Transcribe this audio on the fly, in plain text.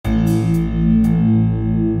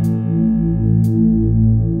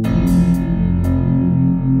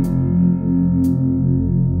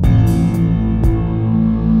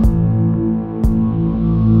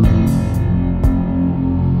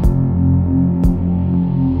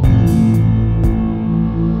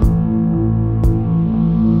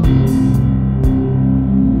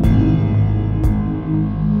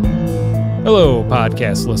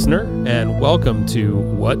podcast listener, and welcome to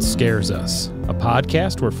What Scares Us, a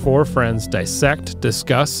podcast where four friends dissect,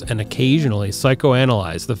 discuss, and occasionally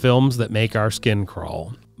psychoanalyze the films that make our skin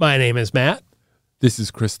crawl. My name is Matt. This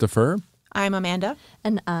is Christopher. I'm Amanda.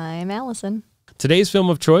 And I'm Allison. Today's film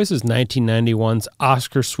of choice is 1991's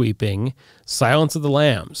Oscar-sweeping Silence of the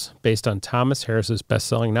Lambs, based on Thomas Harris's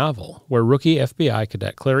best-selling novel, where rookie FBI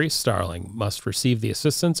cadet Clarice Starling must receive the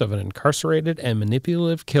assistance of an incarcerated and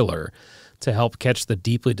manipulative killer to help catch the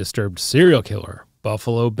deeply disturbed serial killer,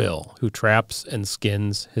 Buffalo Bill, who traps and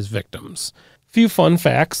skins his victims. Few fun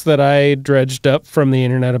facts that I dredged up from the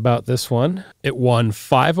internet about this one. It won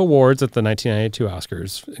 5 awards at the 1992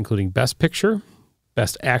 Oscars, including Best Picture,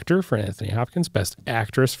 Best Actor for Anthony Hopkins, Best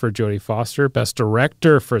Actress for Jodie Foster, Best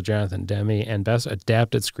Director for Jonathan Demme, and Best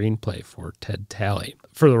Adapted Screenplay for Ted Talley.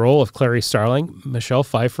 For the role of Clarice Starling, Michelle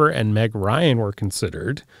Pfeiffer and Meg Ryan were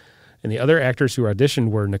considered, and the other actors who auditioned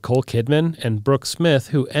were Nicole Kidman and Brooke Smith,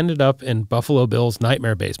 who ended up in Buffalo Bill's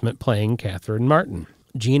nightmare basement playing Catherine Martin.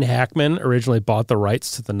 Gene Hackman originally bought the rights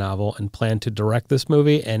to the novel and planned to direct this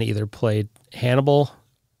movie and either played Hannibal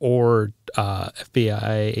or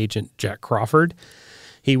FBI agent Jack Crawford.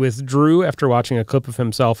 He withdrew after watching a clip of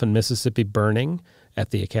himself in Mississippi Burning at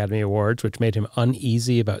the Academy Awards, which made him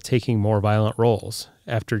uneasy about taking more violent roles.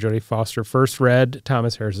 After Jodie Foster first read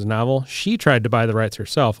Thomas Harris's novel, she tried to buy the rights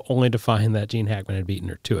herself, only to find that Gene Hackman had beaten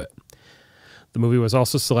her to it. The movie was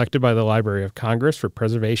also selected by the Library of Congress for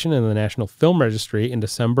preservation in the National Film Registry in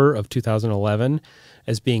December of 2011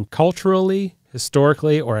 as being culturally,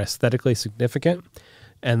 historically, or aesthetically significant.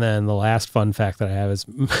 And then the last fun fact that I have is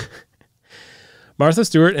Martha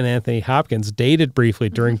Stewart and Anthony Hopkins dated briefly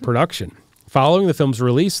during production. Following the film's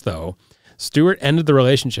release, though, Stewart ended the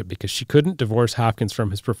relationship because she couldn't divorce Hopkins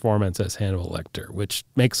from his performance as Hannibal Lecter, which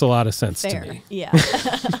makes a lot of sense to me. Yeah.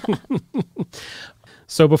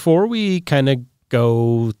 So before we kind of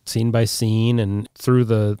go scene by scene and through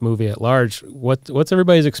the movie at large, what's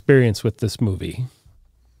everybody's experience with this movie?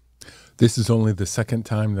 This is only the second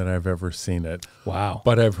time that I've ever seen it. Wow.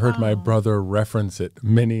 But I've heard my brother reference it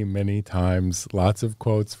many, many times. Lots of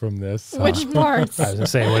quotes from this. Which parts? I was going to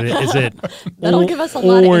say, what is it? That'll give us a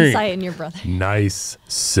lot of insight in your brother. Nice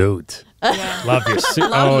suit. Yeah. Love your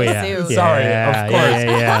suit. Love your yeah. suit. Sorry, Yeah, of course.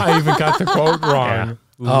 yeah. I even got the quote wrong. Yeah.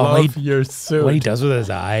 Love your suit. What he does with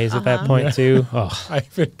his eyes at that point, too. Oh, I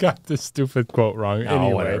even got the stupid quote wrong. no,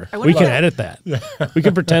 Anyway. whatever. I We would've can got- edit that. We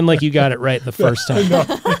can pretend like you got it right the first time.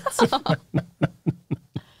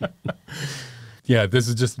 Yeah, this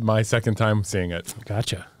is just my second time seeing it.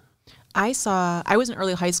 Gotcha. I was in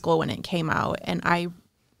early high school when it came out, and I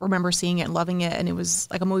remember seeing it and loving it, and it was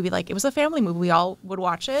like a movie, it was a family movie. We all would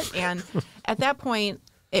watch it, and at that point,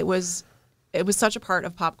 it was such a part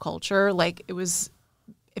of pop culture. Like,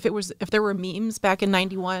 if there were memes back in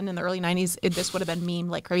 91 in the early 90s, this would have been meme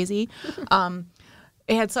like crazy.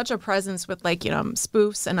 It had such a presence with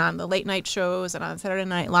spoofs and on the late night shows and on Saturday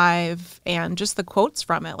Night Live, and just the quotes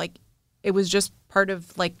from it. Like, it was just part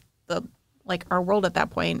of our world at that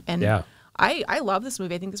point. And Yeah. I love this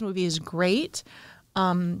movie. I think this movie is great.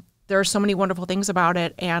 There are so many wonderful things about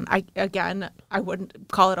it, and I wouldn't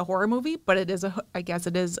call it a horror movie, but I guess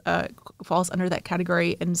it is falls under that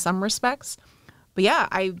category in some respects. But yeah,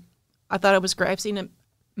 I thought it was great. I've seen it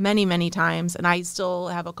many, many times, and I still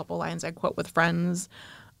have a couple lines I quote with friends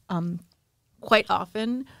quite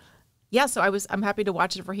often. Yeah, so I'm happy to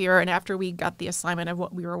watch it for here. And after we got the assignment of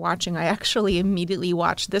what we were watching, I actually immediately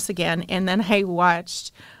watched this again, and then I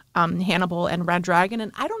watched Hannibal and Red Dragon,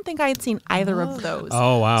 and I don't think I had seen either of those.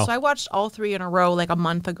 Oh, wow. So I watched all 3 in a row like a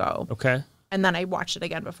month ago. Okay. And then I watched it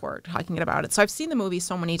again before talking about it. So I've seen the movie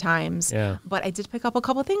so many times. Yeah. But I did pick up a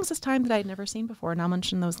couple things this time that I'd never seen before, and I'll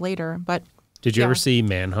mention those later. But Did you Yeah. ever see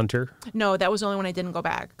Manhunter? no, that was the only one I didn't go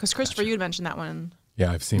back. Because Christopher, you had mentioned that one.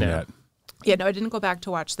 Yeah, I've seen Yeah. that. Yeah, no, I didn't go back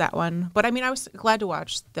to watch that one. But I mean, I was glad to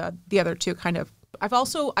watch the other two kind of. I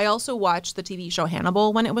also watched the TV show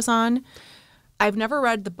Hannibal when it was on. I've never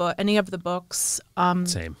read any of the books.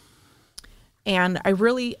 Same. And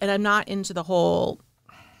I'm not into the whole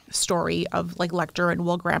story of like Lecter and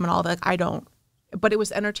Will Graham and all that. I don't. But it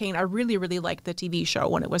was entertaining. I really, really liked the TV show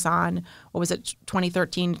when it was on. What was it,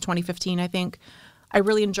 2013, 2015, I think. I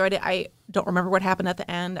really enjoyed it. I don't remember what happened at the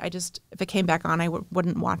end. If it came back on, I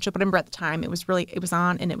wouldn't watch it. But I remember at the time it was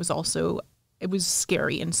on, and it was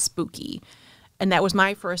scary and spooky. And that was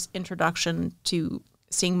my first introduction to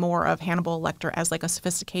seeing more of Hannibal Lecter as like a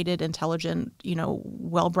sophisticated, intelligent,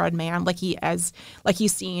 well-bred man, like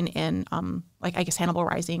he's seen in I guess Hannibal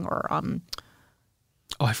Rising or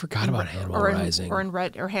Oh, I forgot about Hannibal Rising.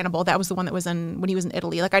 Or Hannibal. That was the one that was when he was in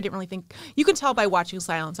Italy. Like I didn't really think you can tell by watching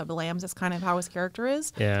Silence of the Lambs. That's kind of how his character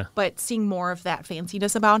is. Yeah. But seeing more of that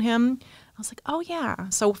fanciness about him, I was like, oh yeah.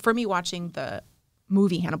 So for me, watching the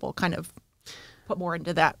movie Hannibal kind of put more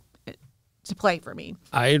into that to play for me.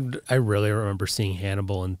 I really remember seeing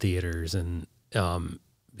Hannibal in theaters and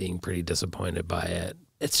being pretty disappointed by it.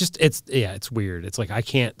 It's weird. It's like I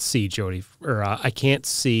can't see I can't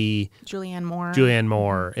see Julianne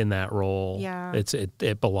Moore in that role. Yeah.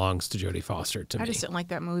 It belongs to Jodie Foster to me. I just didn't like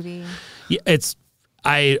that movie. Yeah,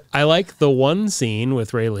 I like the one scene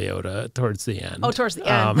with Ray Liotta towards the end. Oh, towards the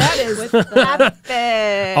end. That is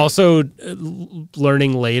epic. Also,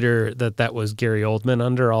 learning later that was Gary Oldman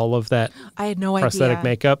under all of that I had no prosthetic idea.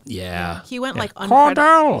 makeup. Yeah. He went like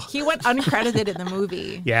Cordell. He went uncredited in the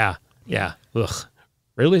movie. Yeah. Ugh.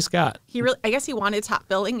 Ridley Scott. I guess he wanted top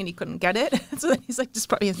billing and he couldn't get it. So then he's like, this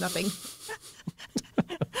probably has nothing.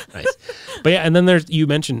 Nice. But yeah, and then you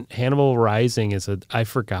mentioned Hannibal Rising I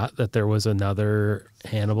forgot that there was another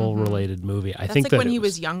Hannibal related movie. That's like when he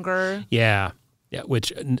was younger. Yeah. Yeah,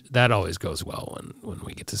 which that always goes well when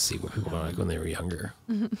we get to see what people are like when they were younger.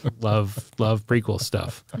 Love prequel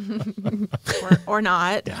stuff. or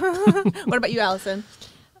not. Yeah. What about you, Allison?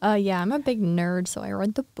 Yeah, I'm a big nerd, so I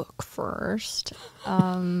read the book first.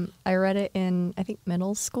 I read it in, I think,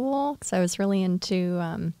 middle school, because I was really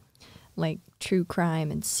into like true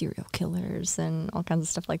crime and serial killers and all kinds of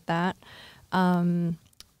stuff like that.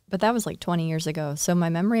 But that was like 20 years ago, so my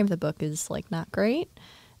memory of the book is like not great.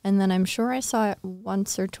 And then I'm sure I saw it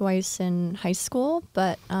once or twice in high school,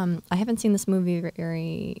 but I haven't seen this movie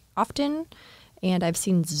very often. And I've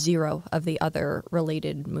seen zero of the other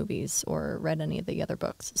related movies or read any of the other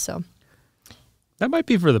books. So that might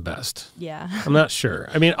be for the best. Yeah. I'm not sure.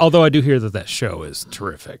 I mean, although I do hear that show is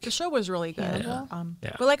terrific. The show was really good. Yeah.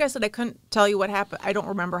 But like I said, I couldn't tell you what happened. I don't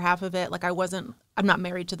remember half of it. Like I'm not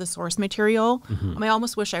married to the source material. I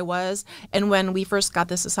almost wish I was. And when we first got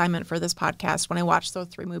this assignment for this podcast, when I watched those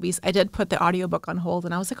 3 movies, I did put the audiobook on hold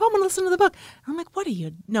and I was like, oh, I'm going to listen to the book. And I'm like, what are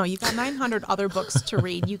you? No, you got 900 other books to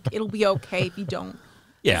read. It'll be okay if you don't.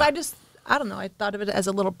 Yeah. I don't know. I thought of it as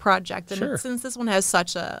a little project. And Sure. since this one has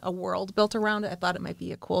such a world built around it, I thought it might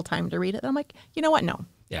be a cool time to read it. And I'm like, you know what? No.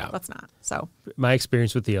 Yeah. Let's not. So My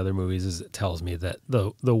experience with the other movies is it tells me that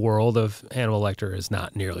the world of Hannibal Lecter is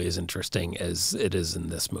not nearly as interesting as it is in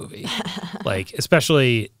this movie. Like,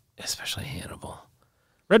 especially Hannibal.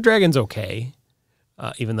 Red Dragon's okay,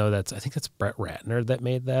 even though I think that's Brett Ratner that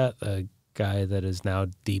made that, a guy that is now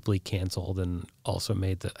deeply canceled and also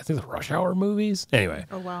made I think the Rush Hour movies. Anyway.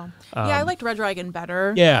 Oh, wow. Yeah, I liked Red Dragon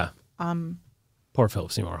better. Yeah. Poor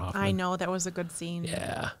Philip Seymour Hoffman. I know. That was a good scene.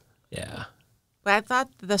 Yeah. But I thought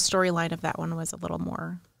the storyline of that one was a little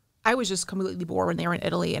more. I was just completely bored when they were in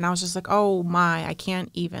Italy, and I was just like, oh my, I can't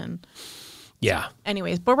even. Yeah.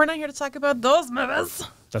 Anyways, but we're not here to talk about those movies.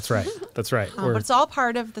 That's right. But it's all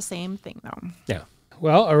part of the same thing, though. Yeah.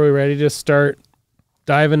 Well, are we ready to start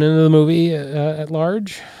diving into the movie at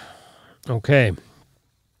large? Okay.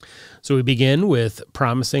 So we begin with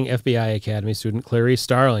promising FBI Academy student Clarice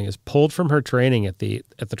Starling is pulled from her training at the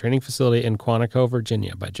training facility in Quantico,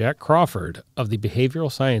 Virginia by Jack Crawford of the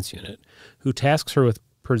Behavioral Science Unit, who tasks her with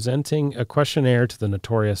presenting a questionnaire to the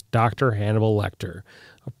notorious Dr. Hannibal Lecter,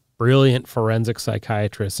 a brilliant forensic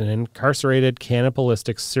psychiatrist and incarcerated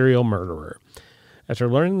cannibalistic serial murderer. After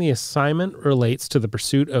learning the assignment relates to the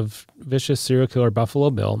pursuit of vicious serial killer Buffalo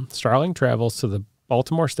Bill, Starling travels to the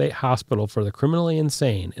Baltimore State Hospital for the Criminally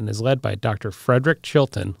Insane and is led by Dr. Frederick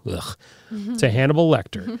Chilton to Hannibal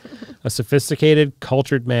Lecter, a sophisticated,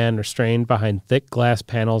 cultured man restrained behind thick glass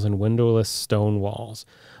panels and windowless stone walls.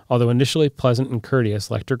 Although initially pleasant and courteous,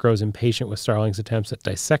 Lecter grows impatient with Starling's attempts at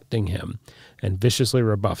dissecting him and viciously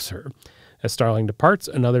rebuffs her. As Starling departs,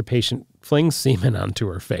 another patient flings semen onto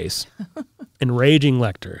her face. Enraging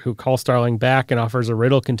Lecter, who calls Starling back and offers a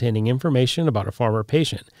riddle containing information about a former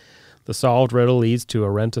patient. The solved riddle leads to a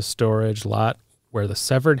rent-a-storage lot where the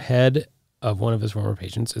severed head of one of his former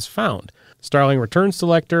patients is found. Starling returns to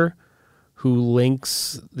Lecter, who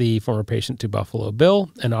links the former patient to Buffalo Bill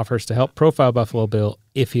and offers to help profile Buffalo Bill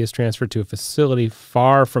if he is transferred to a facility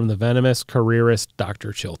far from the venomous careerist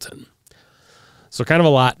Dr. Chilton. So kind of a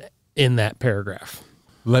lot in that paragraph.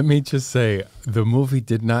 Let me just say, the movie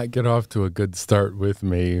did not get off to a good start with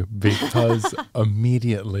me because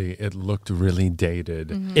immediately it looked really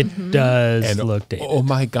dated. It does look dated. Oh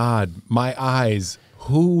my God, my eyes.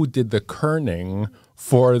 Who did the kerning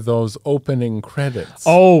for those opening credits?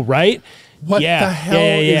 Oh, right? What the hell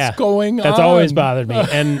is going on? That's always bothered me.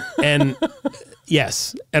 And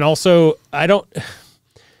yes. And also,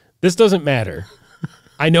 this doesn't matter.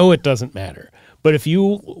 I know it doesn't matter. But if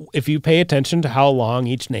you pay attention to how long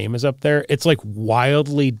each name is up there, it's like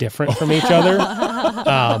wildly different from each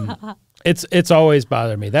other. It's always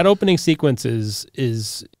bothered me. That opening sequence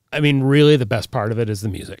is I mean, really the best part of it is the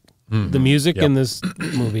music. The music in this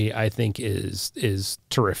movie, I think, is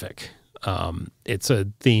terrific. It's a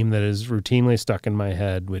theme that is routinely stuck in my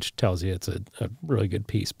head, which tells you it's a really good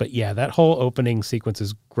piece. But yeah, that whole opening sequence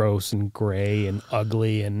is gross and gray and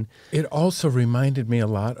ugly. And It also reminded me a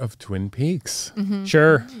lot of Twin Peaks.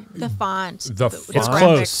 sure, The font. The it's font. it's graphic.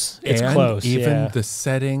 close. It's and close. even yeah. the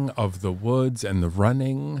setting of the woods and the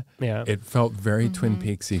running, Yeah. it felt very Twin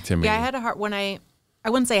Peaksy to me. Yeah, I had a hard when I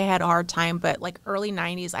wouldn't say I had a hard time, but like early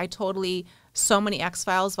 '90s, I totally so many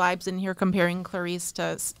X-Files vibes in here comparing Clarice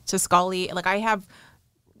to Scully. Like I have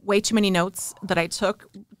way too many notes that I took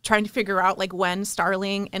trying to figure out like when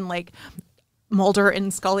Starling and like Mulder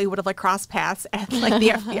and Scully would have like crossed paths at like the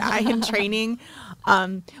FBI in training.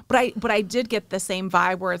 But I did get the same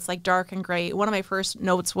vibe where it's like dark and gray. One of my first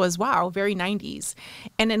notes was, wow, very 90s.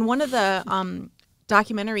 And in one of the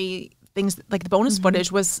documentary things, like the bonus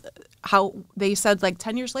footage, was how they said like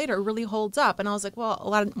 10 years later it really holds up. And I was like, well, a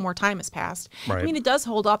lot more time has passed. Right. I mean, it does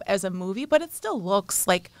hold up as a movie, but it still looks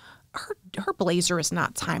like her blazer is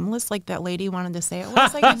not timeless like that lady wanted to say it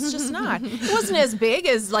was. Like, it's just not. It wasn't as big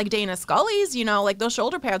as like Dana Scully's, you know, like those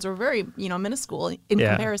shoulder pads were very, you know, minuscule in Yeah.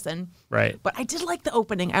 comparison. Right. But I did like the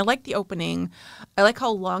opening. I like the opening. I like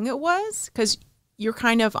how long it was, because you're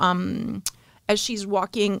kind of as she's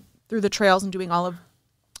walking through the trails and doing all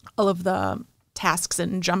of the tasks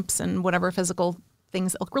and jumps and whatever physical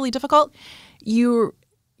things that look really difficult, you're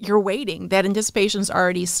waiting. That anticipation's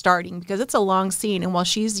already starting because it's a long scene. And while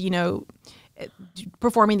she's, you know,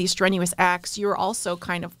 performing these strenuous acts, you're also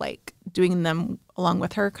kind of like doing them along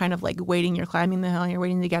with her, kind of like waiting. You're climbing the hill, you're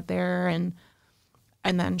waiting to get there, and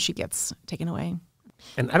then she gets taken away.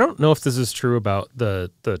 And I don't know if this is true about the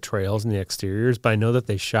trails and the exteriors, but I know that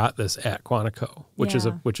they shot this at Quantico, which is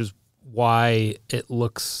Yeah. why it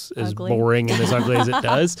looks as Ugly. boring and as ugly as it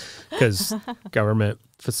does, because government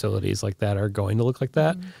facilities like that are going to look like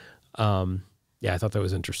that. Yeah, I thought that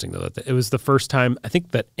was interesting, though. That it was the first time, I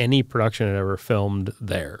think, that any production had ever filmed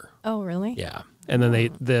there. Oh, really? Yeah. And then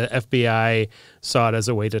the FBI saw it as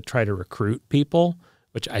a way to try to recruit people,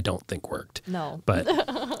 which I don't think worked. No. But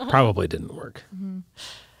probably didn't work.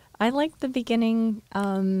 I liked the beginning.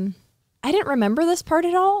 I didn't remember this part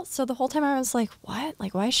at all. So the whole time I was like, what?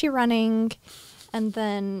 Like, why is she running? And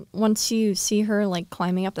then once you see her like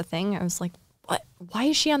climbing up the thing, I was like, what? Why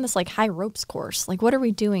is she on this like high ropes course? Like, what are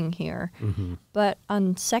we doing here? But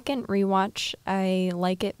on second rewatch, I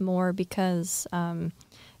like it more because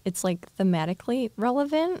it's like thematically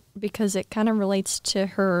relevant, because it kind of relates to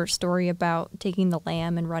her story about taking the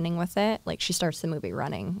lamb and running with it. Like, she starts the movie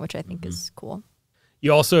running, which I think is cool.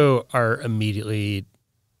 You also are immediately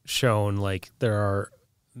shown like there are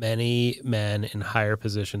many men in higher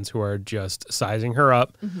positions who are just sizing her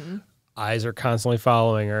up. Eyes are constantly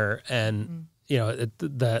following her, and you know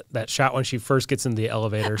that shot when she first gets in the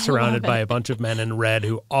elevator, surrounded by a bunch of men in red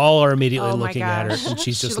who all are immediately Oh my looking at her, gosh. and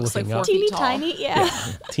she's She just looks like looking 4 up. feet Teeny tall. tiny, yeah.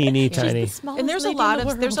 Teeny tiny. And there's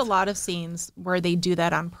a lot of scenes where they do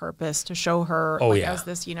that on purpose to show her as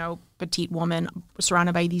this, you know, petite woman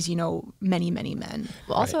surrounded by these, you know, many men.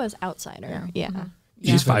 Well, also as outsider, yeah.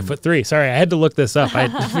 She's 5'3". Sorry, I had to look this up. I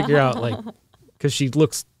had to figure out because she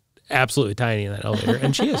looks absolutely tiny in that elevator,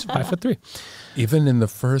 and she is 5'3". Even in the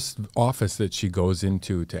first office that she goes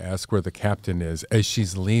into to ask where the captain is, as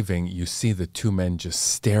she's leaving, you see the two men just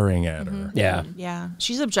staring at her. Yeah. Yeah,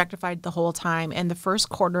 she's objectified the whole time. And the first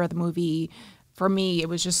quarter of the movie, for me, it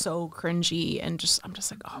was just so cringy, and I'm just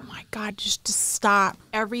like, oh my God, just stop.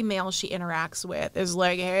 Every male she interacts with is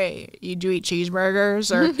like, hey, you do eat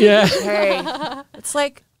cheeseburgers? Or, Yeah. hey. It's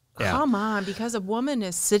like, Yeah. come on, because a woman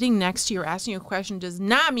is sitting next to you or asking you a question does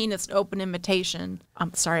not mean it's an open invitation.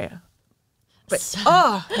 I'm sorry. But,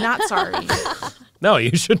 not sorry. No,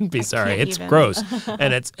 you shouldn't be sorry. can't It's even. gross,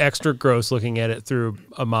 and it's extra gross looking at it through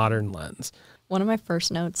a modern lens. One of my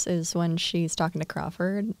first notes is when she's talking to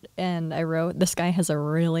Crawford, and I wrote, this guy has a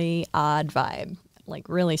really odd vibe, like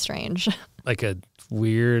really strange. Like a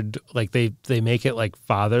weird, like they make it like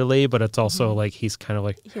fatherly, but it's also like he's kind of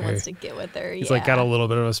like He wants to get with her. he's like got a little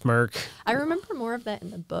bit of a smirk. I remember more of that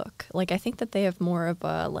in the book. Like, I think that they have more of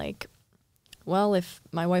a like, well, if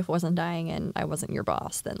my wife wasn't dying and I wasn't your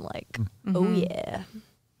boss, then like, oh yeah.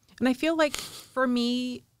 And I feel like for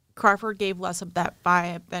me, Crawford gave less of that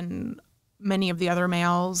vibe than many of the other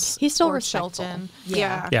males. He's still or respectful. Chilton.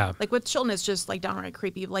 Yeah. Yeah. Like with Chilton, it's just like downright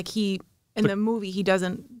creepy. Like in the movie, he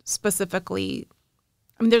doesn't specifically.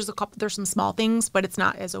 I mean, there's some small things, but it's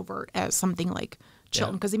not as overt as something like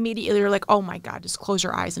Chilton, because immediately you're like, oh my God, just close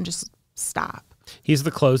your eyes and just stop. He's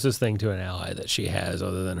the closest thing to an ally that she has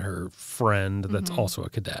other than her friend that's also a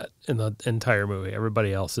cadet in the entire movie.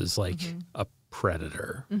 Everybody else is like a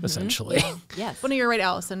predator, essentially. Yeah. Yes. Well, no, you're right,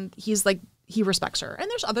 Allison. He's like, he respects her.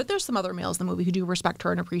 And there's some other males in the movie who do respect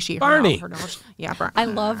her and appreciate Barney. her knowledge. Yeah, I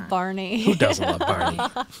love Barney. Who doesn't love Barney?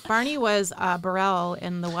 Barney was Burrell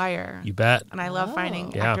in The Wire. You bet. And I love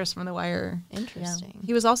finding Yeah. actors from The Wire. Interesting.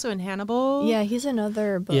 He was also in Hannibal. Yeah, he's in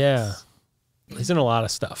other books. Yeah. He's in a lot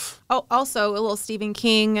of stuff. Oh, also a little Stephen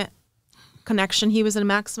King connection. He was in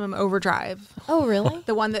Maximum Overdrive. Oh, really?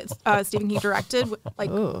 The one that Stephen King directed. Like,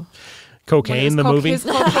 Ooh. Cocaine, the movie. His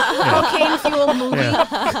cocaine fueled movie.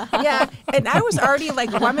 Yeah. And I was already like,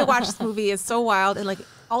 when I watched this movie, it's so wild. And like,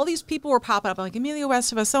 all these people were popping up. I'm like, Emilio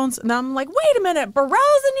Estevez, so and I'm like, wait a minute, Burrell's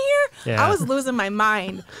in here? Yeah. I was losing my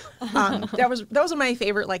mind. That was one of my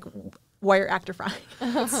favorite like Wire actor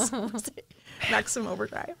finds. Maximum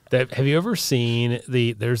Overdrive. Have you ever seen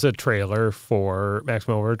there's a trailer for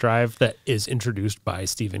Maximum Overdrive that is introduced by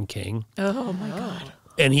Stephen King. Oh my God.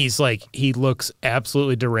 And he looks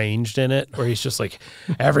absolutely deranged in it, where he's just like,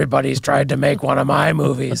 everybody's tried to make one of my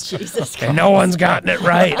movies, and no one's gotten it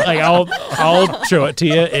right. Like I'll show it to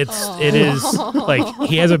you. It is like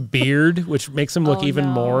he has a beard, which makes him look even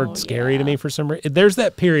more scary to me for some reason. There's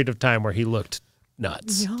that period of time where he looked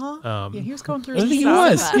nuts. Yeah. Yeah, he was going through I some think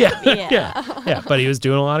he stuff. was. Yeah. But he was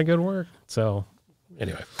doing a lot of good work. So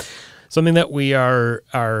anyway, something that we are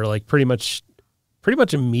like pretty much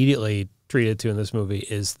immediately treated to in this movie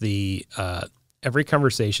is the every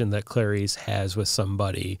conversation that Clarice has with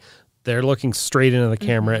somebody, they're looking straight into the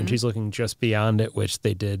camera and she's looking just beyond it, which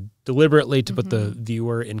they did deliberately to put the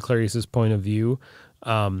viewer in Clarice's point of view.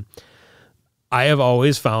 I have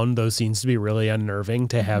always found those scenes to be really unnerving,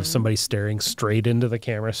 to have somebody staring straight into the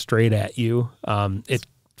camera, straight at you.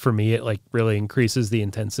 For me, it like really increases the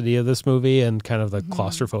intensity of this movie and kind of the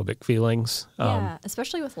claustrophobic feelings. Yeah,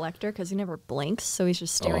 especially with Lecter, because he never blinks, so he's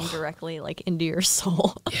just staring directly like into your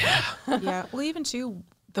soul. Yeah. Well, even too,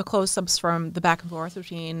 the close-ups from the back and forth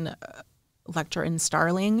between Lecter and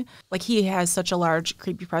Starling, like he has such a large,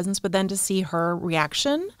 creepy presence, but then to see her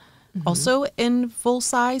reaction also in full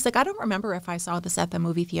size. Like, I don't remember if I saw this at the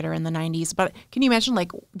movie theater in the 90s, but can you imagine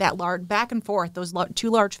like that large back and forth, those two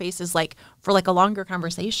large faces, like for like a longer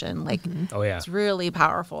conversation? Like, Oh yeah, it's really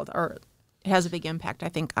powerful, or it has a big impact, I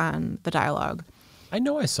think, on the dialogue. I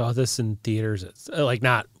know I saw this in theaters. It's like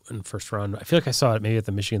not in first run. I feel like I saw it maybe at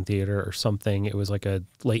the Michigan Theater or something. It was like a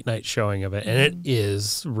late night showing of it, and it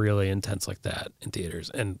is really intense like that in theaters.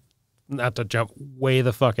 And not to jump way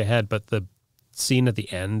the fuck ahead, but the scene at the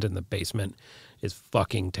end in the basement is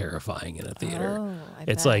fucking terrifying in a theater. Oh,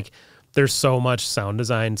 it's like there's so much sound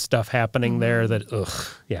design stuff happening there that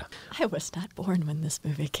I was not born when this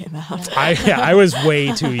movie came out. I was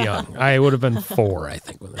way too young. I would have been 4, I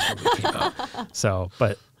think, when this movie came out. So,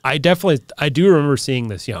 but I do remember seeing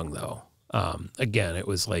this young though. Again, it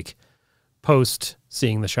was like post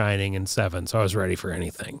seeing The Shining and Seven, so I was ready for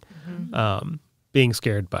anything. Being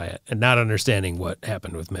scared by it and not understanding what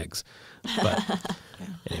happened with Miggs. But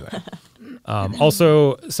anyway,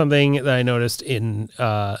 also something that I noticed in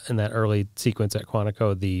that early sequence at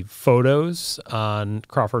Quantico, the photos on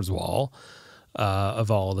Crawford's wall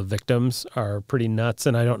of all the victims are pretty nuts.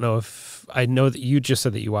 And I don't know if I know that you just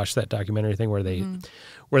said that you watched that documentary thing where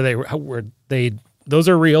those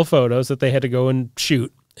are real photos that they had to go and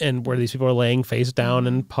shoot. And where these people are laying face down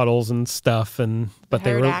in puddles and stuff, but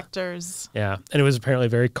they were actors. Yeah, and it was apparently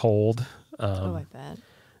very cold. I bet.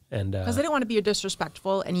 And because they didn't want to be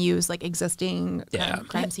disrespectful and use like existing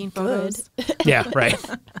crime scene photos. Yeah, right.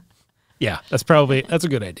 Yeah, that's a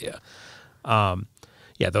good idea.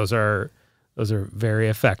 Those are very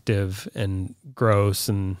effective and gross,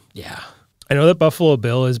 and I know that Buffalo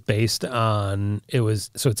Bill is based on it's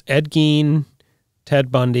Ed Gein,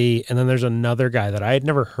 Ted Bundy, and then there's another guy that I had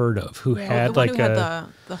never heard of who had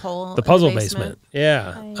the hole, the puzzle basement.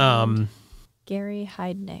 Yeah. Gary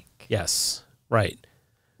Heidnick. Yes. Right.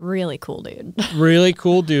 Really cool dude. Really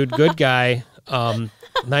cool dude. Good guy.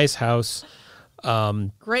 Nice house.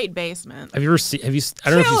 Great basement. Have you ever seen? I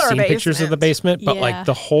don't know if you've seen pictures of the basement, but like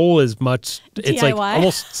the hole is much. It's DIY? like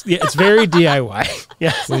almost. Yeah, it's very DIY.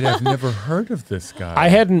 Yes. Wait, I've never heard of this guy. I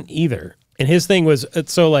hadn't either. And his thing was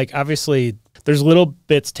so like obviously. There's little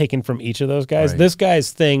bits taken from each of those guys. Right. This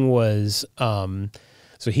guy's thing was, so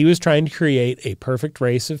he was trying to create a perfect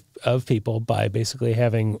race of people by basically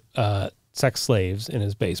having sex slaves in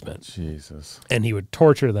his basement. Jesus. And he would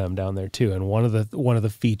torture them down there too. And one of the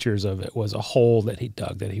features of it was a hole that he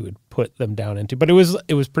dug that he would put them down into. But it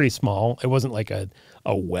was pretty small. It wasn't like a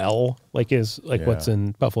well what's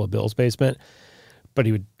in Buffalo Bill's basement. but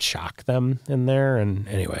he would shock them in there. And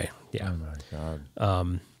anyway, yeah, Oh my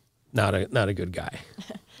God. not a good guy.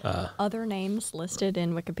 Other names listed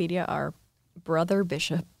in Wikipedia are Brother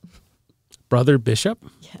Bishop. Brother Bishop.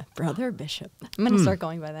 Yeah, Brother Bishop. I'm going to start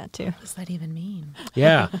going by that too. What does that even mean?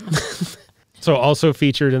 Yeah. So also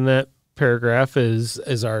featured in that paragraph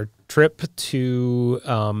is our trip to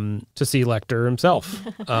see Lecter himself.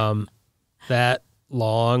 That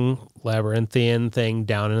long labyrinthian thing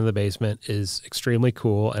down into the basement is extremely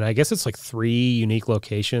cool, and I guess it's like 3 unique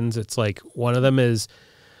locations. It's like one of them is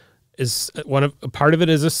part of it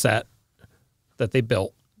is a set that they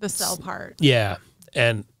built. The cell part. Yeah,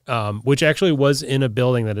 and which actually was in a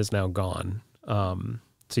building that is now gone.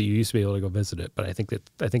 So you used to be able to go visit it, but I think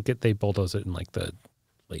that they bulldozed it in like the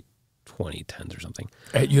late 2010s or something.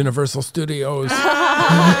 At Universal Studios.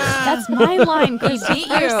 That's my line. He beat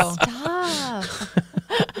you. Stop.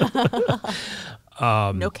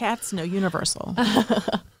 No cats, no Universal.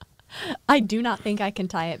 I do not think I can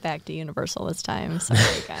tie it back to Universal this time. Sorry,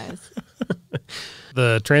 guys.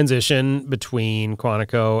 The transition between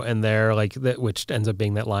Quantico and there, like that, which ends up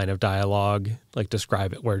being that line of dialogue, like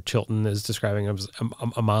describe it, where Chilton is describing him as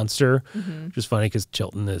a monster, which is funny because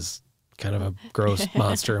Chilton is kind of a gross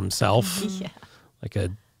monster himself, Yeah. like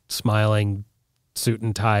a smiling suit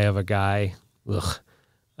and tie of a guy. Ugh.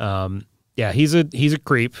 Yeah, he's a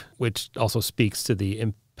creep, which also speaks to the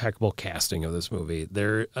impeccable casting of this movie.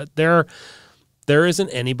 There isn't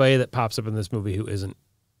anybody that pops up in this movie who isn't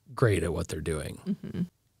great at what they're doing. Mm-hmm.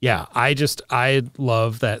 Yeah, I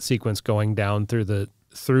love that sequence going down through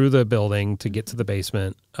the building to get to the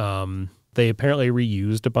basement. They apparently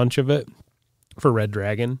reused a bunch of it for Red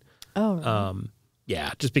Dragon. Oh, really?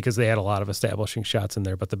 Yeah, just because they had a lot of establishing shots in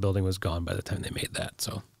there, but the building was gone by the time they made that.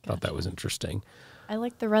 So I thought that was interesting. I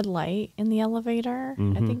like the red light in the elevator. I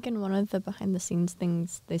Mm-hmm. think in one of the behind the scenes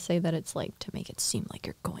things, they say that it's like to make it seem like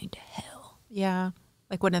you're going to hell. Yeah.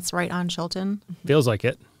 Like when it's right on Chilton. Feels like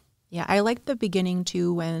it. Yeah, I like the beginning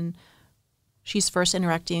too when she's first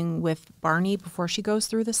interacting with Barney before she goes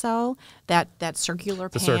through the cell. That circular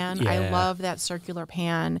pan. I yeah. love that circular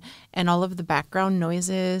pan and all of the background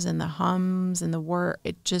noises and the hums and the word.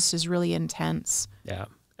 It just is really intense. Yeah.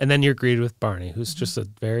 And then you're greeted with Barney, who's just a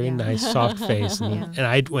very nice, soft face.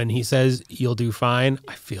 And when he says, "You'll do fine,"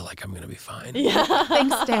 I feel like I'm going to be fine.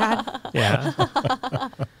 Thanks, Dad. Yeah.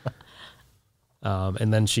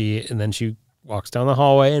 And then she walks down the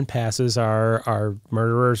hallway and passes our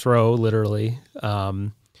murderer's row, literally.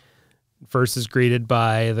 First is greeted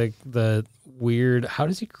by the weird, how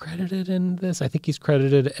does he credit it in this? I think he's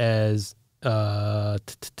credited as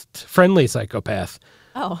friendly psychopath.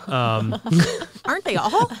 Oh, Aren't they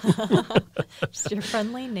all? just your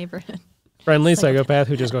friendly neighborhood. Friendly psychopath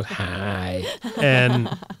who just goes, "Hi." And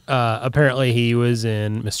apparently he was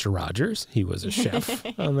in Mr. Rogers. He was a chef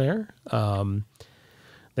on there.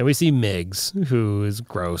 Then we see Miggs, who is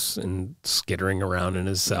gross and skittering around in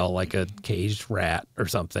his cell like a caged rat or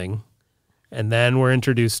something. And then we're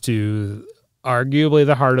introduced to arguably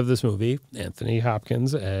the heart of this movie, Anthony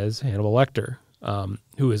Hopkins as Hannibal Lecter,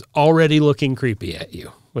 who is already looking creepy at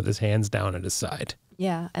you with his hands down at his side.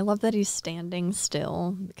 Yeah, I love that he's standing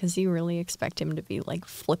still because you really expect him to be like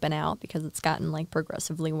flipping out because it's gotten like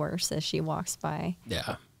progressively worse as she walks by.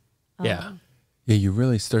 Yeah. Yeah. Yeah, you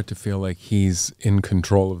really start to feel like he's in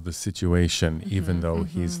control of the situation, even though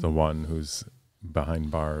he's the one who's behind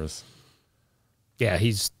bars. Yeah,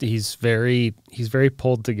 he's very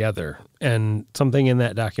pulled together. And something in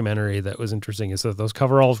that documentary that was interesting is that those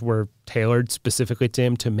coveralls were tailored specifically to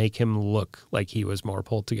him to make him look like he was more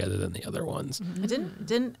pulled together than the other ones.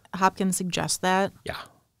 Didn't Hopkins suggest that? Yeah.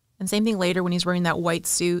 And same thing later when he's wearing that white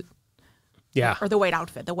suit. Yeah. Or the white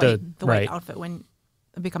outfit. The white right. outfit when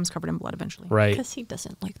it becomes covered in blood eventually. Right. Because he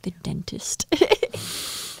doesn't like the dentist.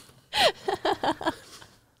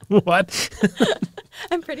 What?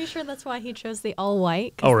 I'm pretty sure that's why he chose the all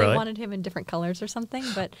white. Oh, really? They wanted him in different colors or something.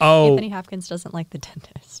 But Oh. Anthony Hopkins doesn't like the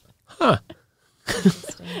dentist. Huh.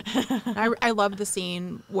 I love the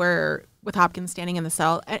scene where with Hopkins standing in the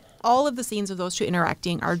cell. All of the scenes of those two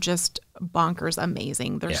interacting are just bonkers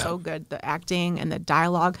amazing. They're so good. The acting and the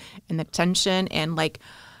dialogue and the tension and like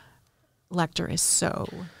Lecter is so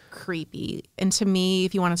creepy. And to me,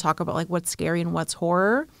 if you want to talk about like what's scary and what's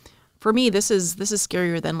horror, for me this is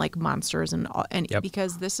scarier than like monsters and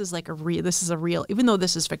because this is a real even though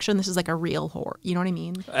this is fiction, this is like a real horror. You know what I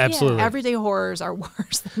mean? Absolutely. Yeah. Everyday horrors are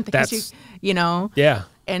worse than things you know. Yeah.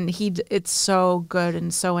 And it's so good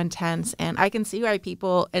and so intense, and I can see why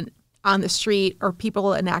people on the street or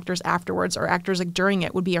people and actors afterwards or actors like during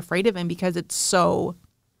it would be afraid of him because it's so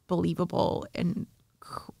believable and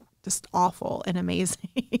just awful and amazing.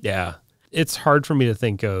 Yeah. it's hard for me to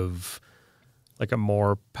think of like a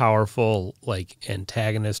more powerful like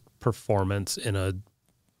antagonist performance in a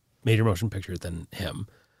major motion picture than him.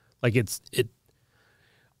 Like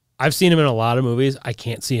I've seen him in a lot of movies. I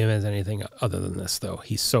can't see him as anything other than this, though.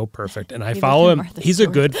 He's so perfect, and I follow him. He's a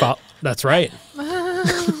good follow. That's right.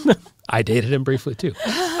 I dated him briefly too.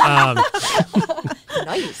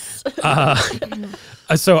 Nice.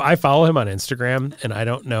 So I follow him on Instagram, and I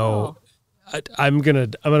don't know. I'm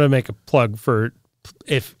gonna make a plug for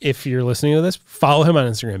if you're listening to this, follow him on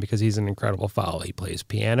Instagram because he's an incredible follow. He plays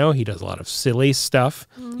piano. He does a lot of silly stuff.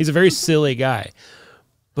 He's a very silly guy.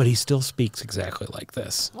 But he still speaks exactly like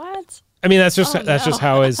this. What? I mean, that's just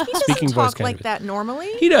how his speaking voice talk kind like of that normally.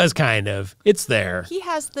 He does kind of. It's there. He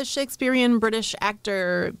has the Shakespearean British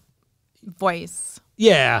actor voice.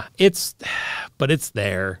 Yeah, but it's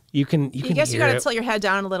there. You can. I guess you got to tilt your head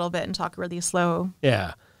down a little bit and talk really slow.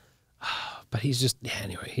 Yeah, but he's just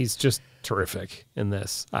anyway. He's just terrific in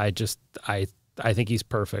this. I think he's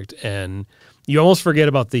perfect, and you almost forget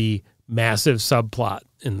about the massive subplot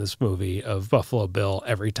in this movie of Buffalo Bill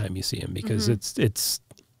every time you see him because it's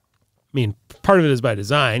I mean, part of it is by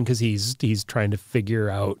design because he's trying to figure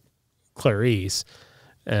out Clarice,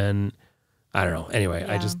 and I don't know. Anyway,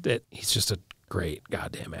 he's just a great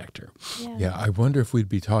goddamn actor. Yeah, I wonder if we'd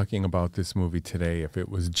be talking about this movie today if it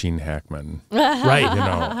was Gene Hackman.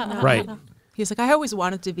 Right, right. He's like, I always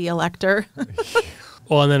wanted to be a Lecter.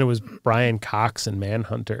 Well, and then it was Brian Cox in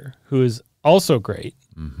Manhunter, who is also great,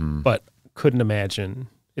 but couldn't imagine.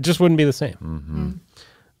 It just wouldn't be the same.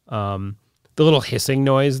 The little hissing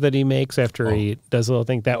noise that he makes after he does a little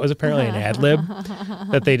thing, that was apparently an ad lib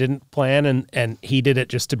that they didn't plan, and he did it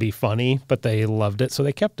just to be funny, but they loved it, so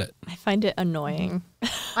they kept it. I find it annoying.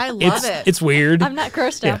 I love it. It's weird. I'm not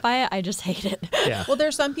grossed out by it. I just hate it. Yeah. Well,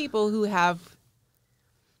 there's some people who have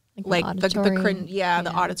like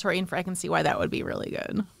the auditory, and I can see why that would be really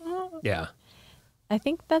good. Yeah. I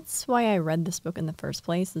think that's why I read this book in the first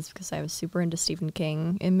place, is because I was super into Stephen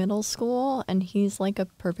King in middle school, and he's like a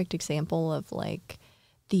perfect example of like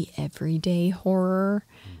the everyday horror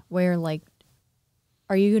where like,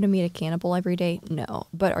 are you going to meet a cannibal every day? No.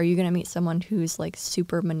 But are you going to meet someone who's like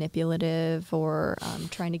super manipulative or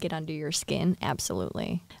trying to get under your skin?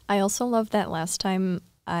 Absolutely. I also love that last time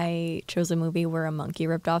I chose a movie where a monkey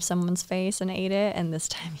ripped off someone's face and ate it, and this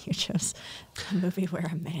time you chose a movie where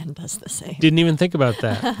a man does the same. Didn't even think about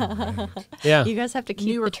that. Right. Yeah. You guys have to keep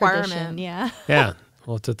New the requirement. tradition. Yeah. Yeah.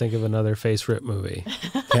 We'll have to think of another face rip movie.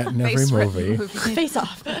 Cat in every movie. Face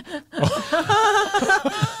off.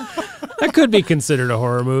 That could be considered a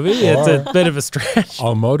horror movie. It's a bit of a stretch.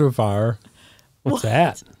 Almodovar. What's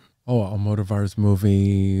that? Oh, Almodovar's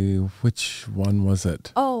movie. Which one was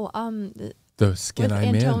it? Oh, The Skin with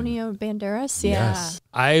I'm Antonio Banderas. Yeah. Yes.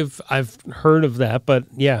 I've heard of that, but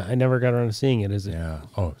yeah, I never got around to seeing it. Is it? Yeah.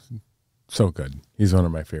 Oh, so good. He's one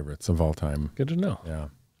of my favorites of all time. Good to know. Yeah.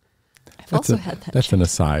 I've also had that. That's an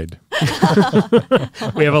aside.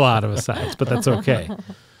 We have a lot of asides, but that's okay.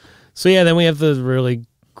 So yeah, then we have the really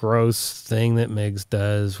gross thing that Miggs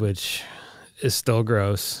does, which is still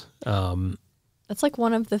gross. That's like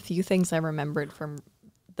one of the few things I remembered from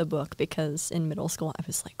the book, because in middle school I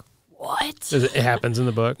was like, what? It happens in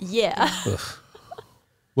the book. Yeah. Ugh.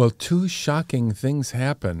 Well, two shocking things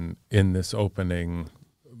happen in this opening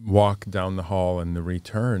walk down the hall and the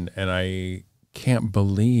return, and I can't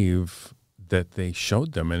believe that they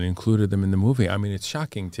showed them and included them in the movie. I mean, it's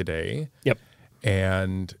shocking today. Yep.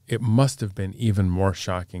 And it must have been even more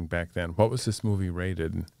shocking back then. What was this movie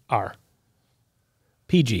rated? R.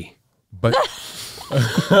 PG. But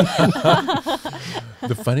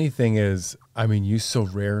the funny thing is, I mean, you so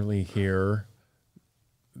rarely hear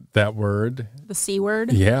that word. The C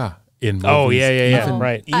word? Yeah. In movies. Oh, yeah. Even,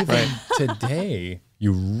 Right. Even today,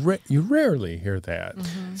 you rarely hear that.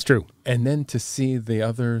 Mm-hmm. It's true. And then to see the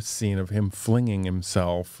other scene of him flinging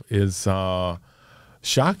himself is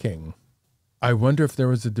shocking. I wonder if there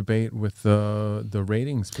was a debate with the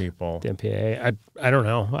ratings people. The MPAA. I don't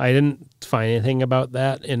know. I didn't find anything about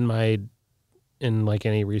that in like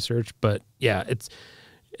any research, but yeah, it's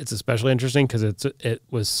especially interesting because it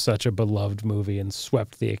was such a beloved movie and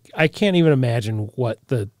swept the. I can't even imagine what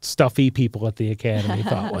the stuffy people at the Academy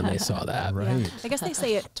thought when they saw that. Right. Yeah. I guess they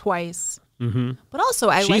say it twice. Mm-hmm. But also,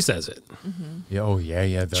 She says it. Yeah, oh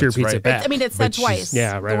yeah. That's She repeats right. it back. I mean, it's said But she's- twice.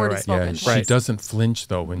 Yeah, right, The word right, is spoken Yeah, twice. she doesn't flinch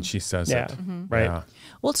though when she says Yeah. it. Right. Yeah.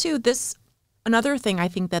 Well, too, another thing I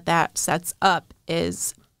think that sets up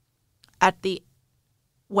is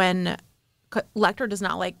when Lecter does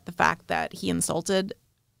not like the fact that he insulted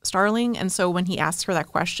Starling, and so when he asks her that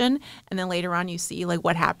question, and then later on you see like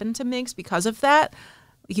what happened to Miggs because of that,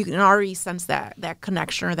 you can already sense that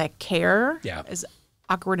connection or that care. Yeah. As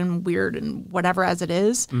awkward and weird and whatever as it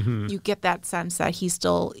is, you get that sense that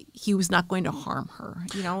he was not going to harm her,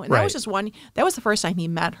 you know. And that was just that was the first time he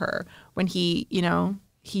met her, when he, you know,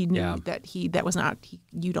 he knew that was not,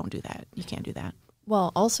 you don't do that. You can't do that.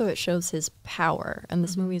 Well, also it shows his power, and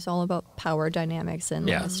this movie is all about power dynamics and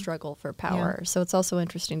like, a struggle for power. Yeah. So it's also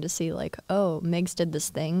interesting to see, like, oh, Miggs did this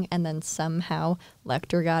thing, and then somehow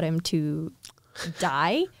Lecter got him to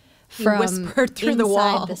die from whispered through the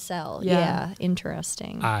wall, inside the cell. Yeah,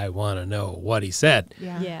 interesting. I want to know what he said.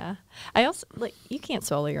 Yeah. I also, like, you can't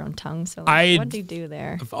swallow your own tongue, so like, what did he do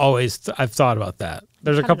there? I've thought about that.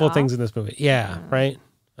 There's a couple of things in this movie. Yeah, right?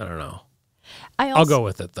 I don't know. I'll go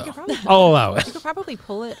with it, though. I'll allow it. You could probably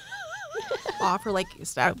pull it off, or like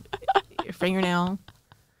stab your fingernail.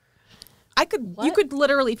 You could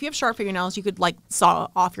literally, if you have sharp fingernails, you could like saw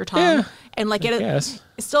off your tongue and like get it.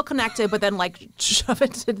 It's still connected, but then like shove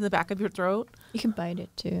it into the back of your throat. You can bite it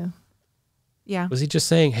too. Yeah. Was he just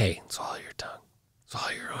saying, "Hey, swallow your tongue, swallow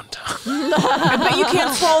your own tongue"? I bet you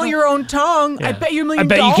can't swallow your own tongue. Yeah. I bet you $1 million. I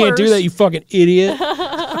bet you can't do that, you fucking idiot.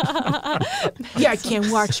 Yeah,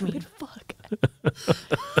 can't watch me. Fuck.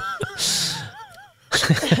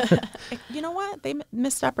 You know what? They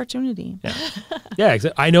missed opportunity. Yeah.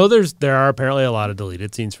 I know there are apparently a lot of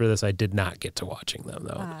deleted scenes for this. I did not get to watching them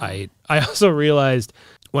though. I also realized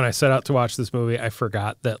when I set out to watch this movie, I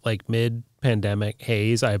forgot that like mid-pandemic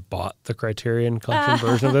haze, I bought the Criterion Collection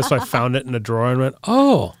version of this. So I found it in a drawer and went,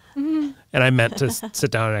 oh. And I meant to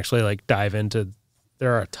sit down and actually like dive into.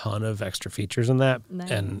 There are a ton of extra features in that,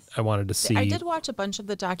 and I wanted to see. I did watch a bunch of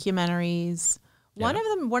the documentaries. One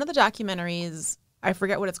of the documentaries, I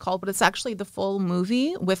forget what it's called, but it's actually the full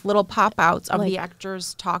movie with little pop-outs of the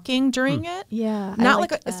actors talking during it. Yeah,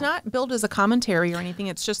 not it's not billed as a commentary or anything.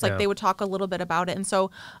 It's just like they would talk a little bit about it. And so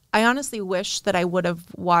I honestly wish that I would have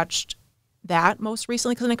watched that most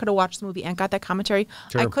recently, because then I could have watched the movie and got that commentary.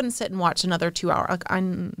 Sure. I couldn't sit and watch another 2 hour.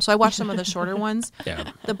 So I watched some of the shorter ones. Yeah.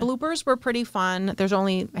 The bloopers were pretty fun. There's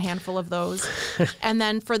only a handful of those. And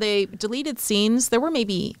then for the deleted scenes, there were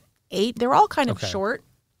maybe 8. They were all kind of short.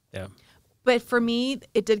 Yeah. But for me,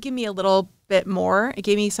 it did give me a little bit more. It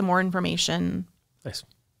gave me some more information. Nice.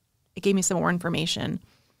 It gave me some more information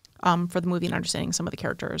for the movie and understanding some of the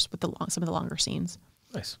characters with some of the longer scenes.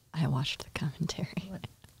 Nice. I watched the commentary.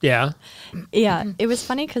 Yeah. Yeah. It was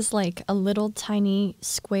funny because like a little tiny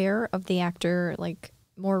square of the actor like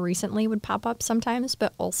more recently would pop up sometimes,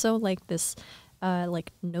 but also like this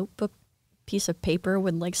like notebook piece of paper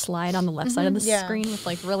would like slide on the left side of the screen with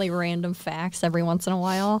like really random facts every once in a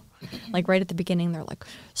while. Like right at the beginning, they're like,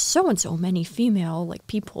 so and so many female like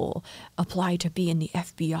people apply to be in the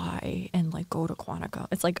FBI and like go to Quantico.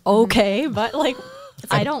 It's like, okay, but like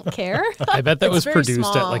I don't care. I bet that was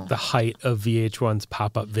produced at like the height of VH1's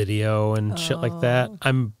pop-up video and shit like that.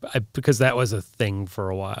 Because that was a thing for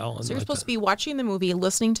a while. So you're supposed to be watching the movie,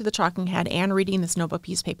 listening to the talking head, and reading this notebook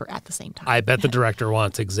piece of paper at the same time. I bet the director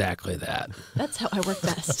wants exactly that. That's how I work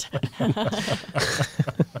best.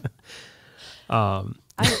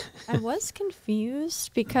 I was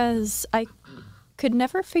confused because I could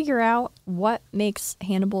never figure out what makes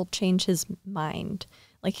Hannibal change his mind.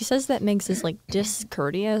 Like, he says that Miggs is, like,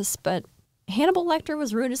 discourteous, but Hannibal Lecter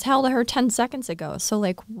was rude as hell to her 10 seconds ago. So,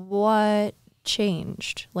 like, what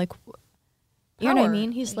changed? Like, you know what I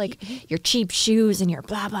mean? He's like, your cheap shoes and your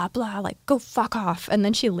blah, blah, blah. Like, go fuck off. And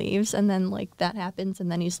then she leaves, and then, like, that happens,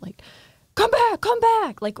 and then he's like, come back, come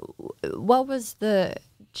back. Like, what was the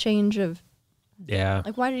change of... Yeah.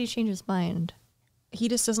 Like, why did he change his mind? He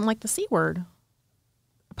just doesn't like the C word.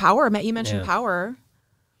 Power. You mentioned power.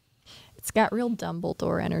 It's got real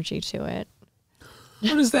Dumbledore energy to it.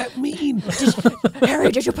 What does that mean?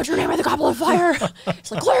 Harry, did you put your name in the goblet of fire?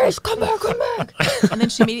 It's like, Clarice, come back, come back. And then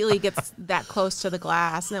she immediately gets that close to the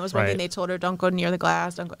glass. And that was one thing they told her, don't go near the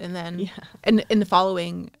glass. Don't go. And then in the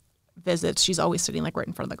following visits, she's always sitting like right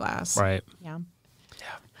in front of the glass. Right. Yeah.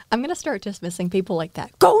 I'm going to start dismissing people like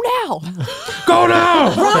that. Go now! Go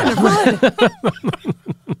now! Run!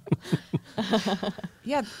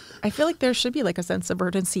 Yeah, I feel like there should be like a sense of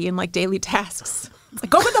urgency in like daily tasks. It's like,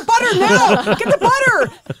 go get the butter now! Get the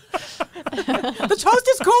butter! The toast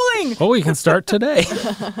is cooling! Oh, we can start today.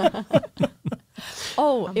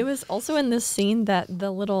 Oh, it was also in this scene that the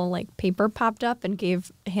little like paper popped up and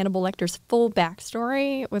gave Hannibal Lecter's full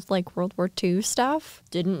backstory with like World War II stuff.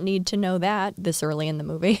 Didn't need to know that this early in the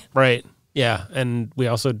movie. Right. Yeah, and we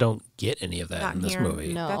also don't get any of that in this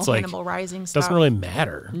movie. No. That's like, Hannibal Rising stuff. Doesn't really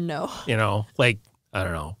matter. No. You know, like, I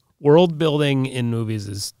don't know. World building in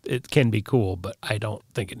movies it can be cool, but I don't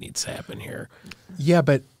think it needs to happen here. Yeah,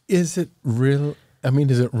 but is it real? I mean,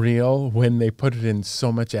 is it real when they put it in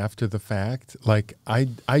so much after the fact? Like, I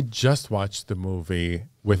just watched the movie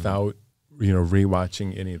without,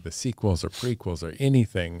 rewatching any of the sequels or prequels or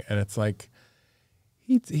anything. And it's like,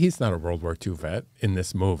 he's not a World War II vet in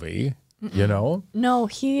this movie, No,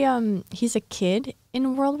 he's a kid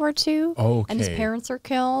in World War II. Okay. And his parents are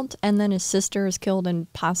killed, and then his sister is killed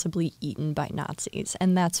and possibly eaten by Nazis.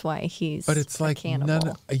 And that's why he's But it's like,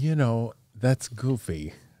 cannibal. that's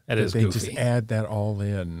goofy. That is they goofy. just add that all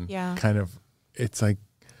in. Yeah. Kind of, it's like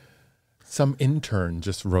some intern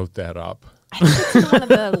just wrote that up. I think it's in one of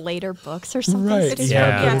the later books or something. Right. It's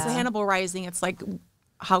Yeah. it's the Hannibal Rising. It's like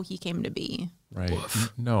how he came to be. Right.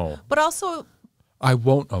 No, But also, I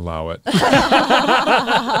won't allow it.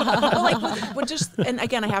 well, like with just, and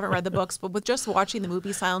again, I haven't read the books, but with just watching the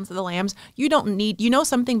movie Silence of the Lambs, you don't need,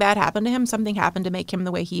 something bad happened to him. Something happened to make him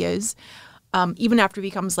the way he is. Even after he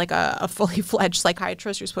becomes like a fully fledged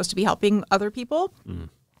psychiatrist, you're supposed to be helping other people.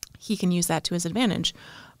 He can use that to his advantage.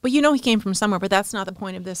 But he came from somewhere. But that's not the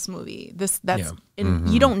point of this movie. And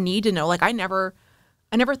you don't need to know. Like I never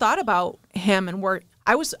thought about him and where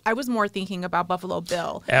I was more thinking about Buffalo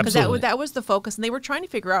Bill because Absolutely. that was the focus, and they were trying to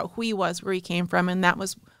figure out who he was, where he came from, and that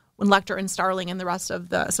was when Lecter and Starling and the rest of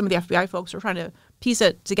some of the FBI folks were trying to piece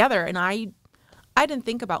it together. And I didn't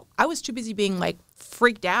think about. I was too busy being like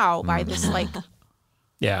freaked out by this like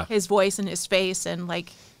his voice and his face and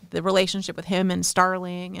like the relationship with him and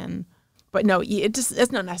Starling but no,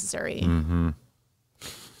 it's not necessary.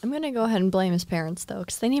 I'm going to go ahead and blame his parents, though,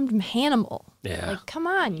 because they named him Hannibal. Yeah. Like, come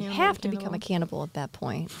on, you have to Hannibal. become a cannibal at that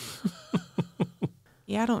point.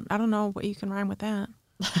 Yeah, I don't know what you can rhyme with that.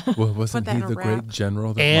 Well, wasn't that he in a the rap. great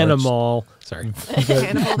general? That Animal. Sorry.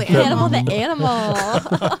 Hannibal the Hannibal animal. the animal.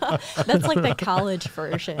 That's like the college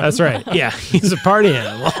version. That's right. Yeah, he's a party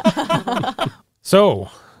animal. So,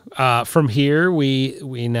 from here, we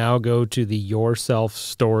now go to the yourself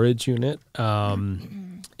storage unit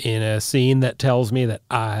in a scene that tells me that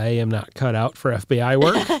I am not cut out for FBI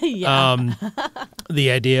work. Yeah.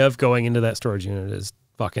 The idea of going into that storage unit is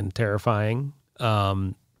fucking terrifying.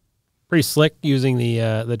 Pretty slick using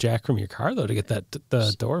the jack from your car, though, to get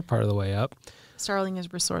the door part of the way up. Starling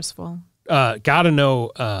is resourceful. Gotta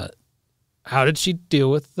know, how did she deal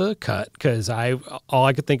with the cut? Because all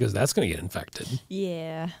I could think is that's going to get infected.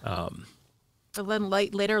 Yeah. But then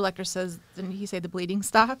later Lecter says, didn't he say the bleeding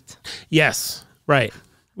stopped? Yes, right.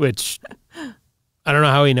 Which I don't know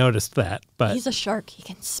how he noticed that, but He's a shark. He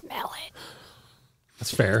can smell it.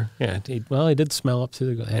 that's fair. Yeah. He did smell up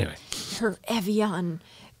to the anyway. Her Evian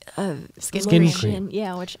Skin lotion. cream.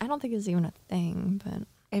 Yeah, which I don't think is even a thing, but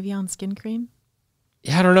Evian skin cream?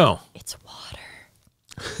 Yeah, I don't know. it's water.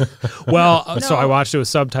 Well, so No. I watched it with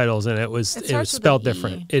subtines, and it was starts with spelled an E.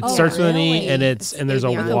 different. It Oh, starts with an E, really? and It's there's a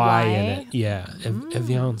Evian. With a Y in Y? it. Yeah,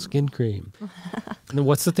 Evian skin cream. And then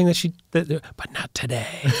what's the thing but not today.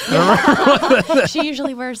 She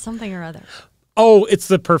usually wears something or other. Oh, it's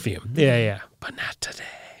the perfume. Yeah, but not today.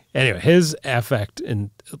 Anyway, his affect and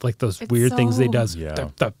like those It's weird things they so- does, Yeah.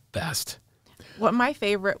 they're the best. What my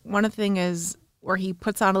favorite, one of the thing is where he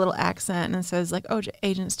puts on a little accent and says like, "Oh,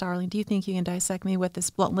 Agent Starling, do you think you can dissect me with this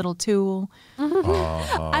blunt little tool?"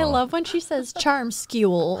 I love when she says charm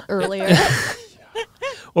skewl earlier.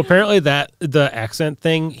 Well, apparently the accent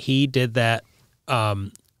thing, he did that.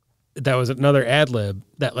 That was another ad lib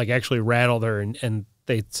that like actually rattled her, and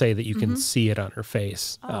they say that you can see it on her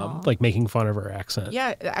face, like making fun of her accent.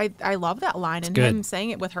 Yeah, I love that line, and good. him saying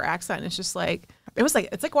it with her accent. It's just like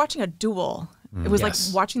it's like watching a duel. It was Yes.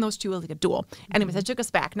 like watching those two like a duel. Anyways, that took us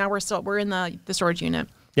back. Now we're in the storage unit.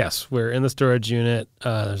 Yes, we're in the storage unit.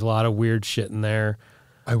 There's a lot of weird shit in there.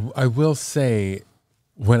 I will say,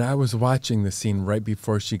 when I was watching the scene right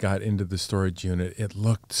before she got into the storage unit, it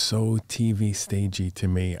looked so TV stagey to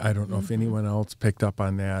me. I don't know if anyone else picked up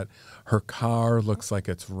on that. Her car looks like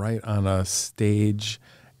it's right on a stage,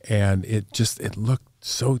 and it looked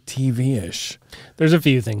so TV-ish. There's a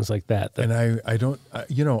few things like that. And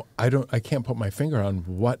I can't put my finger on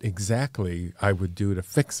what exactly I would do to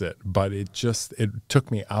fix it, but it took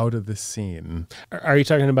me out of the scene. Are you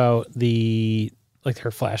talking about her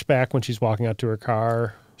flashback when she's walking out to her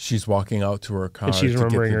car She's walking out to her car and she's to get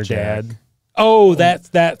remembering the her jack. dad? Oh, that's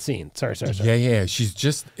that scene. Sorry. Yeah.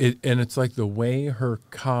 She's and it's like the way her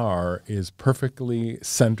car is perfectly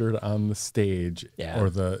centered on the stage or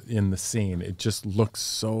in the scene. It just looks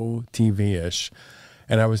so TV-ish.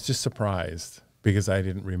 And I was just surprised because I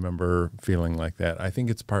didn't remember feeling like that. I think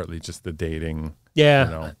it's partly just the dating.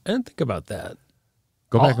 Yeah, I didn't think about that.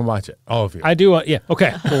 Go back and watch it, all of you. I do. Yeah.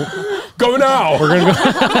 Okay. Well, Go now. we're gonna go.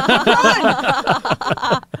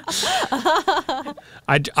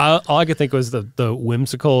 All I could think was the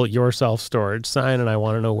whimsical "your self-storage" sign, and I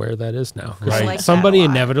want to know where that is now. 'Cause Right. like that somebody a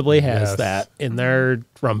lot. inevitably has Yes. that in their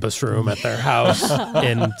rumpus room at their house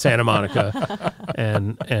in Santa Monica,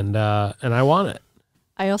 and I want it.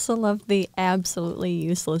 I also love the absolutely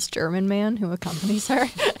useless German man who accompanies her.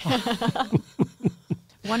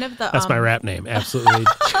 One of the That's my rap name. Absolutely,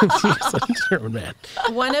 German man.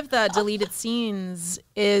 one of the deleted scenes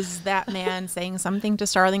is that man saying something to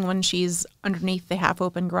Starling when she's underneath the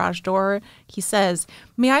half-open garage door. He says,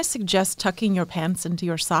 "May I suggest tucking your pants into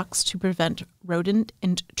your socks to prevent rodent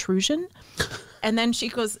intrusion?" And then she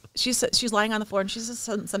goes, she's lying on the floor and she says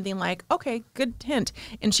something like, "Okay, good hint."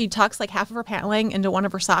 And she tucks like half of her pant leg into one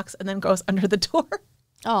of her socks and then goes under the door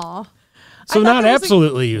Aw. So I thought not that was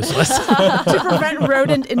absolutely useless. to prevent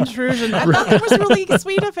rodent intrusion. I thought that was really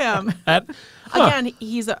sweet of him. Again,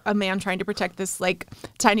 he's a man trying to protect this like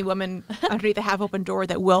tiny woman underneath the half-open door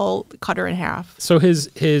that will cut her in half. So his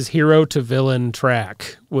hero to villain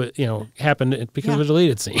track, happened because of a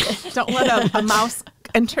deleted scene. Don't let a mouse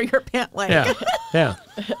enter your pant leg. Yeah.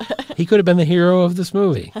 He could have been the hero of this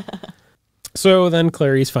movie. So then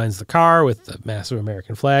Clarice finds the car with the massive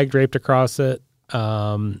American flag draped across it.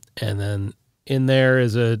 And then in there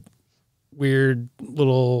is a weird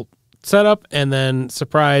little setup, and then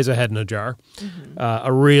surprise, a head in a jar. Mm-hmm.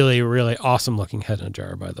 A really, really awesome looking head in a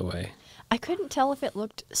jar, by the way. I couldn't tell if it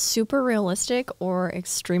looked super realistic or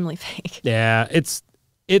extremely fake. Yeah,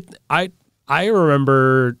 I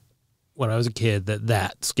remember when I was a kid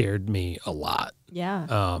that scared me a lot.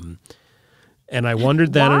 Yeah. And I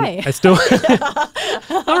wondered then, Why? and I still,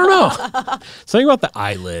 I don't know. Something about the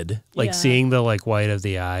eyelid, like seeing the like white of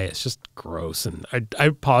the eye, it's just gross. And I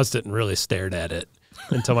paused it and really stared at it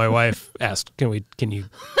until my wife asked, "Can you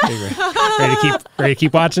ready to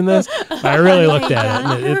keep watching this?" I really looked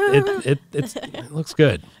at it, and it looks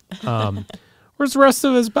good. Where's the rest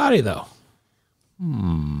of his body though?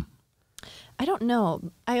 I don't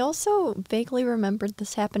know. I also vaguely remembered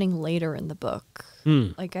this happening later in the book.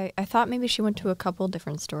 Like I thought maybe she went to a couple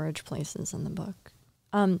different storage places in the book.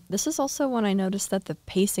 This is also when I noticed that the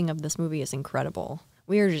pacing of this movie is incredible.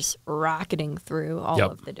 We are just rocketing through all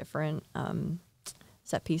of the different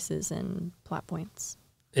set pieces and plot points.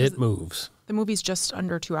 It moves. The movie's just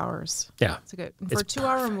under 2 hours. Yeah. It's good. For a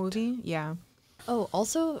 2-hour movie, yeah. Oh,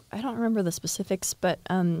 also, I don't remember the specifics, but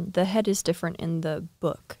the head is different in the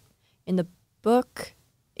book. In the book,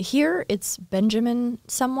 here it's Benjamin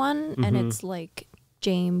someone, and it's like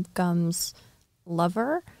James Gumm's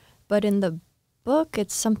lover. But in the book,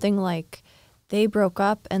 it's something like they broke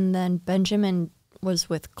up, and then Benjamin was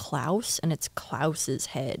with Klaus, and it's Klaus's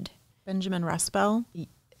head. Benjamin Ruspel.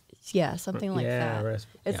 Yeah, something like that.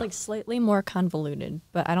 It's like slightly more convoluted,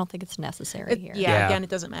 but I don't think it's necessary here. Yeah, again, it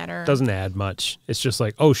doesn't matter. Doesn't add much. It's just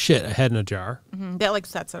like, oh shit, a head in a jar. That like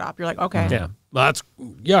sets it up. You're like, okay. Yeah, well, that's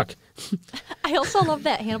yuck. I also love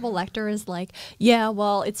that Hannibal Lecter is like, yeah,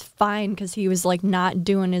 well, it's fine because he was like not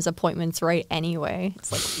doing his appointments right anyway.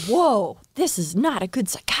 It's like, whoa, this is not a good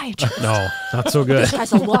psychiatrist. No, not so good. This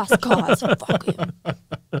guy's a lost cause. Fuck him.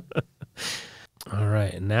 All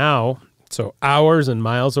right, and now, so hours and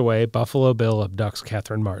miles away, Buffalo Bill abducts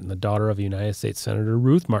Catherine Martin, the daughter of United States Senator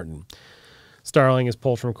Ruth Martin. Starling is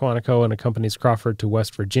pulled from Quantico and accompanies Crawford to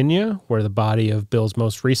West Virginia, where the body of Bill's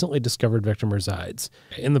most recently discovered victim resides.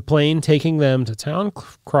 In the plane taking them to town,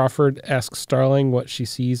 Crawford asks Starling what she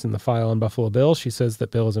sees in the file on Buffalo Bill. She says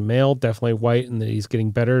that Bill is a male, definitely white, and that he's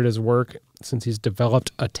getting better at his work since he's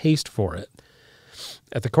developed a taste for it.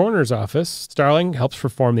 At the coroner's office, Starling helps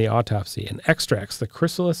perform the autopsy and extracts the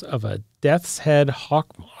chrysalis of a death's head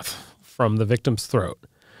hawk moth from the victim's throat.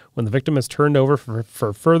 When the victim is turned over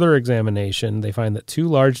for further examination, they find that 2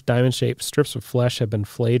 large diamond-shaped strips of flesh have been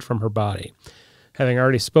flayed from her body. Having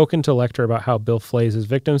already spoken to Lecter about how Bill flays his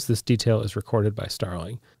victims, this detail is recorded by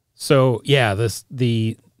Starling. So, yeah,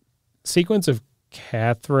 the sequence of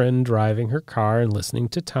Catherine driving her car and listening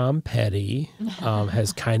to Tom Petty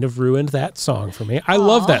has kind of ruined that song for me. I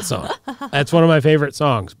love that song. That's one of my favorite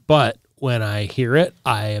songs. But when I hear it,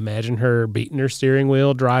 I imagine her beating her steering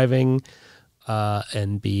wheel, driving,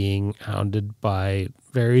 and being hounded by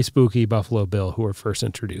very spooky Buffalo Bill, who we're first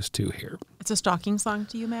introduced to here. It's a stalking song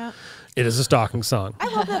to you, Matt? It is a stalking song.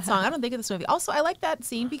 I love that song. I don't think of this movie. Also, I like that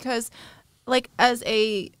scene because, like, as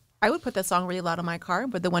a I would put that song really loud in my car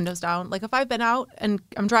with the windows down. Like if I've been out and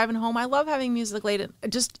I'm driving home, I love having music late.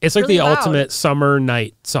 It's like really the loud. ultimate summer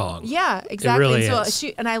night song. Yeah, exactly. really and is.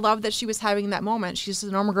 and I love that she was having that moment. She's just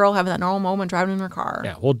a normal girl having that normal moment driving in her car.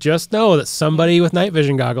 Yeah, well, just know that somebody with night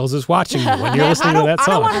vision goggles is watching you when you're listening to that I don't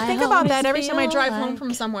song. want to think about that every always time I drive feel home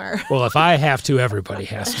from somewhere. Well, if I have to, everybody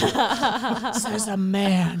has to. Says a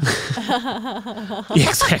man. Yeah,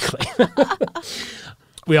 exactly.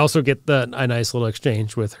 We also get a nice little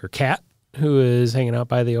exchange with her cat, who is hanging out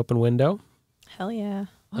by the open window. Hell yeah.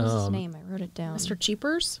 What was his name? I wrote it down. Mr.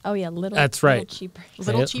 Cheapers? Oh yeah, little. That's right. Little Cheapers.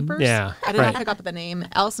 Little Cheapers? Yeah, I did right. not pick up the name.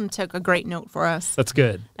 Allison took a great note for us. That's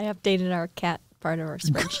good. I updated our cat part of our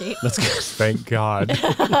spreadsheet. That's good. Thank God.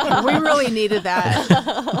 We really needed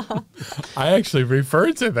that. I actually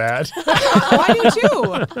referred to that. I do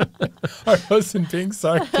too. I wasn't being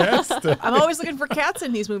sarcastic. I'm always looking for cats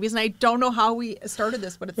in these movies, and I don't know how we started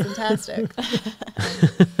this, but it's fantastic.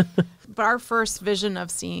 But our first vision of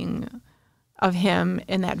seeing of him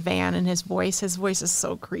in that van and his voice is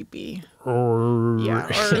so creepy. Yeah,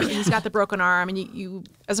 or he's got the broken arm, and you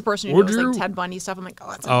as a person who knows like Ted Bundy stuff, I'm like,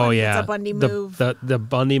 oh, it's a Bundy move. The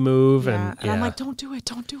Bundy move, Yeah. and And I'm like, don't do it.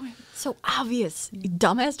 So obvious. You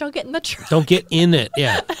dumbass, don't get in the truck. don't get in it.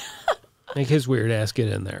 Yeah, make his weird ass get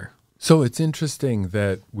in there. So it's interesting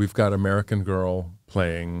that we've got American Girl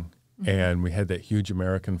playing, and we had that huge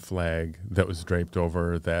American flag that was draped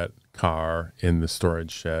over that car in the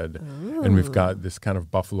storage shed. Ooh. And we've got this kind of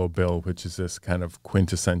Buffalo Bill, which is this kind of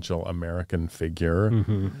quintessential American figure.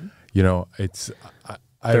 You know, it's...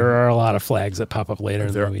 There are a lot of flags that pop up later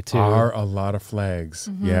in the movie, too. There are a lot of flags.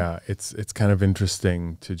 Yeah, it's kind of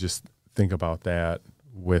interesting to just think about that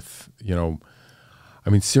with, you know... I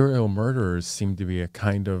mean, serial murderers seem to be a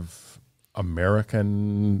kind of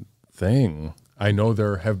American thing. I know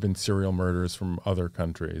there have been serial murders from other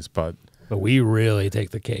countries, but we really take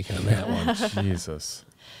the cake on that one. Jesus.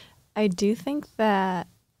 I do think that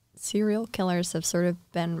serial killers have sort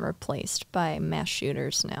of been replaced by mass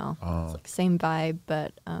shooters now. It's like same vibe,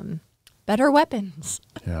 but better weapons.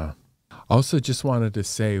 Yeah. Also, just wanted to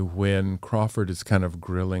say when Crawford is kind of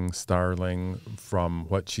grilling Starling from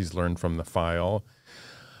what she's learned from the file,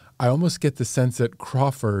 I almost get the sense that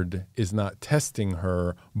Crawford is not testing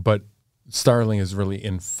her, but Starling is really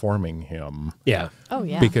informing him. Yeah. Oh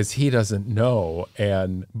yeah. Because he doesn't know,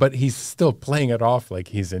 but he's still playing it off like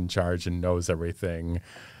he's in charge and knows everything.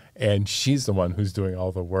 And she's the one who's doing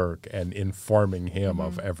all the work and informing him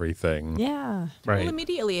of everything. Yeah. Right. Well,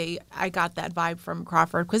 immediately I got that vibe from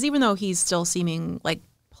Crawford, because even though he's still seeming like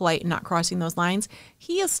polite and not crossing those lines,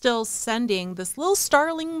 he is still sending this little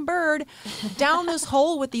starling bird down this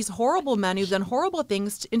hole with these horrible men who've done horrible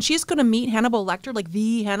things, and she's going to meet Hannibal Lecter, like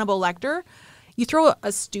the Hannibal Lecter. You throw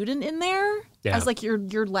a student in there as like your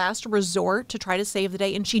last resort to try to save the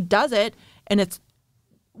day, and she does it, and it's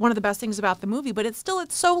one of the best things about the movie, but it's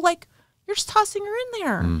so like you're just tossing her in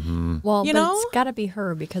there. Well, You but know? it's got to be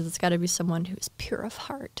her because it's got to be someone who's pure of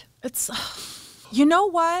heart. It's, you know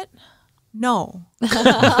what? No.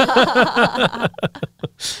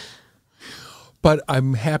 But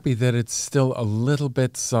I'm happy that it's still a little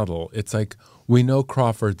bit subtle. It's like we know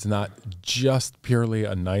Crawford's not just purely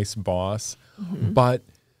a nice boss, but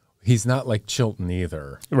he's not like Chilton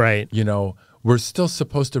either. Right. You know, we're still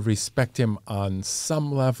supposed to respect him on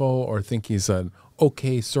some level or think he's an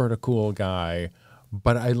okay, sort of cool guy.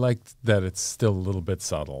 But I liked that it's still a little bit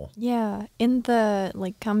subtle. Yeah, in the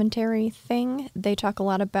like commentary thing, they talk a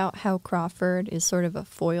lot about how Crawford is sort of a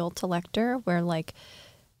foil to Lecter, where like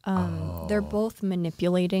they're both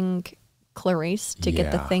manipulating Clarice to get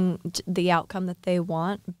the outcome that they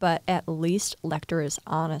want, but at least Lecter is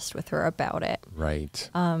honest with her about it. Right.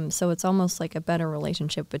 So it's almost like a better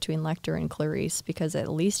relationship between Lecter and Clarice because at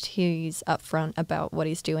least he's upfront about what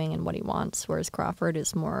he's doing and what he wants, whereas Crawford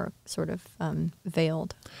is more sort of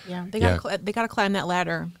veiled. Yeah, they got to climb that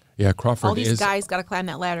ladder. Yeah, Crawford All these is guys got to climb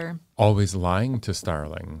that ladder. always lying to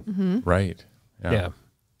Starling. Right. Yeah.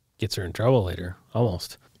 Gets her in trouble later,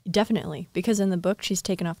 almost. Definitely, because in the book she's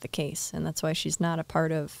taken off the case, and that's why she's not a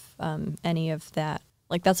part of any of that.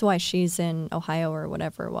 Like that's why she's in Ohio or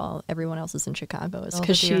whatever, while everyone else is in Chicago, is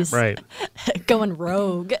because she's right. going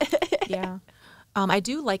rogue. Yeah, I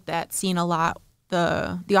do like that scene a lot.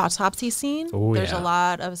 The autopsy scene. Oh, There's yeah. a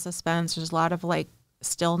lot of suspense. There's a lot of like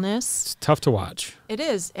stillness. It's tough to watch. It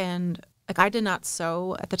is, and like I did not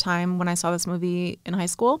sew at the time when I saw this movie in high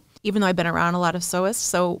school, even though I've been around a lot of sewists.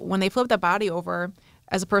 So when they flipped that body over,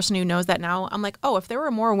 as a person who knows that now, I'm like, oh, if there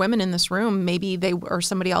were more women in this room, maybe they or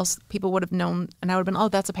somebody else, people would have known, and I would have been, oh,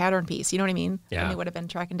 that's a pattern piece. You know what I mean? Yeah. And they would have been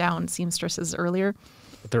tracking down seamstresses earlier.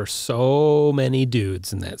 But there are so many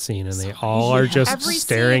dudes in that scene, and they all are just Every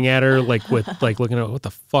staring scene. at her like looking at what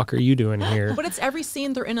the fuck are you doing here? But it's every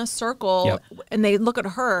scene they're in a circle Yep. and they look at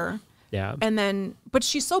her. Yeah. And then, but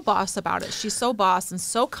she's so boss about it. She's so boss and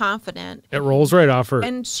so confident. It rolls right off her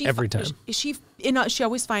And she every time. She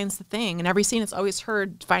always finds the thing. In every scene, it's always her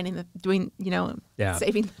doing, Yeah.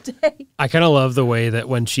 saving the day. I kind of love the way that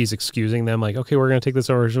when she's excusing them, like, okay, we're going to take this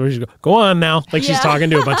over. She's go on now. Like she's talking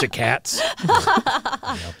to a bunch of cats.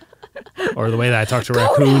 Yep. Or the way that I talk to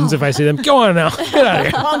raccoons if I see them. Go on now. Get out of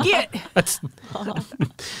here. Come on, get.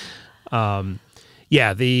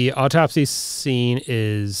 Yeah, the autopsy scene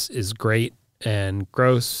is great and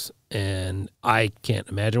gross, and I can't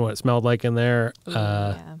imagine what it smelled like in there.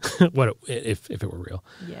 If it were real.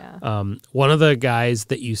 Yeah. One of the guys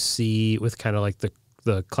that you see with kind of like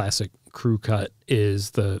the classic crew cut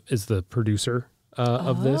is the producer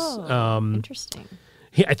of this. Interesting.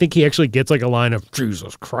 I think he actually gets like a line of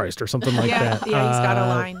Jesus Christ or something like that. Yeah, he's got a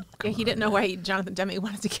line. Yeah, he didn't know why Jonathan Demme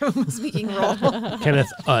wanted to give him a speaking role.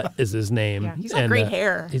 Kenneth Utt is his name. Yeah, he's got great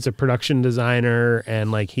hair. He's a production designer,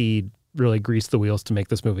 and like he really greased the wheels to make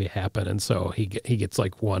this movie happen. And so he gets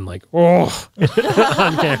like one like on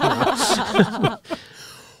camera.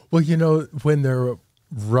 Well, when they're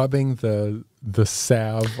rubbing the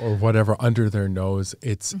salve or whatever under their nose,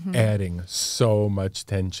 it's adding so much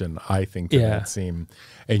tension, I think, to that scene.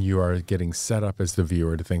 And you are getting set up as the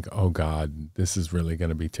viewer to think, oh God, this is really going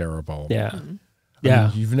to be terrible. Yeah. I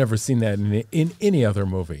mean, you've never seen that in any other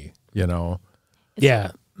movie,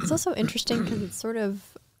 It's also interesting because it's sort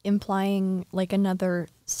of implying like another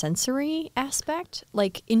sensory aspect.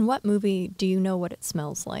 Like, in what movie do you know what it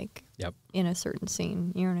smells like? Yep. In a certain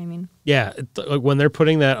scene, you know what I mean? Yeah, like when they're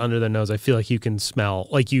putting that under their nose, I feel like you can smell,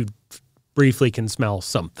 like you briefly can smell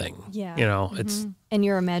something. Yeah. It's And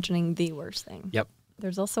you're imagining the worst thing. Yep.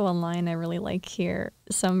 There's also a line I really like here.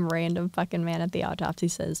 Some random fucking man at the autopsy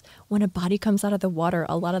says, when a body comes out of the water,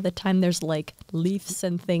 a lot of the time there's like leaves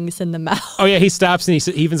and things in the mouth. Oh yeah, he stops and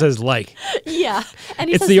he even says like. Yeah. And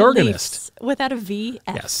he It's says the organist. leaves without a V.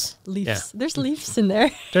 F. Yes. Leaves. Yeah. There's leaves in there.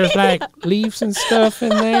 There's like leaves and stuff in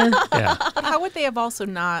there. Yeah. But how would they have also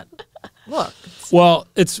not looked? Well,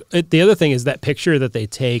 the other thing is that picture that they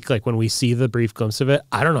take, like when we see the brief glimpse of it,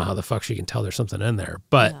 I don't know how the fuck she can tell there's something in there,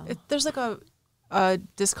 but There's like a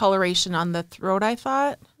discoloration on the throat, I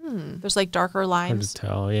thought. There's like darker hard lines. to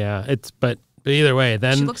tell. Yeah, but either way,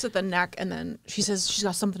 then She looks at the neck and then she says she's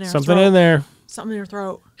got something in her something throat. in there. Something in her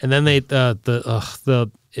throat. And then it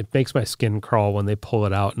makes my skin crawl when they pull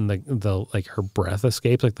it out and the like her breath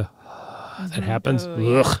escapes, like that happens.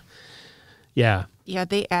 Ugh. Yeah. Yeah,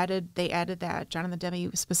 they added that. Jonathan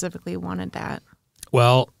Demme specifically wanted that.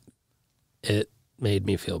 Well, it made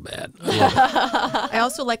me feel bad. I love it. I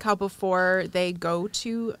also like how before they go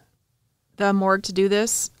to the morgue to do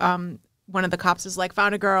this, one of the cops is like,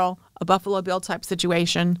 found a girl, a Buffalo Bill type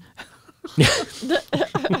situation. Yeah.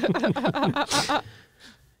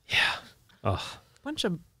 Oh. Bunch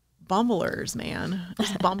of bumblers, man.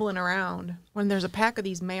 Just bumbling around. When there's a pack of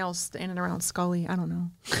these males standing around Scully, I don't know.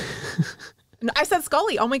 No, I said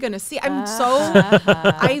Scully. Oh my goodness. See, I'm so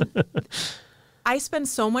I spend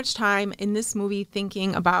so much time in this movie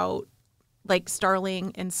thinking about like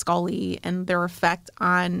Starling and Scully and their effect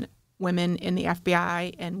on women in the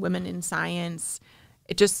FBI and women in science.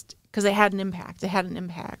 It just because it had an impact. It had an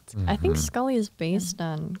impact. I think Scully is based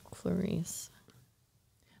on Clarice.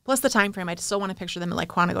 Plus the time frame. I still want to picture them like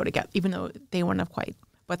Quantico together, even though they wouldn't have quite.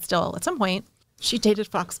 But still, at some point, she dated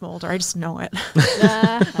Fox Mulder. I just know it.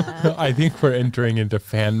 I think we're entering into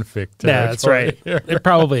fanfic territory. Yeah, that's right. It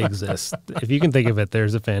probably exists. If you can think of it,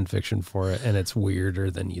 there's a fan fiction for it, and it's weirder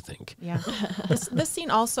than you think. Yeah. This scene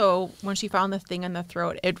also, when she found the thing in the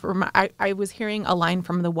throat, I was hearing a line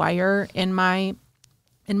from The Wire in my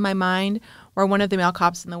mind, where one of the male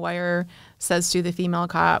cops in The Wire says to the female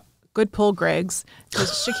cop, "Good pull, Griggs." Because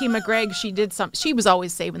Shakima Gregg, she was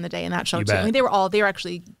always saving the day in that show You too. bet. I mean, they were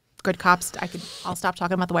actually good cops. I'll stop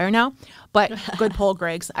talking about The Wire now. But good pull,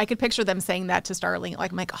 Griggs. I could picture them saying that to Starling.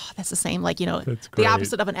 Like, I'm like, oh, that's the same. Like, That's the great.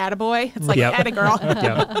 opposite of an attaboy. It's like Yep. attagirl.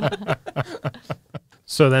 Yep.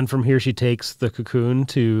 So then from here, she takes the cocoon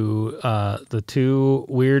to the two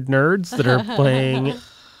weird nerds that are playing.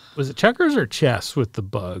 Was it checkers or chess with the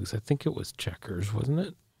bugs? I think it was checkers, wasn't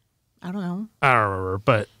it? I don't know. I don't remember,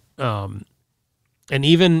 but and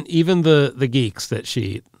even the geeks that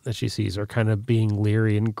she sees are kind of being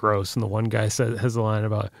leery and gross. And the one guy has a line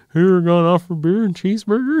about, "Hey, we're going off for beer and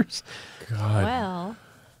cheeseburgers." God. Well,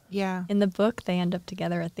 Yeah. In the book, they end up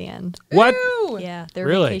together at the end. What? Ew. Yeah, they're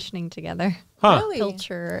Really? vacationing together. Huh. Really?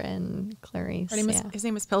 Pilcher and Clarice. His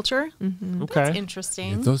name is Pilcher. Okay. That's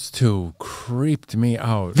interesting. Those two creeped me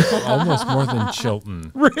out almost more than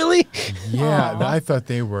Chilton. Really? Yeah, I thought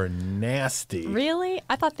they were nasty. Really?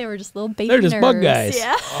 I thought they were just little baby They're just bug nerds. guys.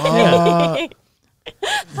 Yeah.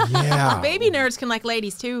 Yeah. Baby nerds can like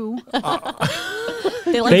ladies too. They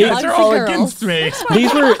like They- bugs They're and all girls. against me.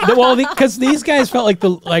 These were because these guys felt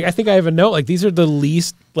like I think I have a note like these are the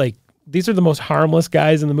least like these are the most harmless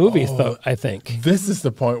guys in the movie. I think. This is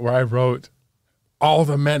the point where I wrote, all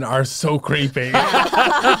the men are so creepy.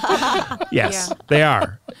 Yes, Yeah. they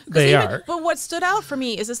are. They are. But what stood out for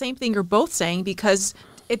me is the same thing you're both saying, because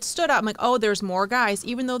it stood out. I'm like, oh, there's more guys.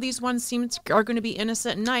 Even though these ones are going to be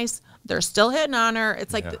innocent and nice, they're still hitting on her.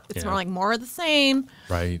 It's like it's more like more of the same.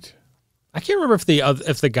 Right. I can't remember if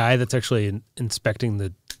the guy that's actually inspecting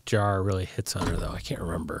the jar really hits on her though. I can't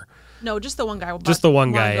remember. No, just the one guy. Just the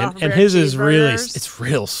one guy, and his is really it's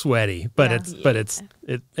real sweaty, but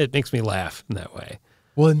Yeah. it makes me laugh in that way.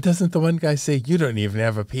 Well, and doesn't the one guy say, you don't even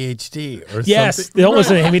have a PhD or Yes, something? don't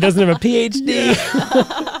listen to him. He doesn't have a PhD.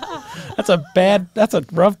 That's a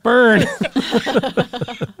rough burn.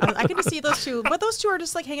 I can just see those two, but those two are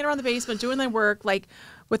just like hanging around the basement doing their work, like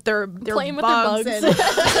with their Playing with bugs their and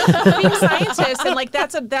being scientists, and like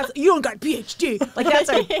that's you don't got a PhD, like that's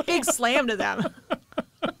a big slam to them.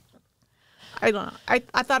 I don't know.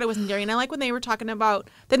 I thought it was endearing. I like when they were talking about,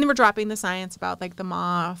 then they were dropping the science about like the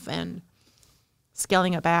moth and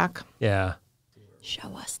scaling it back. Yeah.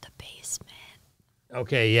 Show us the basement.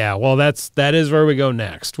 Okay, yeah. Well, that is where we go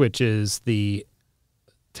next, which is the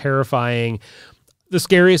terrifying, the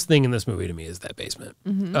scariest thing in this movie to me is that basement.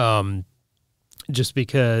 Just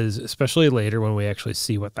because, especially later when we actually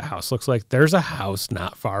see what the house looks like, there's a house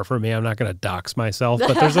not far from me. I'm not going to dox myself,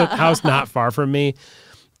 but there's a house not far from me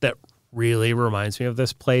that really reminds me of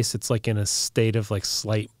this place. It's like in a state of like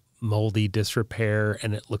slight moldy disrepair,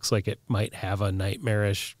 and it looks like it might have a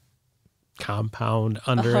nightmarish compound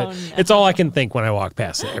under it. No. It's all I can think when I walk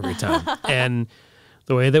past it every time. And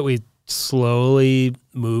the way that we slowly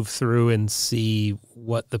move through and see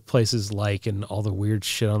what the place is like and all the weird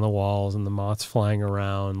shit on the walls and the moths flying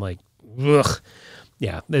around, like, ugh.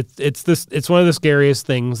 Yeah, it's one of the scariest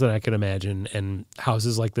things that I can imagine, and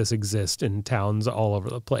houses like this exist in towns all over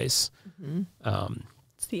the place.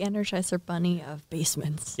 It's the Energizer Bunny of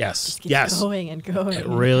basements. Yes, Just keeps yes, going and going. it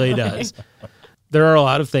and really going. does. There are a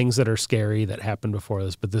lot of things that are scary that happened before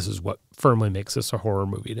this, but this is what firmly makes this a horror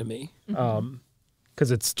movie to me.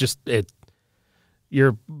 Because it's just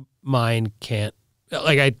your mind can't,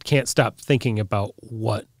 like, I can't stop thinking about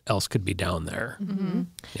what else could be down there.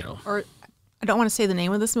 You know, Or I don't want to say the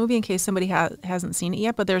name of this movie in case somebody hasn't seen it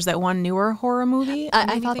yet, but there's that one newer horror movie.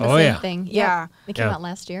 I thought the Oh, same yeah. thing. Yeah. It came Yeah. out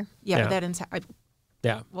last year. Yeah, Yeah.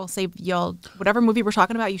 Yeah, we'll save y'all whatever movie we're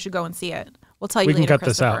talking about. You should go and see it. We'll tell you we can later. cut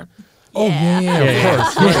this out. Oh, yeah, Yeah,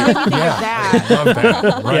 of course. Right. Anything like that. I love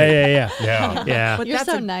that. Right. Yeah. Yeah. But You're that's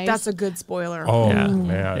so nice. That's a good spoiler. Oh, Yeah. man.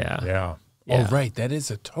 Yeah. Yeah. Yeah. Oh, right. That is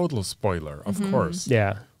a total spoiler, of course.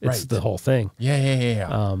 Yeah, it's Right. the whole thing.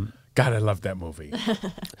 Yeah. God, I love that movie.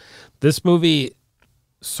 This movie,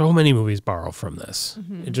 so many movies borrow from this,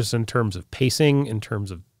 just in terms of pacing, in terms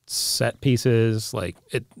of set pieces. Like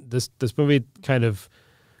this movie kind of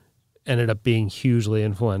ended up being hugely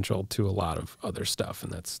influential to a lot of other stuff,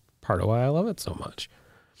 and that's part of why I love it so much.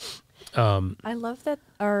 I love that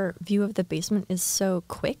our view of the basement is so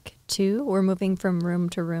quick too. We're moving from room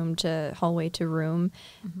to hallway to room,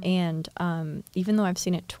 and even though I've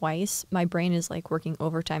seen it twice, my brain is like working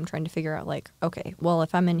overtime trying to figure out like, okay, well,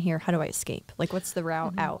 if I'm in here, how do I escape? Like, what's the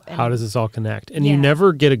route out? And How does this all connect? And you Yeah.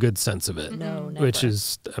 never get a good sense of it, No, which never.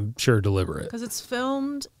 is, I'm sure, deliberate. Because it's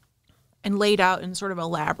filmed and laid out in sort of a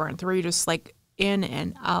labyrinth where you're just like in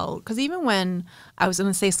and out. Because even when I was going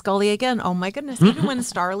to say Scully again, oh my goodness, even when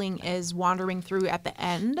Starling is wandering through at the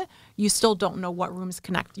end, you still don't know what rooms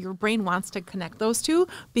connect. Your brain wants to connect those two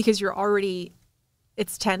because you're already,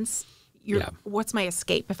 it's tense. Yeah. What's my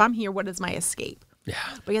escape? If I'm here, what is my escape? Yeah.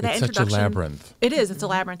 But yeah, that It's such a introduction. labyrinth. It is. It's a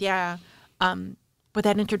labyrinth. Yeah. But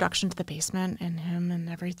that introduction to the basement and him and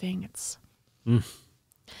everything, it's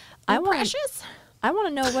I want precious. I want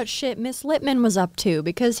to know what shit Miss Littman was up to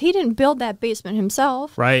because he didn't build that basement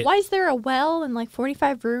himself. Right. Why is there a well and like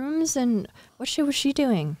 45 rooms and what shit was she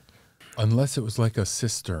doing? Unless it was like a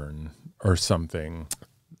cistern or something.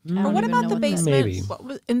 I Or don't what even about know the what that is. basement? Maybe. What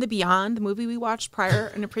was in the Beyond, the movie we watched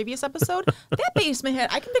prior in a previous episode? That basement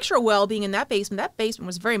had, I can picture a well being in that basement. That basement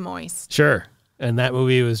was very moist. Sure. And that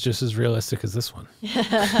movie was just as realistic as this one.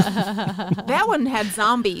 That one had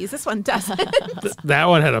zombies. This one doesn't. That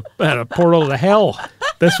one had a portal to hell.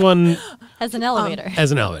 This one As an elevator.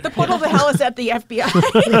 has an elevator. The portal to hell is at the FBI.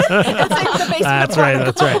 It's in the basement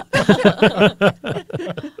of That's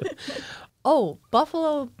right. Oh,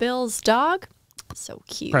 Buffalo Bill's dog. So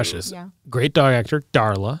cute. Precious. Yeah. Great dog actor,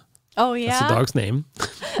 Darla. Oh, yeah. That's the dog's name.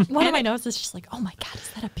 One of my notes is just like, oh my God, is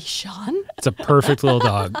that a Bichon? It's a perfect little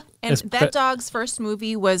dog. And It's that dog's first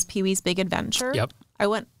movie was Pee-wee's Big Adventure. Yep. I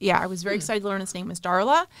was very excited to learn his name was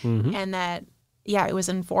Darla, and that, it was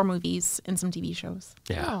in 4 movies and some TV shows.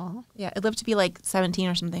 Yeah. Aw. Yeah, it lived to be like 17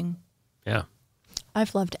 or something. Yeah.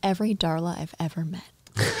 I've loved every Darla I've ever met,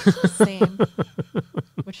 Same.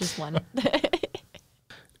 which is one.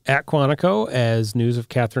 At Quantico, as news of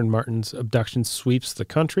Catherine Martin's abduction sweeps the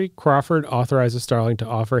country, Crawford authorizes Starling to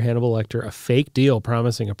offer Hannibal Lecter a fake deal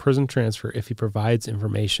promising a prison transfer if he provides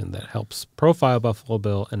information that helps profile Buffalo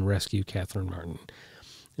Bill and rescue Catherine Martin.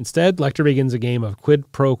 Instead, Lecter begins a game of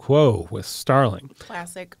quid pro quo with Starling,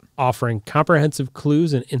 Classic. offering comprehensive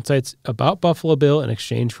clues and insights about Buffalo Bill in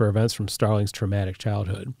exchange for events from Starling's traumatic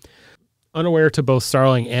childhood. Unaware to both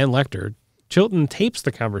Starling and Lecter, Chilton tapes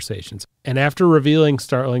the conversations, and after revealing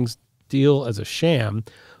Starling's deal as a sham,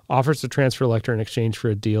 offers to transfer Lecter in exchange for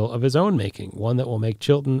a deal of his own making, one that will make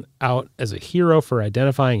Chilton out as a hero for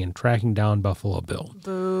identifying and tracking down Buffalo Bill.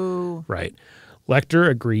 Boo. Right. Lecter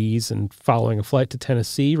agrees, and following a flight to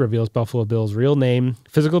Tennessee, reveals Buffalo Bill's real name,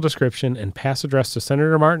 physical description, and past address to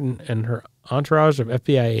Senator Martin and her entourage of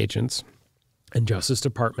FBI agents and Justice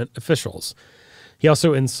Department officials. He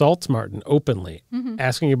also insults Martin openly,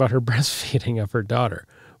 asking about her breastfeeding of her daughter.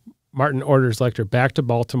 Martin orders Lecter back to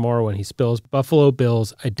Baltimore when he spills Buffalo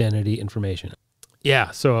Bill's identity information.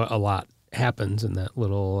 Yeah, so a lot happens in that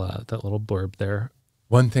little blurb there.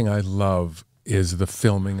 One thing I love is the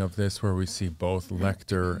filming of this, where we see both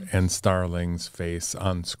Lecter and Starling's face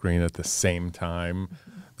on screen at the same time.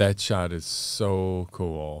 That shot is so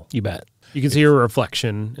cool. You bet. You can see her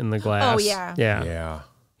reflection in the glass. Oh, yeah. Yeah.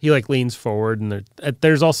 He leans forward, and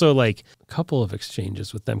there's also a couple of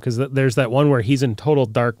exchanges with them, because there's that one where he's in total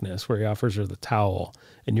darkness where he offers her the towel,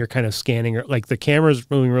 and you're kind of scanning her. The camera's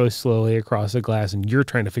moving really slowly across the glass, and you're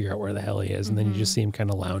trying to figure out where the hell he is, and then you just see him kind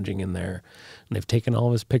of lounging in there. And they've taken all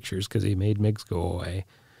of his pictures because he made Miggs go away.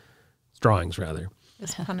 His drawings, rather.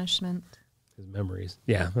 His punishment. His memories.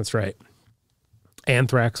 Yeah, that's right.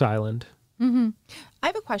 Anthrax Island. I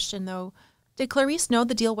have a question, though. Did Clarice know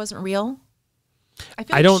the deal wasn't real? I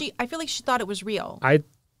feel like she thought it was real. I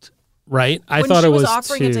when thought she it was was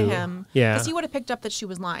offering it to him. Yeah. Because he would have picked up that she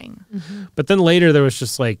was lying. But then later there was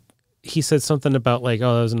just he said something about oh, that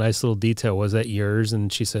was a nice little detail. Was that yours?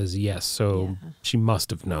 And she says yes. So she must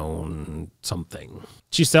have known something.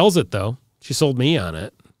 She sells it, though. She sold me on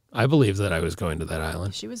it. I believed that I was going to that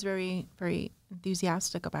island. She was very, very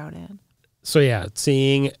enthusiastic about it. So yeah,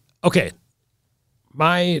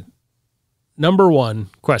 my number one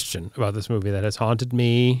question about this movie that has haunted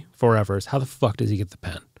me forever is how the fuck does he get the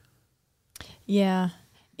pen? Yeah.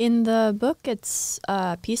 In the book, it's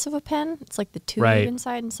a piece of a pen. It's like the tube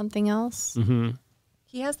inside and something else. Mm-hmm.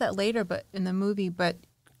 He has that later, but in the movie,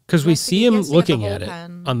 because we see him looking at it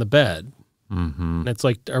pen. on the bed. Mm-hmm. And it's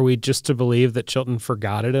are we just to believe that Chilton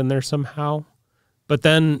forgot it in there somehow? But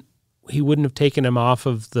then he wouldn't have taken him off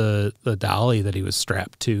of the dolly that he was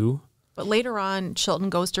strapped to. But later on, Chilton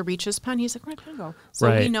goes to reach his pen. He's like, where'd the pen go? So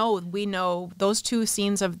Right. we know those two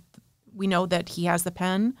scenes we know that he has the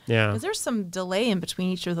pen. Yeah. Because there's some delay in between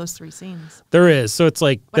each of those 3 scenes. There is. So it's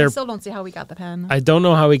But I still don't see how we got the pen. I don't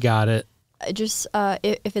know how he got it. Just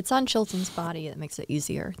if it's on Chilton's body, it makes it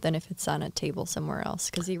easier than if it's on a table somewhere else,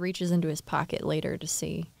 because he reaches into his pocket later to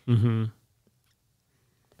see. Mm-hmm.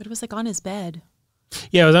 But it was on his bed.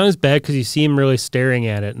 Yeah, it was on his bed because you see him really staring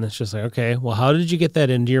at it. And it's just okay, well, how did you get that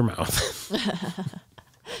into your mouth?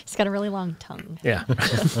 He's got a really long tongue. Yeah.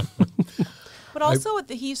 But also,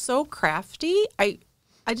 he's so crafty. I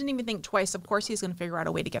didn't even think twice. Of course, he's going to figure out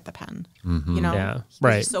a way to get the pen. Mm-hmm. You know? Yeah, He's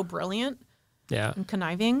right. so brilliant Yeah. and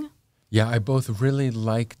conniving. Yeah, I both really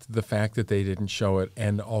liked the fact that they didn't show it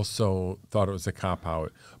and also thought it was a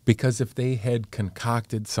cop-out. Because if they had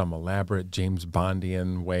concocted some elaborate James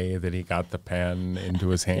Bondian way that he got the pen into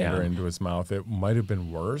his hand or into his mouth, it might have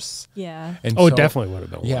been worse. Yeah. And Oh, so, it definitely would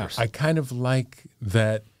have been worse. Yeah, I kind of like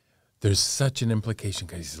that there's such an implication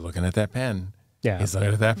because he's looking at that pen. Yeah. He's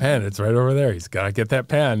looking at that pen. It's right over there. He's got to get that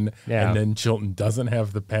pen. Yeah. And then Chilton doesn't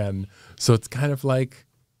have the pen. So it's kind of like,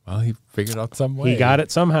 well, he figured out some way. He got it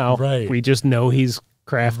somehow. Right. We just know he's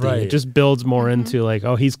crafty. Right. It just builds more into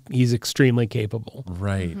he's extremely capable.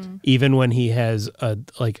 Right. Even when he has a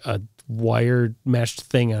wired meshed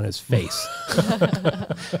thing on his face.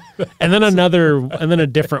 and then a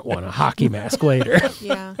different one, a hockey mask later.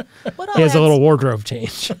 Yeah. What all He has a adds- little wardrobe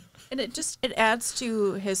change. And it adds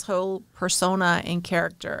to his whole persona and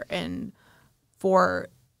character, and for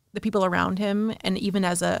the people around him, and even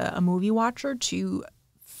as a movie watcher, to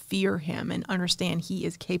fear him and understand he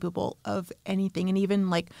is capable of anything. And even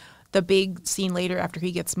like the big scene later after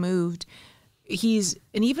he gets moved,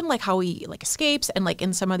 and even like how he like escapes, and like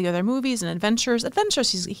in some of the other movies and adventures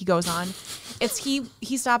he goes on, it's he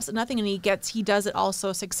stops at nothing, and he does it all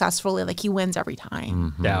so successfully, like he wins every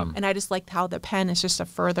time. Yeah. And I just liked how the pen is just a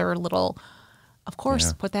further little, of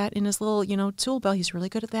course, put that in his little, tool belt. He's really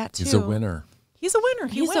good at that too. He's a winner. He's a winner.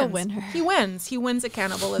 He's a winner. He wins. He wins at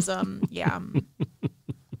cannibalism. Yeah.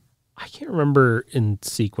 I can't remember in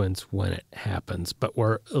sequence when it happens, but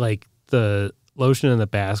where like the lotion in the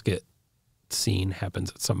basket scene happens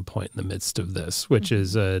at some point in the midst of this, which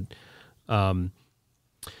is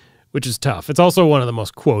tough. It's also one of the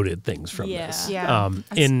most quoted things from this. Yeah.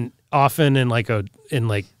 Often in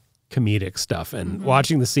comedic stuff, and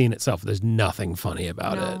watching the scene itself, there's nothing funny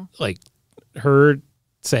about it. Like her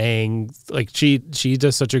saying, like she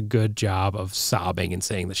does such a good job of sobbing and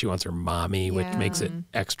saying that she wants her mommy, which makes it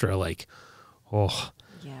extra like, oh.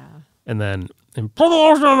 Yeah. And then put the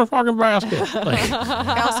lotion on the fucking basket. Like,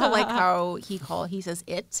 I also like how he says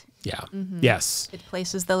it. yeah. Yes. It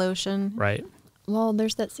places the lotion. Right. Well,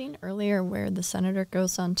 there's that scene earlier where the senator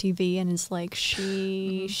goes on TV and is like,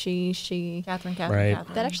 she. Catherine. Right.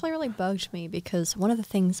 Catherine. That actually really bugged me, because one of the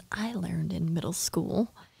things I learned in middle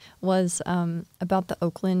school was about the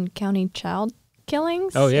Oakland County child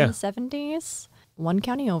killings in the 70s. One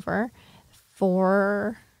county over,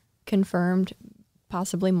 4 confirmed,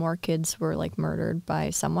 possibly more kids were like murdered by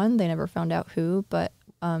someone. They never found out who, but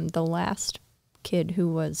the last kid who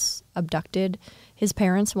was abducted, his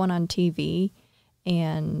parents went on TV,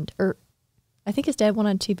 or I think his dad went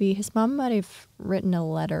on TV. His mom might have written a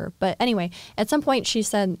letter. But anyway, at some point she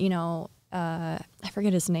said, I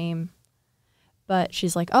forget his name, but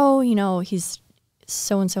she's like, oh, he's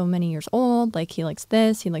so-and-so many years old. Like, he likes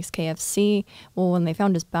this. He likes KFC. Well, when they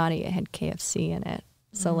found his body, it had KFC in it.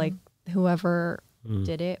 So, like, whoever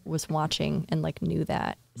did it was watching and, like, knew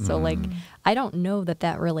that. So, like, I don't know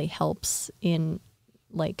that really helps in,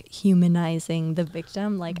 like, humanizing the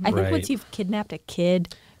victim. Like, I think once you've kidnapped a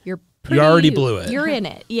kid, you already blew it. You're in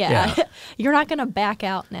it. Yeah. You're not going to back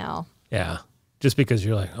out now. Yeah. Just because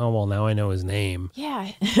you're like, oh, well, now I know his name.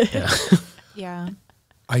 Yeah. Yeah.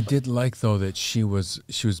 I did like, though, that she was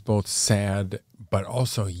both sad but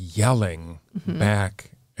also yelling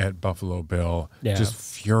back at Buffalo Bill, just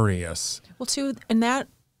furious. Well, too, in that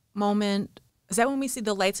moment, is that when we see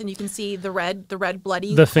the lights and you can see the red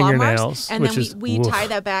bloody the claw fingernails, marks? And then we tie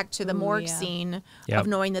that back to the morgue yeah. scene of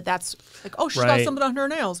knowing that's like, oh, she's Right. got something on her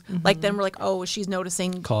nails. Like, then we're like, oh, she's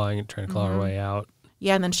noticing. Trying to claw her way out.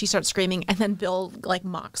 Yeah, and then she starts screaming, and then Bill like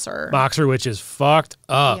mocks her. Which is fucked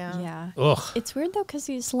up. Yeah. Ugh. It's weird, though, because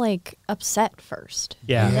he's, like, upset first.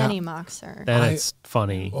 Yeah. And then Yeah. he mocks her. Then it's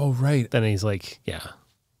funny. Oh, right. Then he's like, yeah.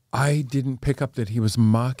 I didn't pick up that he was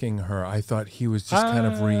mocking her. I thought he was just kind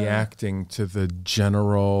of reacting to the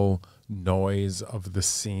general noise of the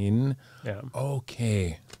scene. Yeah.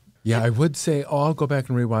 Okay. Yeah, I would say, I'll go back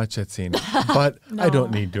and rewatch that scene, but I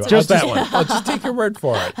don't need to. Just that one. I'll just take your word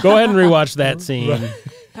for it. Go ahead and rewatch that scene That's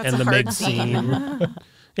and a the hard Meg scene. scene.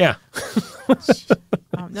 Yeah.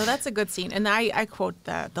 No, that's a good scene, and I quote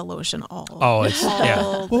the lotion all It's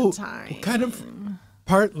the time. Kind of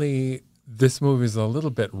partly this movie is a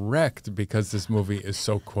little bit wrecked because this movie is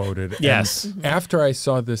so quoted. Yes. And after I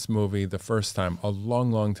saw this movie the first time, a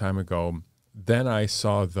long, long time ago, then I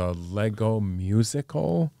saw the Lego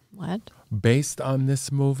musical What? based on this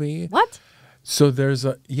movie. What? So there's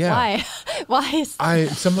Why? Why is...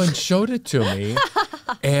 someone showed it to me,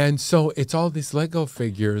 and so it's all these Lego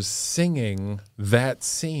figures singing that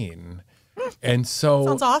scene, and so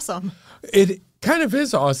Sounds awesome. it kind of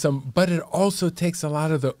is awesome, but it also takes a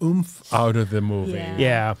lot of the oomph out of the movie.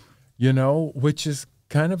 Yeah. Yeah. Which is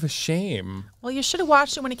kind of a shame. Well, you should have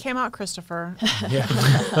watched it when it came out, Christopher. Yeah.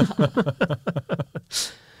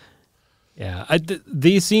 Yeah.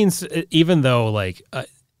 These scenes, even though I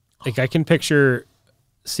can picture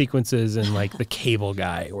sequences in like The Cable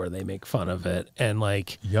Guy where they make fun of it, and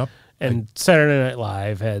like Yep. and Saturday Night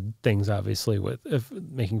Live had things obviously with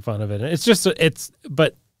making fun of it. And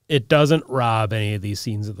but it doesn't rob any of these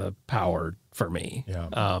scenes of the power for me.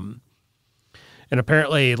 Yeah. And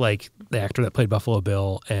apparently, like the actor that played Buffalo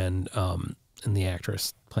Bill and the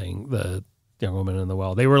actress playing the young woman in the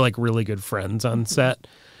well, they were like really good friends on set.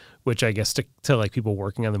 Which I guess to like people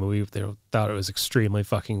working on the movie, they thought it was extremely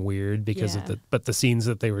fucking weird because of the scenes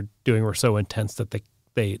that they were doing were so intense that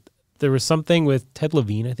they there was something with Ted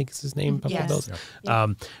Levine, I think is his name, Buffalo Yes. Bills, Yeah.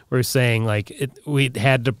 where he's saying like we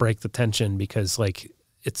had to break the tension because like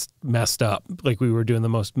it's messed up. Like we were doing the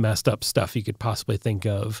most messed up stuff you could possibly think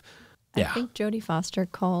of. I Yeah. think Jodie Foster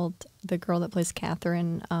called the girl that plays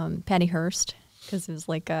Catherine Patty Hearst because it was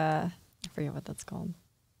like I forget what that's called.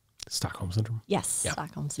 Stockholm Syndrome. Yes, Yep.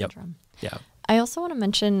 Stockholm Yep. Syndrome. Yeah. I also want to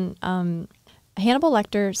mention Hannibal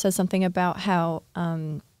Lecter says something about how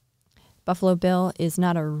Buffalo Bill is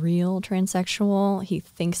not a real transsexual. He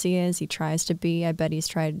thinks he is. He tries to be. I bet he's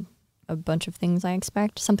tried a bunch of things, I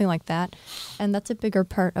expect. Something like that. And that's a bigger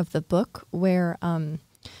part of the book where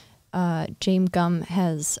James Gumb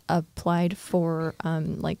has applied for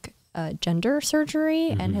gender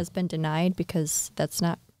surgery and has been denied because that's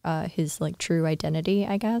not his like true identity,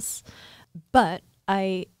 I guess. But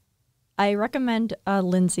I recommend a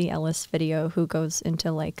Lindsay Ellis video who goes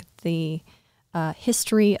into like the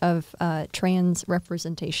history of trans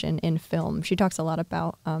representation in film. She talks a lot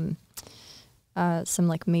about some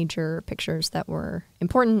like major pictures that were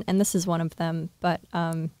important, and this is one of them, but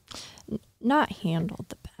not handled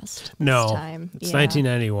the best No, this time. it's Yeah.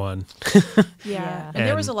 1991. Yeah. Yeah. And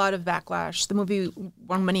there was a lot of backlash. The movie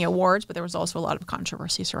won many awards, but there was also a lot of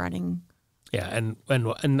controversy surrounding. Yeah,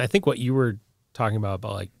 and I think what you were talking about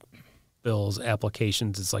like Bill's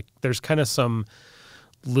applications is like there's kind of some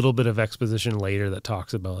little bit of exposition later that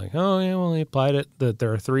talks about like, oh yeah, well he applied it. That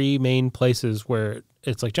there are 3 main places where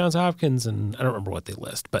it's like Johns Hopkins and I don't remember what they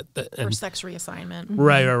list, but For sex reassignment.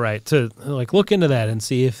 right to like look into that and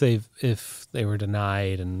see if they were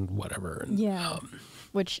denied and whatever. And, Yeah.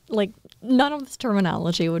 Which, like, none of this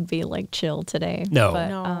terminology would be, like, chill today. No. But,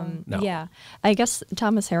 No. yeah. I guess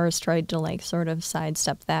Thomas Harris tried to, like, sort of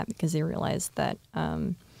sidestep that because he realized that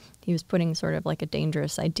he was putting sort of, like, a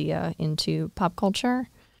dangerous idea into pop culture.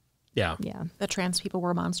 yeah. Yeah. That trans people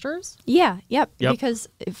were monsters. Yeah, yep. Yep. Because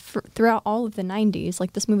throughout all of the 90s,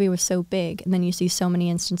 like, this movie was so big, and then you see so many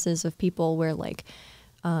instances of people where, like,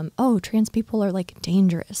 trans people are like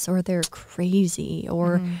dangerous or they're crazy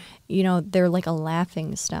or, you know, they're like a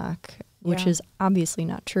laughing stock, which Yeah. is obviously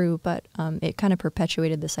not true, but it kind of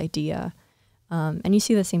perpetuated this idea. And you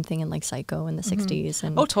see the same thing in like Psycho in the 60s.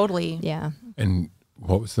 And Oh, totally. yeah. And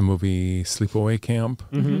what was the movie Sleepaway Camp?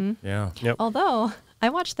 Mm-hmm. Yeah. Yep. Although I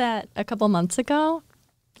watched that a couple months ago.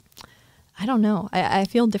 I don't know. I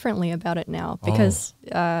feel differently about it now because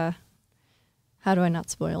how do I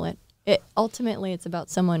not spoil it? Ultimately, it's about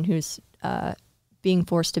someone who's being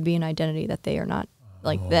forced to be an identity that they are not.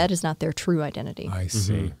 Like, that is not their true identity. I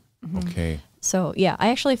see. Okay. So, yeah, I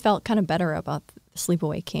actually felt kind of better about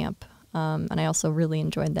Sleepaway Camp. And I also really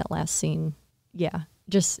enjoyed that last scene. Yeah,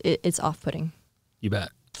 just it's off-putting. You bet.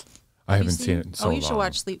 I haven't seen it in so long. Oh, you should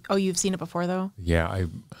watch Sleep. Oh, you've seen it before, though? Yeah,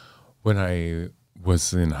 when I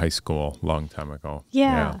was in high school a long time ago.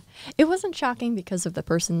 Yeah. It wasn't shocking because of the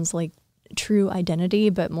person's, like, true identity,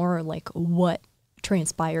 but more like what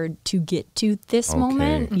transpired to get to this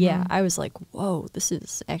moment. Yeah, I was like, whoa, this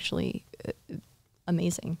is actually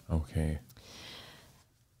amazing. Okay.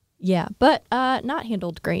 Yeah, but not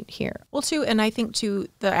handled great here. Well, too, and I think, too,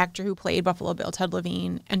 the actor who played Buffalo Bill, Ted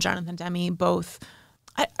Levine, and Jonathan Demme both,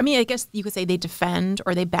 I mean, I guess you could say they defend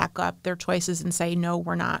or they back up their choices and say, no,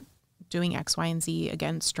 we're not doing X, Y, and Z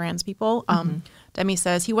against trans people. Demme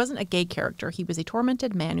says he wasn't a gay character. He was a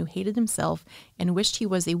tormented man who hated himself and wished he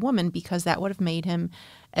was a woman because that would have made him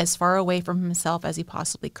as far away from himself as he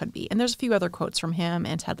possibly could be. And there's a few other quotes from him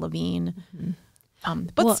and Ted Levine.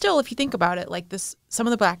 But still, if you think about it, like this, some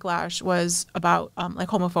of the backlash was about like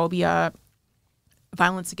homophobia,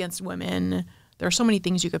 violence against women. There are so many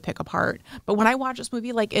things you could pick apart. But when I watched this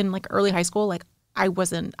movie, like in like early high school, like I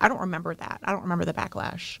don't remember that. I don't remember the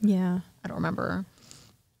backlash. Yeah. I don't remember.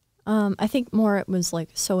 I think more it was like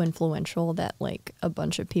so influential that like a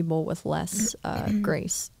bunch of people with less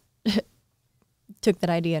grace took that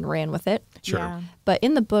idea and ran with it. Sure. Yeah. But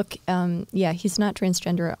in the book, he's not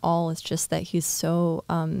transgender at all. It's just that he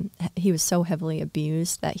was so heavily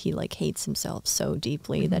abused that he like hates himself so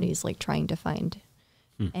deeply that he's like trying to find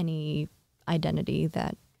any identity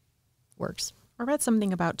that works. I read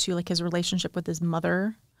something about too, like his relationship with his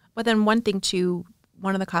mother. But then one thing too,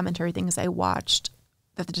 one of the commentary things I watched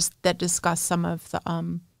that discussed some of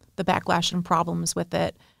the backlash and problems with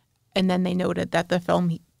it, and then they noted that the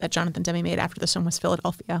film that Jonathan Demme made after this one was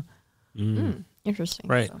Philadelphia. Interesting.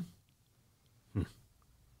 Right.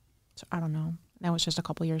 So I don't know. That was just a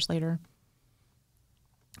couple years later.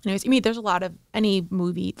 Anyways, I mean, there's a lot of any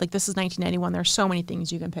movie like this is 1991. There's so many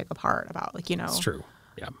things you can pick apart about, like It's true.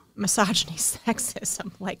 Yeah. misogyny,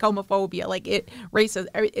 sexism, like homophobia, like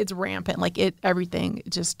it's rampant, like everything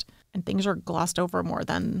just, and things are glossed over more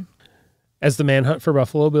than. As the manhunt for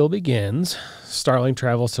Buffalo Bill begins, Starling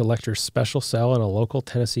travels to Lecter's special cell in a local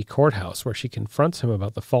Tennessee courthouse where she confronts him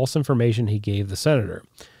about the false information he gave the senator.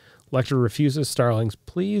 Lecter refuses Starling's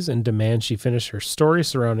pleas and demands she finish her story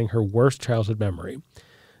surrounding her worst childhood memory.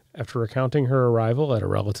 After recounting her arrival at a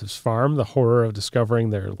relative's farm, the horror of discovering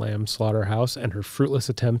their lamb slaughterhouse, and her fruitless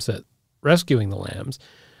attempts at rescuing the lambs,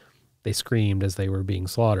 they screamed as they were being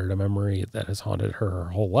slaughtered, a memory that has haunted her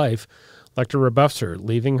whole life, Lecter rebuffs her,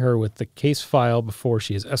 leaving her with the case file before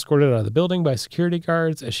she is escorted out of the building by security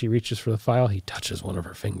guards. As she reaches for the file, he touches one of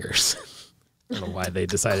her fingers. I don't know why they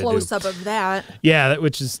decided to. Close-up of that. Yeah,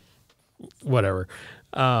 which is whatever.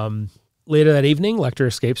 Later that evening, Lecter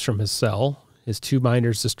escapes from his cell, his two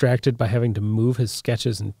minders distracted by having to move his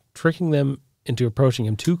sketches and tricking them into approaching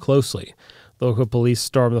him too closely. Local police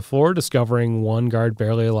storm the floor, discovering one guard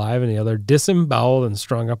barely alive and the other disemboweled and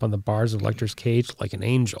strung up on the bars of Lecter's cage like an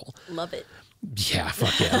angel. Love it. Yeah,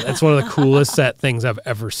 fuck yeah. That's one of the coolest set things I've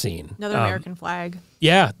ever seen. Another American flag.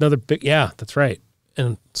 Yeah, another big, yeah, that's right.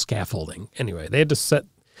 And scaffolding. Anyway, they had to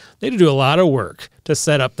do a lot of work to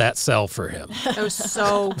set up that cell for him.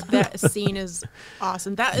 That scene is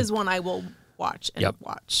awesome. That is one I will watch and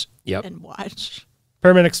watch and watch.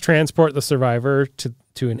 Paramedics transport the survivor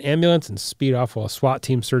to an ambulance and speed off while a SWAT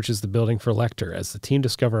team searches the building for Lecter. As the team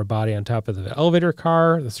discover a body on top of the elevator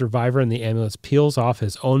car, the survivor in the ambulance peels off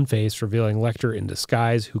his own face, revealing Lecter in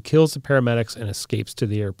disguise, who kills the paramedics and escapes to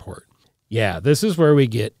the airport. Yeah, this is where we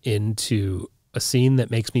get into a scene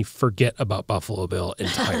that makes me forget about Buffalo Bill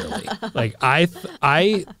entirely. Like I've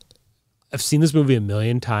seen this movie a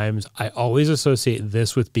million times. I always associate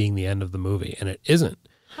this with being the end of the movie, and it isn't.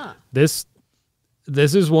 Huh. This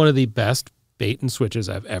is one of the best bait and switches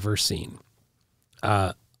I've ever seen.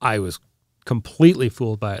 I was completely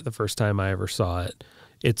fooled by it the first time I ever saw it.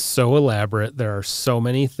 It's so elaborate. There are so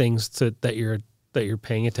many things that you're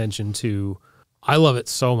paying attention to. I love it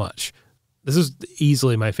so much. This is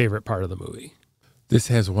easily my favorite part of the movie. This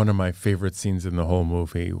has one of my favorite scenes in the whole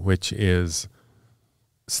movie, which is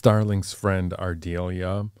Starling's friend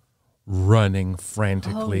Ardelia running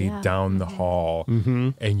frantically down the hall,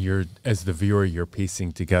 and you're, as the viewer, you're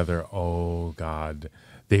piecing together, oh God,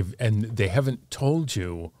 they haven't told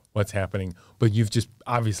you what's happening, but you've just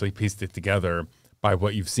obviously pieced it together by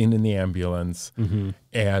what you've seen in the ambulance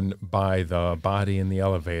and by the body in the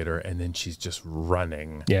elevator, and then she's just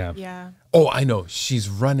running. Yeah. Oh, I know. She's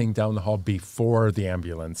running down the hall before the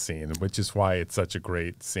ambulance scene, which is why it's such a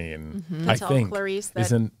great scene. I think.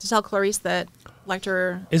 To tell Clarice that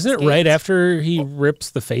Lecter Isn't escaped. it right after he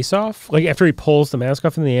rips the face off? Like after he pulls the mask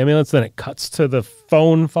off in the ambulance, then it cuts to the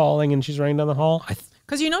phone falling and she's running down the hall?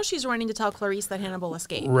 Because she's running to tell Clarice that Hannibal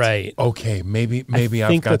escaped. Right. Okay, maybe I think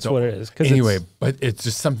I've got that's what it is. Anyway, but it's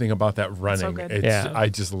just something about that running. so good. I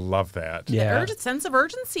just love that. Yeah. Sense of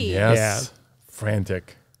urgency. Yes. Yeah.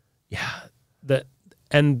 Frantic. Yeah.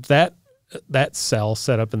 That cell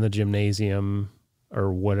set up in the gymnasium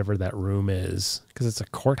or whatever that room is, because it's a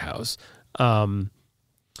courthouse,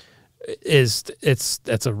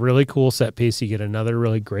 it's a really cool set piece. You get another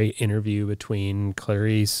really great interview between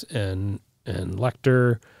Clarice and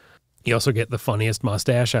Lecter. You also get the funniest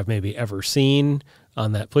mustache I've maybe ever seen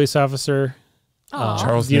on that police officer.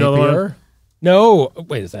 Charles Do you know the Napier? one? No.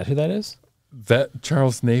 Wait, is that who that is? That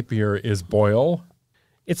Charles Napier is Boyle.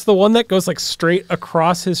 It's the one that goes like straight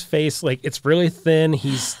across his face. Like it's really thin.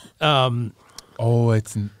 He's,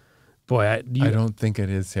 It's boy, I don't think it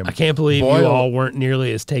is him. I can't believe Boyle, you all weren't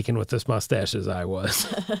nearly as taken with this mustache as I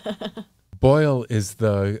was. Boyle is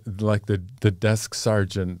the desk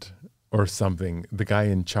sergeant or something, the guy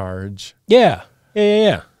in charge. Yeah.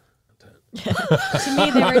 To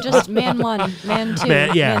me, they were just man 1, man 2,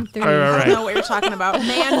 man 3. Right. I don't know what you're talking about.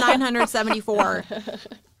 Man 974.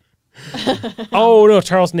 Oh no,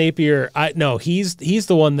 Charles Napier. He's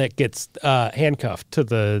the one that gets handcuffed to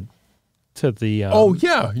the. Oh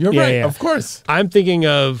yeah, you're right. Yeah. Of course. I'm thinking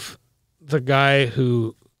of the guy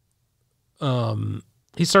who.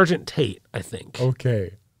 He's Sergeant Tate, I think.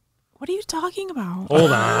 Okay. What are you talking about?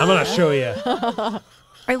 Hold on, I'm gonna show you.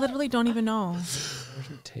 I literally don't even know.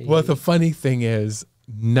 Well, the funny thing is,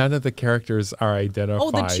 none of the characters are identified.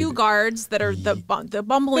 Oh, the two guards that are the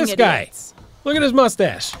bumbling This guy. idiots. Look at his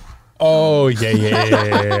mustache. Oh yeah.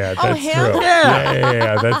 That's him? true.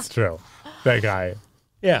 Yeah. That's true. That guy.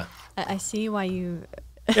 Yeah. I see why you.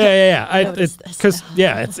 Yeah. Noticed this.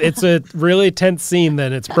 Because it's a really tense scene.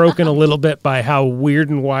 Then it's broken a little bit by how weird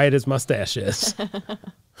and wide his mustache is.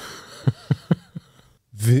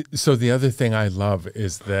 So the other thing I love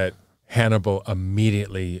is that Hannibal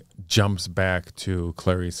immediately jumps back to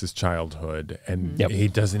Clarice's childhood, and he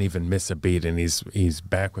doesn't even miss a beat, and he's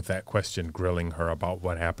back with that question, grilling her about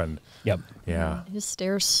what happened. Yep. Yeah. His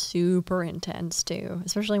stare's super intense too,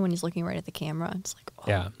 especially when he's looking right at the camera. It's like,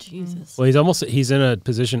 oh, Jesus. Well, he's in a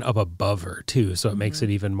position up above her too, so it makes it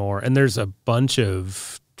even more. And there's a bunch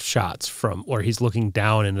of shots from where he's looking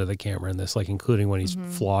down into the camera in this, like including when he's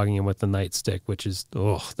flogging him with the nightstick, which is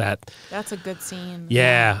that's a good scene.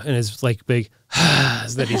 Yeah, and his like big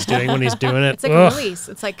that he's doing when he's doing it. It's like a release.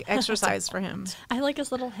 It's like exercise for him. I like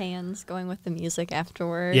his little hands going with the music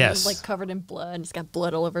afterward. Yes. He's like covered in blood. He's got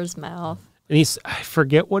blood all over his mouth. And I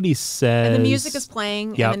forget what he says. And the music is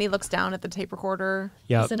playing, and then he looks down at the tape recorder.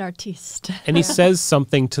 Yep. He's an artiste. And he says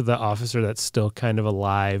something to the officer that's still kind of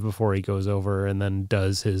alive before he goes over and then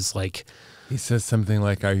does his like. He says something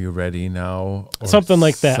like, "Are you ready now?" Or something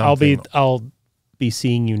like that. something. I'll be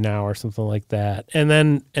seeing you now, or something like that. And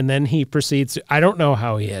then he proceeds. I don't know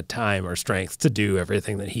how he had time or strength to do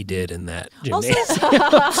everything that he did in that gymnasium.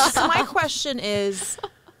 So my question is,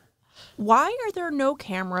 why are there no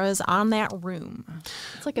cameras on that room?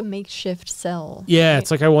 It's like a makeshift cell. Yeah,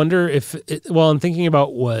 it's like I wonder if I'm thinking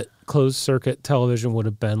about what closed circuit television would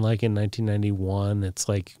have been like in 1991. It's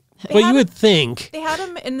like, you would think they had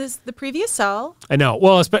him in the previous cell. I know.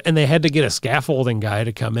 Well, and they had to get a scaffolding guy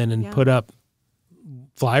to come in and put up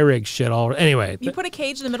fly rig shit all. Anyway, you put a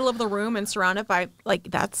cage in the middle of the room and surround it by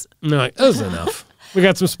that's. No, that was enough. We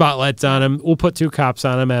got some spotlights on him. We'll put 2 cops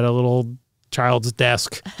on him at a little child's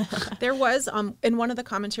desk. There was in one of the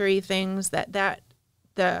commentary things that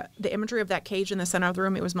the imagery of that cage in the center of the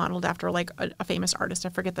room, it was modeled after like a famous artist. I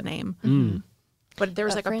forget the name. But there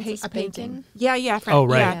was like a painting. Yeah. Oh,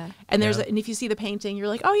 right. Yeah. And and if you see the painting, you're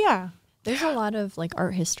like, oh yeah. There's a lot of like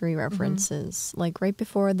art history references. Like right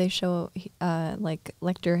before they show, like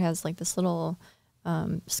Lecter has like this little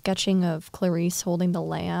sketching of Clarice holding the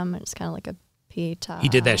lamb. It's kind of like a Pietà. He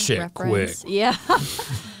did that shit reference. quick. Yeah.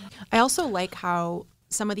 I also like how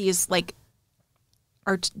some of these like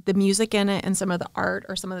art, the music in it, and some of the art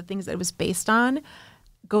or some of the things that it was based on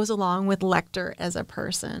goes along with Lecter as a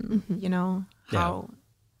person. You know how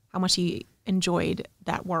much he enjoyed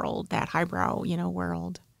that world, that highbrow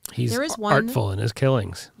world. He's artful in his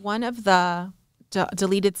killings. One of the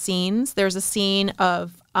deleted scenes, there's a scene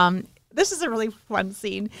of this is a really fun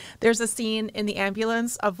scene. There's a scene in the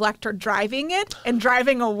ambulance of Lecter driving it and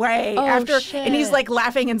driving away and he's like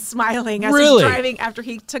laughing and smiling as he's driving after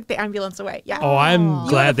he took the ambulance away. Yeah. Oh, I'm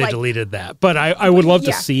glad they deleted that. But I would love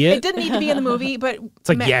to see it. It didn't need to be in the movie, but it's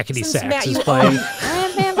like Yakety Sax is playing.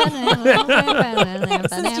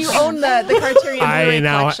 Since you own the Criterion Blu-ray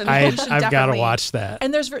collection, I've got to watch that.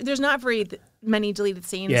 And there's not very many deleted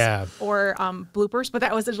scenes or bloopers, but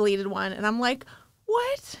that was a deleted one, and I'm like,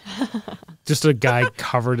 what? Just a guy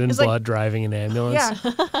covered in blood driving an ambulance.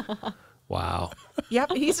 Yeah. Wow.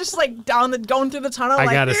 Yep. He's just like going through the tunnel. I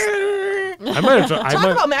might talk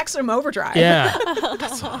about maximum overdrive. Yeah.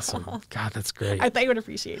 That's awesome. God, that's great. I thought you would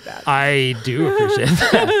appreciate that. I do appreciate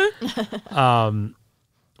that.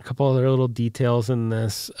 A couple other little details in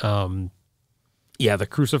this. The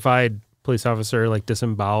crucified police officer like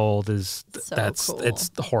disemboweled is cool.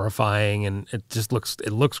 It's horrifying, and it looks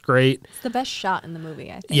great. It's the best shot in the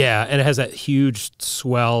movie, I think. Yeah, and it has that huge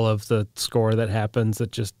swell of the score that happens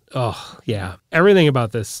that just everything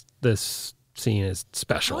about this scene is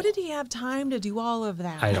special. How did he have time to do all of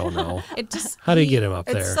that? I don't know. How do you get him up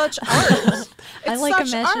there? It's such art. I like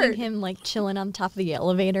imagining him like chilling on top of the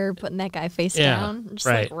elevator, putting that guy face down, just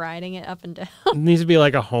like riding it up and down. It needs to be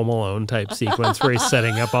like a Home Alone type sequence where he's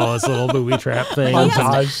setting up all his little booby trap things.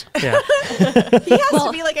 Montage. He has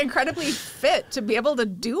to be like incredibly fit to be able to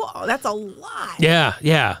do all. That's a lot. Yeah.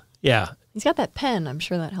 He's got that pen. I'm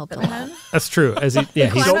sure that helped a lot. That's true. He's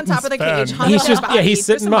climb on top of the cage. He's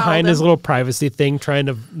sitting behind his little privacy thing, trying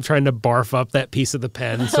to barf up that piece of the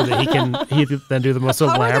pen so that he can then do the most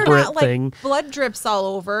elaborate thing. Blood drips all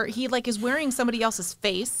over. He like is wearing somebody else's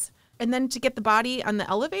face, and then to get the body on the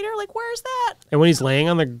elevator, like where's that? And when he's laying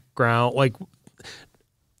on the ground, like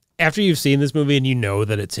after you've seen this movie and you know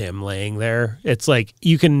that it's him laying there, it's like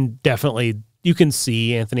you can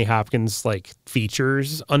see Anthony Hopkins' like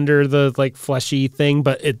features under the like fleshy thing,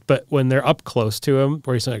 but when they're up close to him,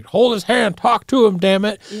 where he's like, hold his hand, talk to him, damn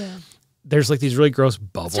it. Yeah. There's like these really gross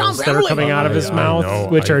bubbles that are coming out of his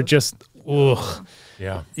mouth, which are just, ugh.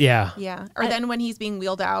 Yeah. Yeah. Yeah. Or then when he's being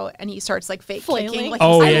wheeled out and he starts like fake flailing. kicking. Like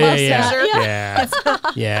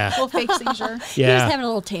Yeah. Little fake seizure. Yeah. He was having a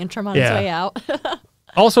little tantrum on his way out.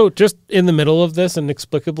 Also, just in the middle of this,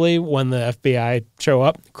 inexplicably, when the FBI show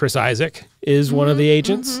up, Chris Isaac is one of the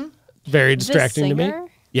agents. Very distracting to me.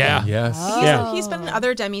 Yeah. Yes. Yeah. He's been in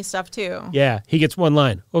other Demme stuff too. Yeah. He gets one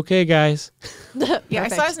line. Okay, guys. Yeah, I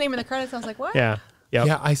saw his name in the credits. I was like, what? Yeah. Yep.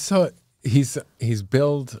 Yeah, I saw he's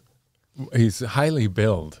billed. He's highly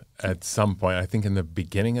billed at some point. I think in the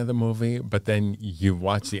beginning of the movie, but then you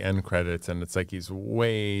watch the end credits and it's like he's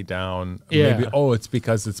way down. Yeah. Maybe it's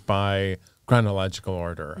because it's by chronological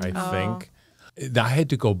order. I think I had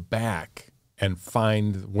to go back and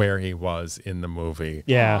find where he was in the movie.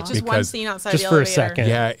 Yeah. Just one Because- scene outside Just the for a elevator. second.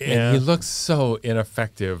 Yeah, and Yeah. he looks so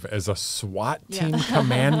ineffective as a SWAT team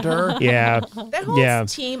commander. Yeah. That whole Yeah.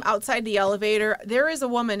 team outside the elevator, there is a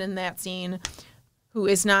woman in that scene who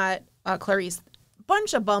is not Clarice.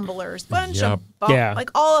 Bunch of bumblers, Yeah.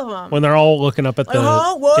 like all of them. When they're all looking up at the.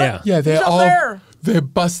 what? Yeah. Yeah, they He's up all there. they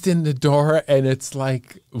bust in the door and it's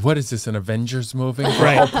like, what is this, an Avengers movie? They're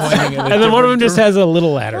Right. all pointing in a And then one of them different just has a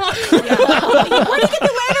little ladder. Where did you get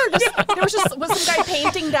the ladder? There was some guy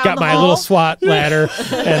painting down Got the my hall. little SWAT ladder.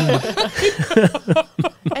 And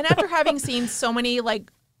And after having seen so many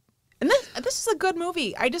and this is a good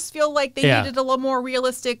movie. I just feel like they Yeah. needed a little more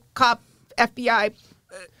realistic cop FBI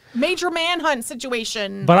major manhunt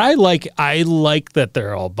situation. but I like that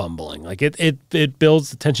they're all bumbling. Like it builds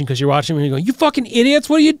the tension because you're watching them and you're going, you fucking idiots,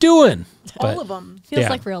 what are you doing? But all of them. Feels Yeah.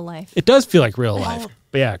 like real life. it does feel like real life.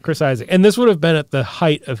 But yeah, Chris Isaac. And this would have been at the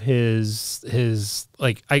height of his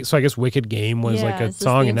so I guess Wicked Game was like Yeah, a is this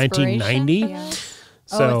song the in inspiration? 1990. Yeah.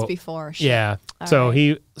 So it's before. Shit. yeah. All So right.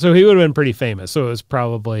 he would have been pretty famous. So it was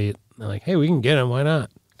probably like, hey, we can get him. Why not?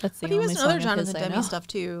 That's the But he was only in other song of his Jonathan I Demme know. stuff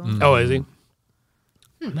too. Oh, is he?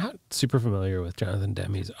 I'm not super familiar with Jonathan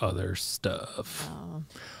Demme's other stuff.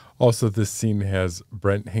 Also, this scene has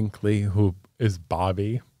Brent Hinckley, who is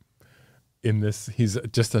Bobby. In this, he's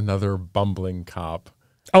just another bumbling cop.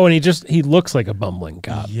 Oh, and he looks like a bumbling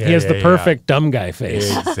cop. Yeah, he has the yeah, perfect dumb guy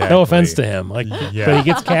face. Exactly. No offense to him, Yeah. but he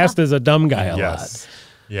gets cast as a dumb guy a Yes.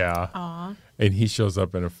 Yeah. Aw. And he shows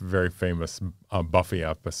up in a very famous Buffy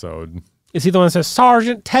episode. lot. Is he the one that says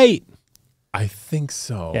Sergeant Tate I think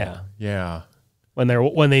so. Yeah. Yeah.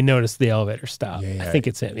 when they notice the elevator stop? Yeah, I think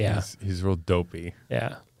it's him. Yeah, He's real dopey.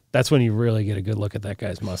 yeah. That's when you really get a good look at that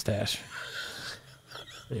guy's mustache.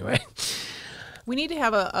 Anyway, We need to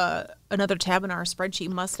have another tab in our spreadsheet.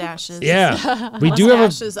 Mustaches. yeah, we do have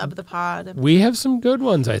Mustaches of the pod. we have some good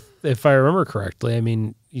ones. If I remember correctly. I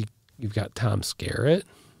mean, you've got Tom Skerritt,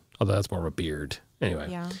 although that's more of a beard. Anyway,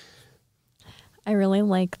 Yeah. I really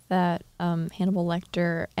like that Hannibal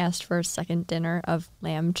Lecter asked for a second dinner of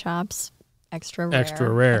lamb chops, extra rare. extra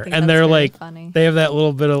I rare, think and that's they're very like funny. they have that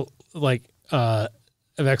little bit of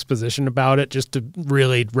of exposition about it just to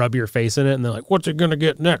really rub your face in it, and they're like, "What's it gonna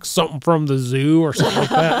get next? Something from the zoo or something like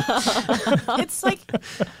that." It's like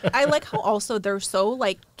I like how also they're so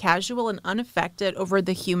like casual and unaffected over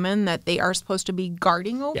the human that they are supposed to be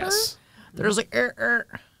guarding over. Yes. They're just like,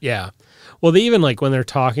 Yeah. Well, they even like when they're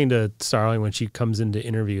talking to Starling when she comes in to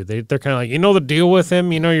interview, they're kind of like, you know, the deal with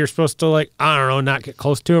him, you know, you're supposed to like, I don't know, not get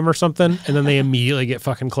close to him or something. And then they immediately get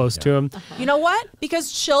fucking close to him. You know what? Because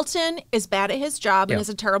Chilton is bad at his job and Yeah. is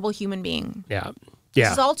a terrible human being. Yeah. This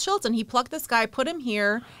Yeah. is all Chilton. He plucked this guy, put him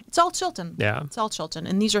here. It's all Chilton. Yeah. It's all Chilton.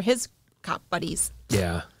 And these are his cop buddies.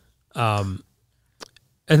 Yeah.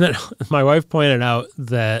 And then my wife pointed out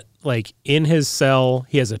that like in his cell,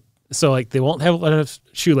 he has so like they won't have a lot of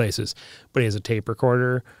shoelaces, but he has a tape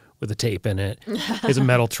recorder with a tape in it. He has a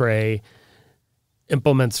metal tray,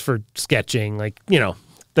 implements for sketching. Like, you know,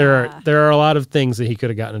 there are a lot of things that he could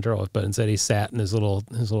have gotten in trouble with, but instead he sat in his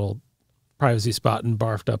little privacy spot and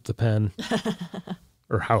barfed up the pen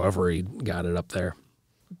or however he got it up there.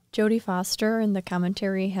 Jodie Foster in the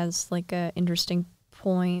commentary has like a interesting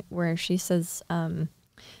point where she says,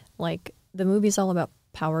 like the movie's all about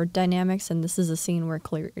power dynamics, and this is a scene where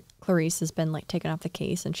Clarice has been like taken off the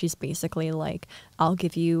case, and she's basically like, "I'll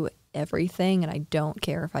give you everything, and I don't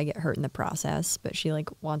care if I get hurt in the process." But she like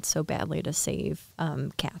wants so badly to save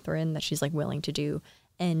Catherine that she's like willing to do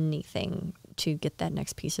anything to get that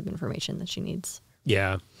next piece of information that she needs.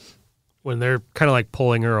 Yeah. When they're kind of like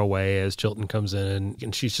pulling her away as Chilton comes in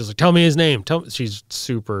and she's just like, tell me his name. She's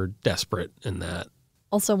super desperate in that.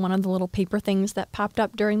 Also, one of the little paper things that popped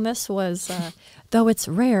up during this was, though it's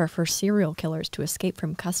rare for serial killers to escape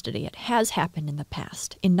from custody, it has happened in the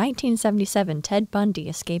past. In 1977, Ted Bundy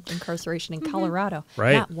escaped incarceration in Colorado.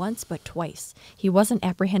 Right. Not once, but twice. He wasn't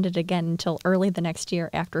apprehended again until early the next year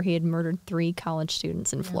after he had murdered 3 college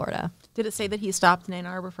students in Florida. Did it say that he stopped in Ann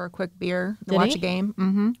Arbor for a quick beer to Did watch he? a game?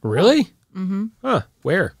 Mm-hmm. Really? Mm-hmm. Huh.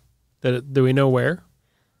 Where? Do we know where?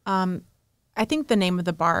 I think the name of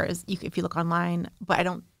the bar is, if you look online, but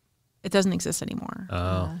it doesn't exist anymore.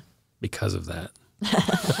 Oh, because of that.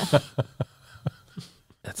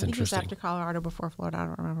 That's I think it was interesting. after Colorado, before Florida. I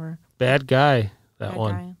don't remember. Bad guy, that Bad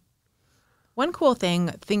one. guy. One cool thing,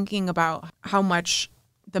 thinking about how much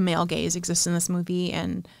the male gaze exists in this movie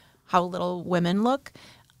and how little women look,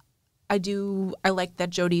 I like that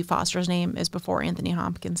Jodie Foster's name is before Anthony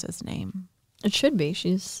Hopkins' name. It should be.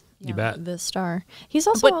 She's You bet. the star. He's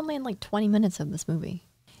also But- only in like 20 minutes of this movie.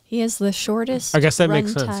 He has the shortest I guess that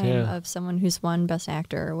makes sense, runtime yeah. of someone who's won Best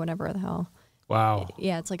Actor or whatever the hell. Wow.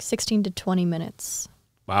 Yeah, it's like 16 to 20 minutes.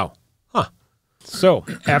 Wow. Huh. So,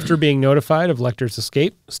 after being notified of Lecter's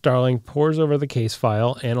escape, Starling pores over the case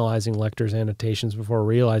file, analyzing Lecter's annotations before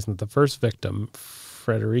realizing that the first victim,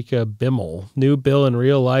 Frederica Bimmel, knew Bill in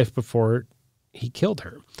real life before he killed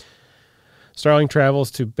her. Starling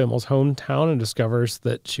travels to Bimmel's hometown and discovers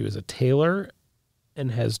that she was a tailor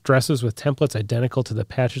and has dresses with templates identical to the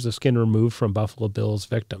patches of skin removed from Buffalo Bill's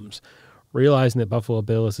victims. Realizing that Buffalo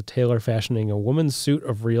Bill is a tailor fashioning a woman's suit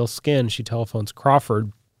of real skin, she telephones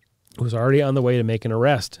Crawford, who was already on the way to make an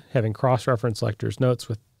arrest, having cross-referenced Lecter's notes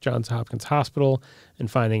with Johns Hopkins Hospital and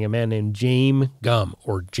finding a man named Jamie Gum.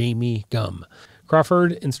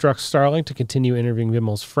 Crawford instructs Starling to continue interviewing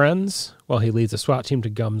Bimmel's friends while he leads a SWAT team to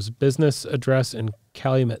Gum's business address in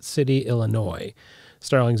Calumet City, Illinois.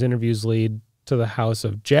 Starling's interviews lead to the house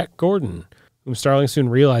of Jack Gordon, whom Starling soon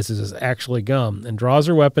realizes is actually Gum, and draws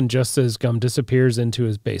her weapon just as Gum disappears into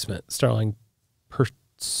his basement. Starling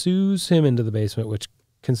pursues him into the basement, which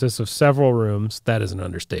consists of several rooms. That is an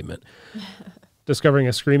understatement. Discovering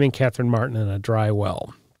a screaming Catherine Martin in a dry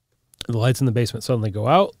well. The lights in the basement suddenly go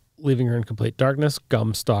out, leaving her in complete darkness.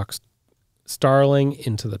 Gum stalks Starling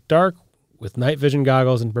into the dark with night vision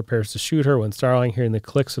goggles and prepares to shoot her when Starling, hearing the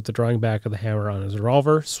clicks of the drawing back of the hammer on his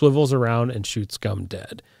revolver, swivels around and shoots Gum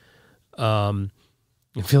dead.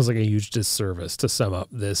 It feels like a huge disservice to sum up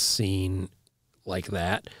this scene like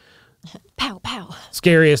that. Pow, pow.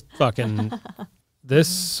 Scariest fucking...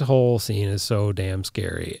 This whole scene is so damn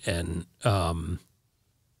scary. And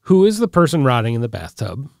who is the person rotting in the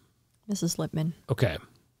bathtub? Mrs. Lipman. Okay.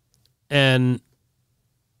 And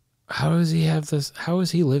how does he have this? How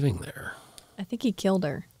is he living there? I think he killed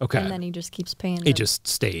her. Okay. And then he just keeps paying He the- just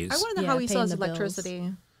stays. I want to know Yeah, how he paying sells the bills.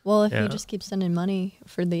 electricity. Well, if Yeah. he just keeps sending money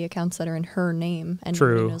for the accounts that are in her name and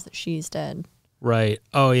True. nobody knows that she's dead. Right.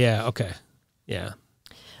 Oh, yeah. Okay. Yeah.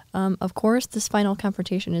 Of course, this final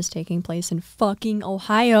confrontation is taking place in fucking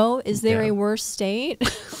Ohio. Is there Yeah. a worse state?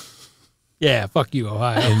 Yeah. Fuck you,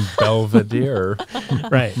 Ohio. In Belvedere.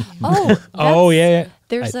 Right. Oh, Oh, that's- yeah.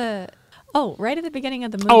 There's right at the beginning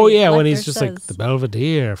of the movie. Oh, yeah. When he's Lecter just like says, the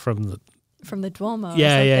Belvedere from the. from the Duomo. or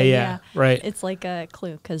Yeah, yeah, something, yeah. Right. It's like a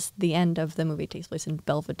clue because the end of the movie takes place in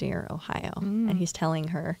Belvedere, Ohio, and he's telling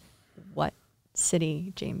her what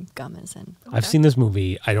city James Gum is in. I've seen this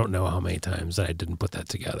movie, I don't know how many times, that I didn't put that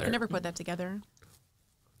together. I never put that together.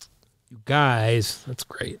 You guys, that's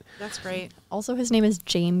great. That's great. Also, his name is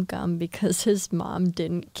James Gum because his mom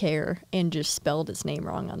didn't care and just spelled his name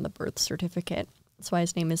wrong on the birth certificate. That's why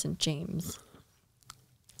his name isn't James.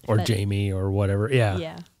 Or But- Jamie or whatever. Yeah.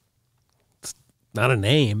 Yeah. Not a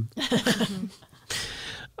name.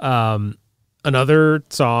 Another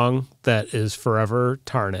song that is forever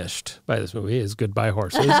tarnished by this movie is Goodbye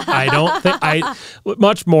Horses. I don't think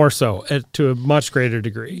much more so to a much greater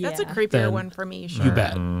degree. That's a Yeah. creepier Then one for me. Sure. You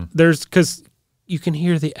bet. There's because you can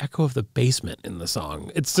hear the echo of the basement in the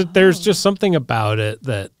song. There's just something about it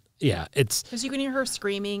that it's Because you can hear her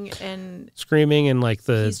screaming and screaming and like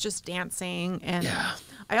he's just dancing. And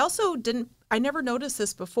I never noticed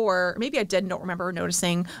this before. Maybe I did, don't remember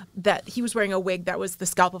noticing that he was wearing a wig that was the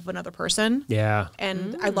scalp of another person. yeah.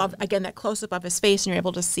 And I love, again, that close up of his face, and you're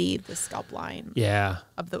able to see the scalp line Yeah.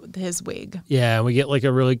 of his wig. Yeah, we get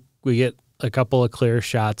we get a couple of clear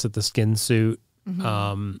shots at the skin suit,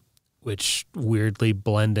 which weirdly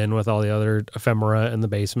blend in with all the other ephemera in the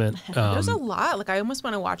basement. There's a lot. Like, I almost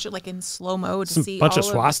want to watch it like in slow mo to some see bunch all of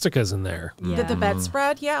swastikas in there. the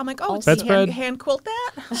bedspread. Yeah, I'm like, oh, Bedspread. did he hand quilt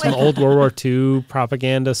that? Some old World War II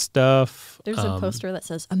propaganda stuff. There's a poster that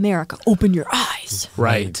says, America, open your eyes.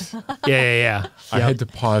 Right. Yeah. I had to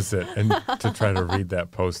pause it and to try to read that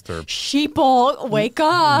poster. Sheeple, wake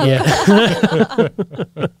up. Yeah.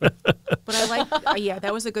 But I like,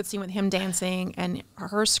 that was a good scene with him dancing and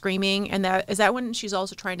her screaming. And is that when she's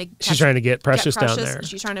also trying to She's trying to get Precious down there.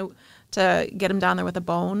 She's trying to get him down there with a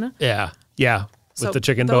bone. Yeah. With the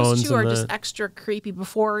chicken those bones. two are and just extra creepy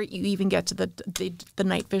before you even get to the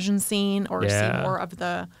night vision scene or see more of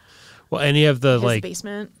the well, any of the his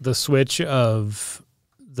basement. the switch of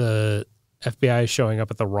the FBI showing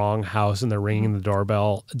up at the wrong house and they're ringing the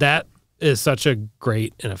doorbell. That is such a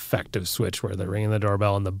great and effective switch where they're ringing the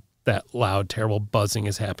doorbell and the that loud, terrible buzzing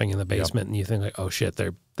is happening in the basement, and you think like, oh shit,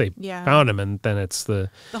 they Yeah. found him, and then it's the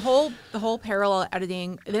whole parallel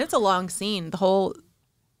editing. And it's a long scene. The whole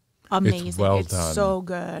amazing. It's well done. So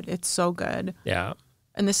good. It's so good. yeah,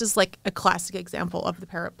 And this is like a classic example of the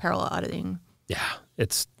parallel editing. yeah,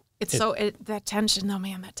 it's That tension, though,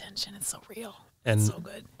 man, that tension is so real. And It's so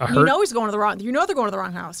good. I You heard- know he's going to the wrong. You know they're going to the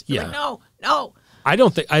wrong house. You're like, no.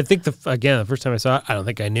 I think the first time I saw it, I don't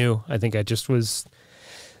think I knew. I think I just was.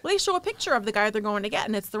 Well, they show a picture of the guy they're going to get,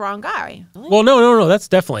 and it's the wrong guy. Well, no, that's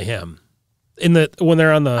definitely him. When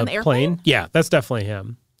they're on the airplane? plane, yeah, that's definitely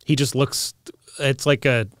him. He just looks. It's like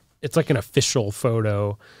an official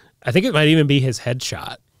photo. I think it might even be his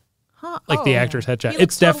headshot, Huh? like the Oh. actor's headshot. He It's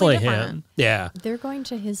looks totally definitely different. him. Yeah, They're going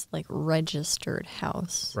to his like registered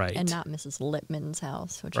house, Right. and not Mrs. Lippman's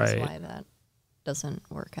house, which Right. is why that doesn't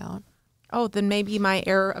work out. Oh, then maybe my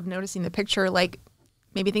error of noticing the picture, like,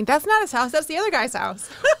 maybe think that's not his house. That's the other guy's house.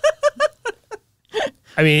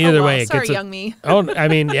 I mean, either Oh, well, way, it sorry, gets. young me. Oh, I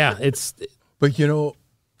mean, yeah, it's. But you know,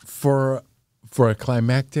 for a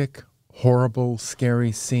climactic, horrible,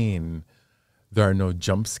 scary scene, there are no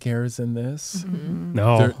jump scares in this.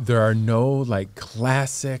 No, There are no like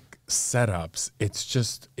classic setups.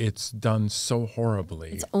 It's done so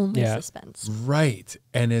horribly. It's only Yeah. suspense. Right.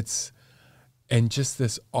 And just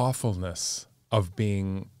this awfulness of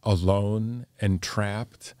being alone and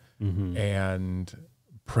trapped and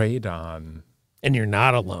preyed on. and you're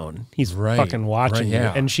not alone. He's Right, fucking watching right, you,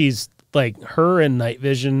 yeah. and she's like her in night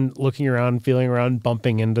vision, looking around, feeling around,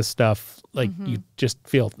 bumping into stuff. Like you just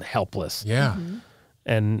feel helpless. Yeah.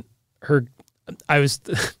 And her, I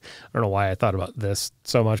don't know why I thought about this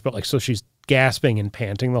so much, but like, so she's gasping and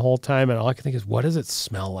panting the whole time, and all I can think is, what does it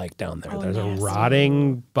smell like down there? Oh, There's a nasty.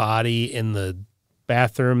 rotting body in the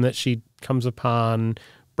bathroom that she comes upon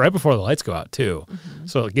right before the lights go out too.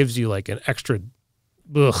 So it gives you like an extra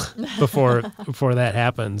before that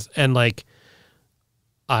happens. And like,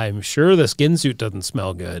 I'm sure the skin suit doesn't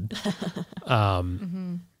smell good.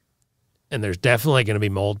 And there's definitely going to be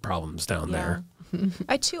mold problems down there.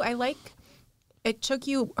 I like it took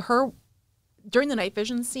her during the night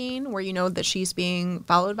vision scene where you know that she's being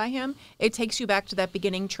followed by him. It takes you back to that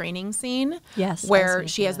beginning training scene. Yes, I was Where gonna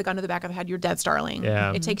she say has that. the gun to the back of the head. You're dead, Starling.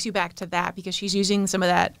 Yeah. It takes you back to that because she's using some of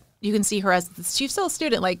that. You can see her as she's still a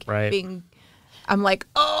student, like Right. being. I'm like,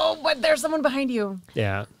 oh, but there's someone behind you.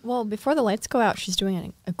 Yeah. Well, before the lights go out, she's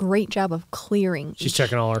doing a great job of clearing. She's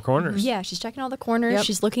checking all her corners. Yeah, she's checking all the corners. Yep.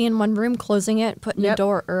 She's looking in one room, closing it, putting a Yep.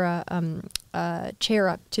 door or a chair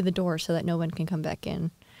up to the door so that no one can come back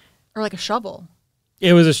in. Or like a shovel.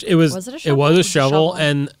 It was Was it a It was shovel? a It was a shovel,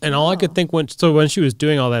 shovel. and all I could Oh. think when she was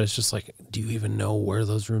doing all that, it's just like, do you even know where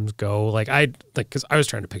those rooms go? Like because I was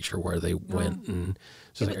trying to picture where they went, and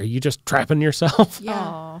she's like, are you just trapping yourself? Yeah.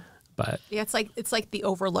 Aw. But Yeah, it's like the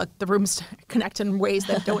Overlook. The rooms connect in ways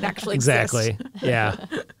that don't actually exactly, exist. yeah.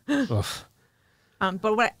 Oof.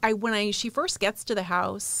 But when she first gets to the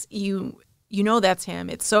house, you know that's him.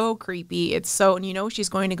 It's so creepy. And you know she's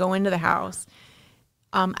going to go into the house.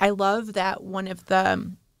 I love that one of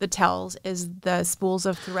the tells is the spools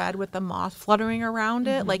of thread with the moth fluttering around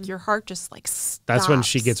it. Like your heart just like stops. That's when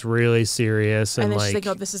she gets really serious and And then like, she's like,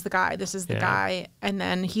 "Oh, this is the guy. This is the Yeah. guy." And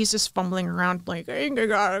then he's just fumbling around like, "I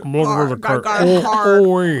got a What car, was the car? got a car." Oh,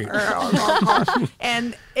 wait.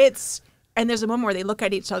 and there's a moment where they look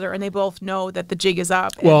at each other and they both know that the jig is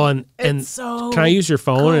up. Well, and it's so can I use your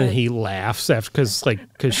phone? And good. he laughs after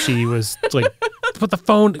because she was like, put the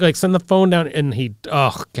phone, like send the phone down, and he,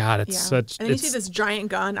 oh god, it's yeah. such. And then you it's, see this giant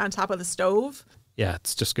gun on top of the stove. Yeah,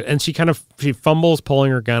 it's just good. And she she fumbles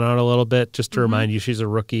pulling her gun out a little bit just to remind you she's a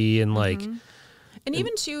rookie and like, And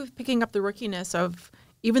even too, picking up the rookiness of,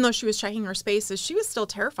 even though she was checking her spaces, she was still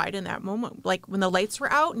terrified in that moment. Like when the lights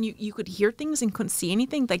were out and you could hear things and couldn't see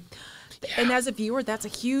anything. Like, and as a viewer, that's a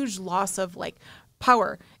huge loss of like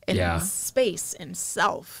power and Yeah. space and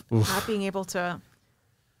self, not being able to.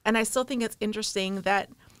 And I still think it's interesting that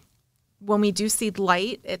when we do see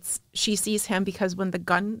light, she sees him because when the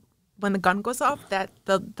gun goes off, that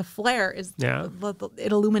the flare is Yeah.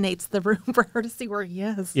 it illuminates the room for her to see where he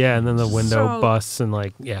is. yeah, and then the window So- busts and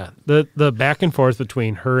like, yeah, the back and forth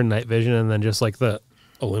between her and night vision, and then just like the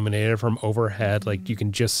illuminator from overhead, like you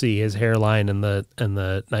can just see his hairline and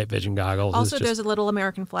the night vision goggles. Also, is just, there's a little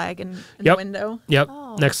American flag in the Yep. window. Yep,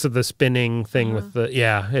 Oh. next to the spinning thing with the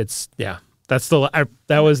that's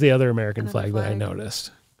that was the other American Another flag that I flag.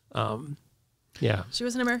 noticed. Yeah, She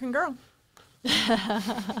was an American girl.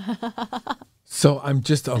 So I'm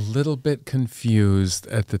just a little bit confused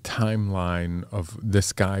at the timeline of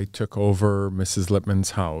this guy took over Mrs.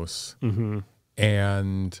 Lippman's house,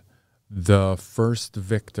 and the first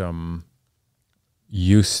victim,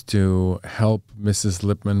 used to help Mrs.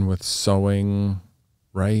 Lippman with sewing,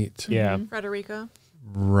 right? Yeah. Frederica.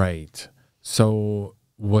 Right. So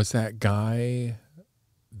was that guy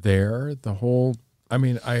there the whole? I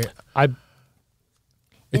mean,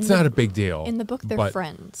 it's not a big deal. In the book, they're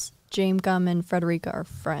friends. James Gumb and Frederica are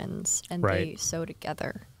friends, and they sew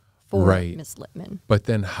together for Miss Lippman. But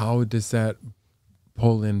then how does that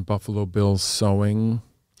pull in Buffalo Bill's sewing?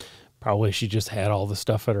 Probably she just had all the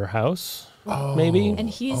stuff at her house, maybe. And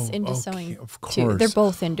he's into sewing, of course. too. They're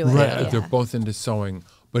both into it. Right, Yeah. they're both into sewing.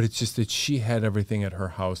 But it's just that she had everything at her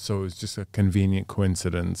house, so it was just a convenient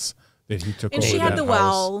coincidence that he took And over she had that the house.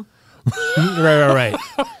 well. Right.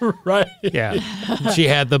 Right. Yeah. She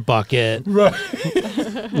had the bucket. Right.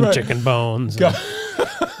 Chicken bones. No,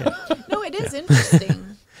 it is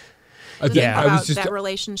interesting. To think Yeah. about that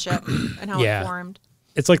relationship and how it formed.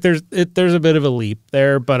 It's like there's a bit of a leap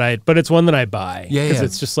there, but it's one that I buy. Yeah, Because yeah.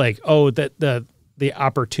 it's just like, that the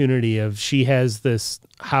opportunity of she has this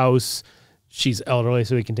house, she's elderly,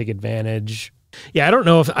 so we can take advantage. Yeah, I don't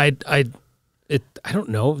know if I don't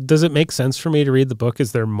know. Does it make sense for me to read the book?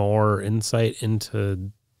 Is there more insight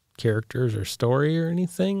into characters or story or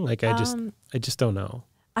anything? Like I just don't know.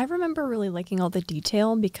 I remember really liking all the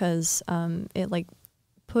detail because it like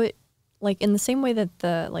put like in the same way that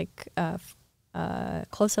the like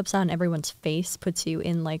close-ups on everyone's face puts you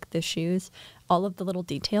in like the shoes. All of the little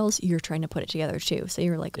details, you're trying to put it together too. So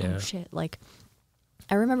you're like, oh shit! Like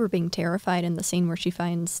I remember being terrified in the scene where she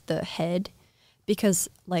finds the head. Because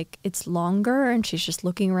like it's longer and she's just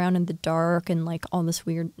looking around in the dark and like all this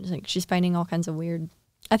weird, like she's finding all kinds of weird.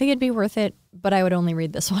 I think it'd be worth it, but I would only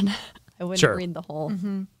read this one. I wouldn't read the whole.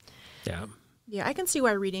 Mm-hmm. Yeah. Yeah, I can see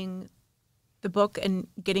why reading the book and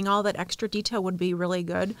getting all that extra detail would be really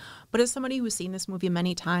good. But as somebody who's seen this movie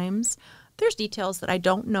many times, there's details that I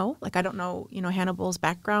don't know. Like I don't know, Hannibal's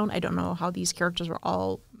background. I don't know how these characters were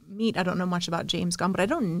all meet. I don't know much about James Gumb, but I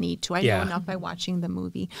don't need to. I know enough by watching the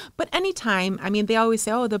movie. But anytime, I mean, they always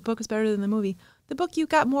say, oh, the book is better than the movie. The book, you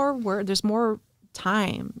got more word. There's more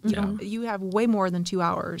time. You have way more than 2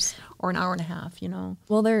 hours or an hour and a half,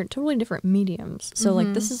 Well, they're totally different mediums. So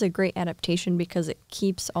like this is a great adaptation because it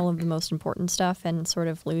keeps all of the most important stuff and sort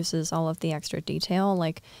of loses all of the extra detail.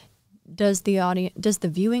 Like does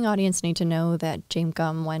the viewing audience need to know that James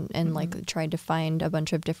Gumb went and like tried to find a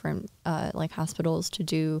bunch of different like hospitals to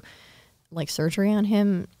do like surgery on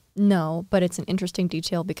him? No, but it's an interesting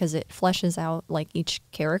detail because it fleshes out like each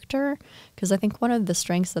character. Because I think one of the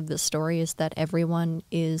strengths of this story is that everyone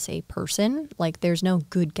is a person. Like there's no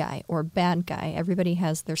good guy or bad guy. Everybody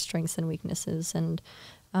has their strengths and weaknesses and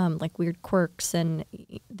like weird quirks, and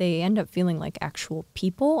they end up feeling like actual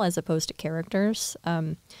people as opposed to characters.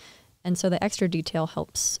 And so the extra detail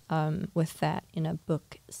helps with that in a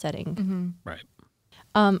book setting. Right.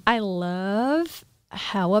 I love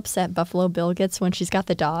how upset Buffalo Bill gets when she's got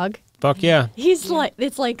the dog. Fuck yeah. He's like,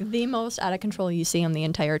 it's like the most out of control you see him the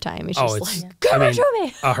entire time. He's just like, come on, show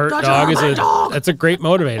me. A hurt dog that's a great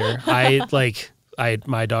motivator.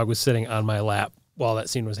 My dog was sitting on my lap while that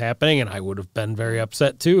scene was happening, and I would have been very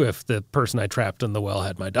upset too if the person I trapped in the well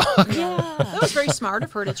had my dog. Yeah. That was very smart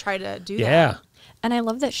of her to try to do that. Yeah. And I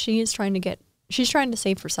love that she's trying to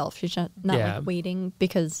save herself. She's not like waiting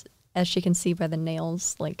because as she can see by the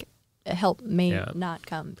nails, like help may not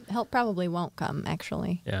come. Help probably won't come,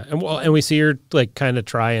 actually. Yeah. And we see her like kind of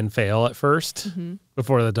try and fail at first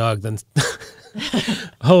before the dog then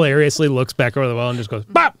hilariously looks back over the well and just goes,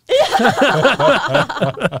 bop!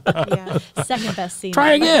 Second best scene.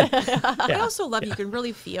 Try again. I also love you can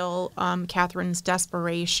really feel Catherine's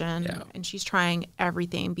desperation, and she's trying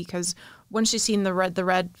everything because when she's seen the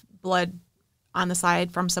red blood on the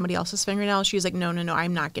side from somebody else's fingernail, she was like, no,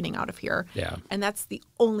 I'm not getting out of here. Yeah. And that's the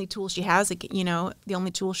only tool she has, the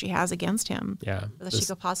only tool she has against him. Yeah. That she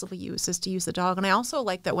could possibly use is to use the dog. And I also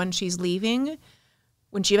like that when she's leaving,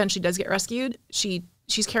 when she eventually does get rescued, she's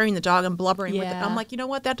carrying the dog and blubbering with it. I'm like, you know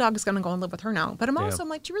what? That dog is going to go and live with her now. But I'm like,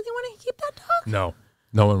 do you really want to keep that dog?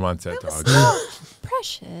 No one wants that dog.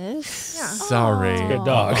 Precious. Yeah. Sorry. Good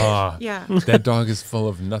dog. Yeah. That dog is full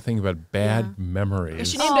of nothing but bad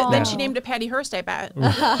memories. She named it, then she named it Patty Hearst, I bet.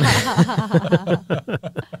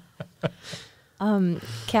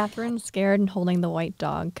 Catherine, scared and holding the white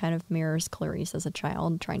dog, kind of mirrors Clarice as a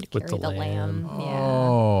child trying to carry the lamb.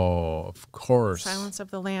 Oh, of course. Silence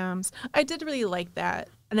of the Lambs. I did really like that.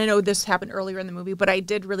 And I know this happened earlier in the movie, but I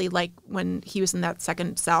did really like when he was in that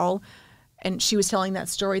second cell and she was telling that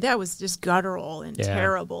story. That was just guttural and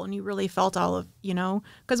terrible. And you really felt all of,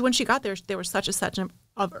 because when she got there was such a sense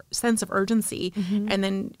of urgency. And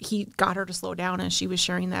then he got her to slow down and she was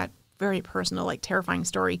sharing that very personal, like terrifying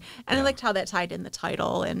story. And I liked how that tied in the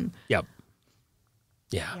title. And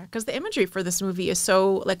Yeah. Yeah, because the imagery for this movie is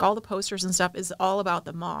so, like, all the posters and stuff is all about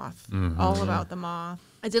the moth. All about the moth.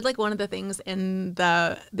 I did like one of the things in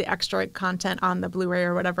the extra content on the Blu-ray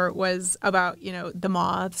or whatever was about, you know, the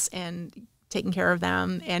moths and taking care of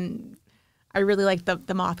them. And I really like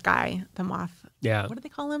the moth guy. The moth. Yeah. What do they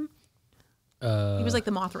call him? He was like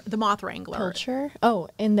the moth wrangler. Pilcher? Oh,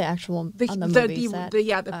 in the actual on the movie set.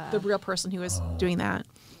 The real person who was doing that.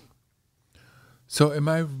 So am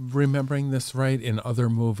I remembering this right? In other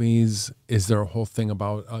movies, is there a whole thing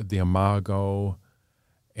about the imago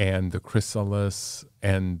and the chrysalis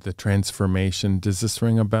and the transformation? Does this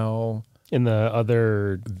ring a bell? In the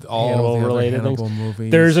other All Hannibal-related the other Hannibal things,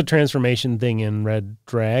 movies? there's a transformation thing in Red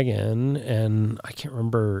Dragon, and I can't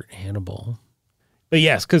remember Hannibal. But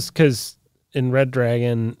yes, because in Red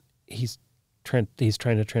Dragon, he's trying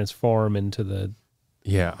to transform into the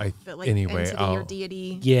Anyway, entity or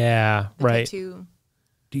deity. Yeah, the right. tattoo.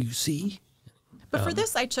 Do you see? But for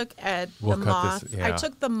this, I took the we'll cut moth. this, yeah. I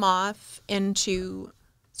took the moth into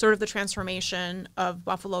sort of the transformation of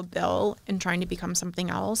Buffalo Bill and trying to become something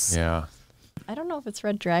else. Yeah. I don't know if it's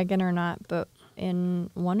Red Dragon or not, but in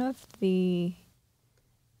one of the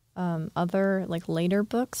other, like, later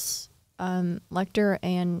books, Lecter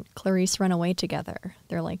and Clarice run away together.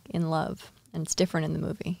 They're, like, in love, and it's different in the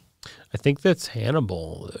movie. I think that's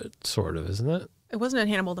Hannibal, sort of, isn't it? It wasn't in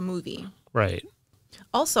Hannibal the movie. Right.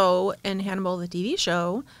 Also, in Hannibal the TV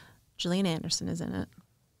show, Gillian Anderson is in it.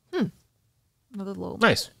 Another little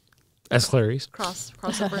Nice. As Clarice.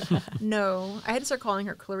 crossover. No, I had to start calling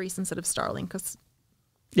her Clarice instead of Starling because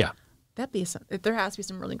Yeah. there has to be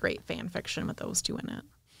some really great fan fiction with those two in it.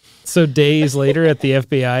 So days later at the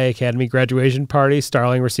FBI Academy graduation party,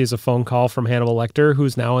 Starling receives a phone call from Hannibal Lecter,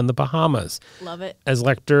 who's now in the Bahamas. Love it. As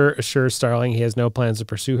Lecter assures Starling he has no plans to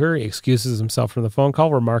pursue her, he excuses himself from the phone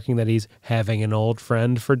call, remarking that he's having an old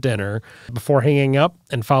friend for dinner, before hanging up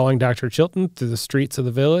and following Dr. Chilton through the streets of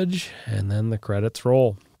the village, and then the credits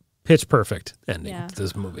roll. Pitch perfect ending to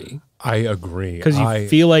this movie. I agree. Because you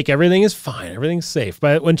feel like everything is fine, everything's safe.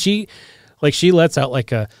 But when she lets out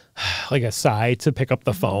like a sigh to pick up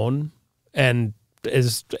the phone, and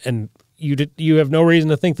you have no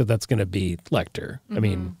reason to think that that's going to be Lecter. I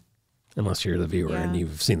mean, unless you're the viewer and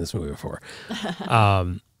you've seen this movie before.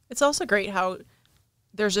 It's also great how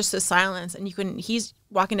there's just this silence, and he's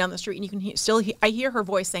walking down the street, and you can I hear her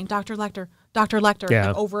voice saying, Dr. Lecter, like,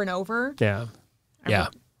 over and over. Yeah. Yeah.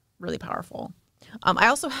 Really powerful. I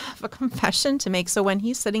also have a confession to make. So when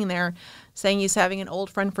he's sitting there saying he's having an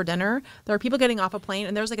old friend for dinner, there are people getting off a plane,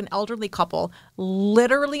 and there's like an elderly couple.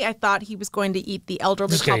 Literally, I thought he was going to eat the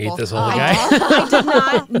elderly couple. Eat this old guy. I did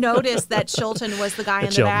not notice that Chilton was the guy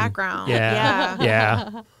in the background. Yeah.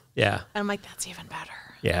 Yeah. Yeah. And I'm like, that's even better.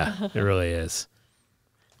 Yeah, it really is.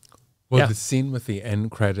 Well, the scene with the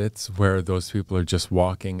end credits where those people are just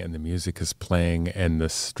walking and the music is playing and the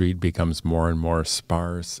street becomes more and more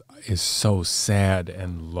sparse is so sad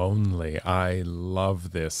and lonely. I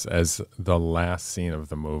love this as the last scene of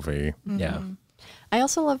the movie. Mm-hmm. Yeah. I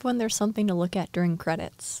also love when there's something to look at during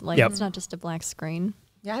credits. Like, it's not just a black screen.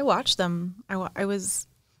 Yeah, I watched them. I was,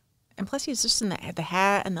 and plus he's just in the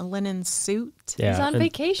hat and the linen suit. Yeah. He's on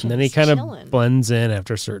vacation. And then he He's kind chilling. of blends in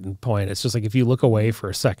after a certain point. It's just like if you look away for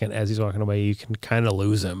a second as he's walking away, you can kind of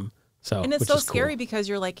lose him. So, And it's which so is scary cool. because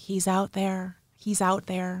you're like, he's out there. He's out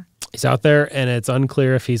there. He's out there, and it's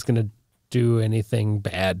unclear if he's going to do anything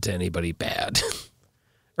bad to anybody bad.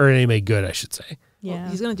 Or anybody good, I should say. Yeah.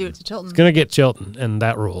 Well, he's going to do it to Chilton. He's going to get Chilton, and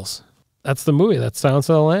that rules. That's the movie. That's Silence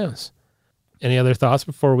of the Lambs. Any other thoughts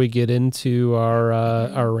before we get into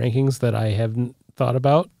our rankings that I haven't thought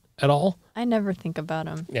about at all? I never think about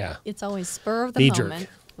them. Yeah. It's always spur of the Knee-jerk. moment,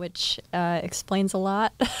 which explains a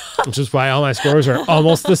lot. Which is why all my scores are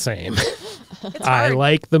almost the same. It's I hard.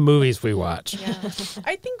 like the movies we watch. Yeah.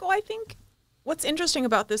 I think what's interesting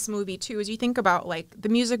about this movie too is you think about like the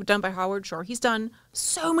music done by Howard Shore. He's done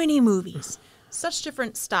so many movies, such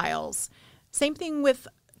different styles. Same thing with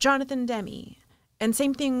Jonathan Demme, and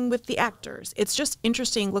same thing with the actors. It's just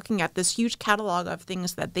interesting looking at this huge catalog of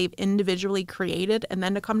things that they've individually created, and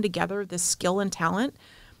then to come together, this skill and talent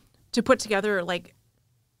to put together like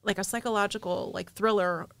a psychological like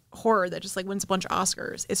thriller horror that just like wins a bunch of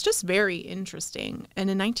Oscars. It's just very interesting. And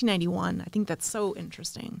in 1991, I think that's so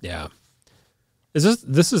interesting. Yeah. This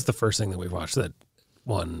is the first thing that we've watched that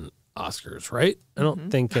won Oscars, right? I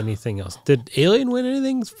don't think anything else. Did Alien win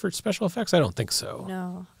anything for special effects? I don't think so.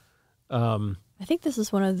 No. I think this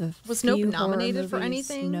is one of the Was few Nope horror nominated for movies-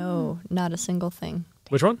 anything? No, not a single thing.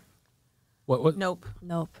 Which one? What? Nope.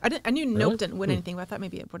 Nope. I knew Really? Nope didn't win anything, but I thought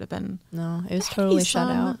maybe it would have been. No, it was totally shut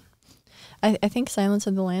some- out. I think Silence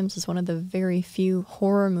of the Lambs is one of the very few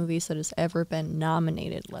horror movies that has ever been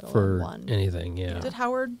nominated, let alone For won. anything, yeah. Did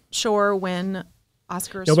Howard Shore win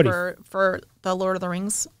Oscars Nobody- for the Lord of the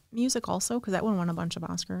Rings music also? Because that one won a bunch of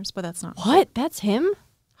Oscars, but that's not. What? That's him?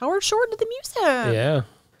 Howard Shore did the music. Yeah.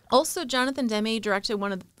 Also, Jonathan Demme directed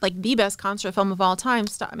one of the best concert film of all time,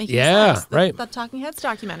 Stop Making Yeah, Sense, right. the Talking Heads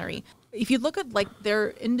documentary. If you look at their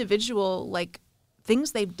individual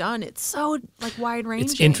things they've done, it's so wide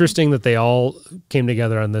ranging. It's interesting that they all came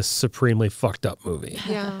together on this supremely fucked up movie.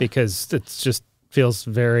 Yeah. Because it just feels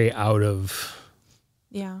very out of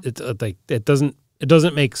Yeah. it's it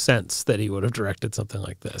doesn't make sense that he would have directed something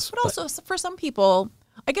like this. But also, for some people,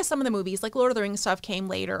 I guess some of the movies, like Lord of the Rings stuff, came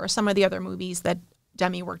later, or some of the other movies that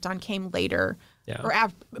Demme worked on came later, Yeah. or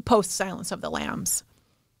post Silence of the Lambs.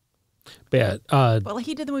 But yeah, But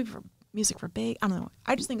he did the movie for music for Big. I don't know.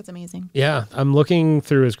 I just think it's amazing. yeah, I'm looking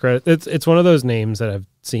through his credit. It's one of those names that I've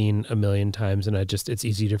seen a million times, and it's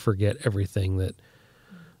easy to forget everything that.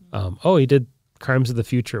 He did Crimes of the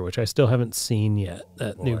Future, which I still haven't seen yet.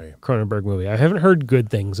 That new Cronenberg movie. I haven't heard good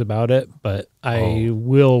things about it, but I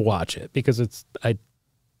will watch it because I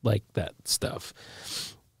like that stuff.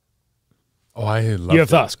 Oh, I love You have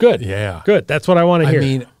thoughts. Good. Yeah. Good. That's what I want to hear. I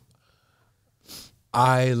mean,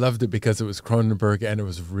 I loved it because it was Cronenberg and it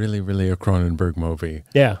was really, really a Cronenberg movie.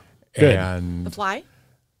 Yeah. Good. And The Fly?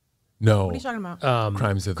 no, What are you talking about?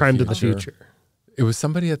 Crimes of Crimes the of the Future. Future. It was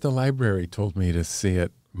somebody at the library told me to see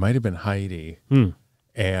it. Might have been Heidi.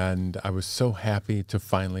 And I was so happy to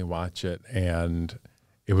finally watch it. And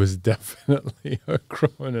it was definitely a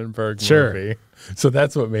Cronenberg movie. So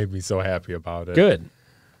that's what made me so happy about it. Good.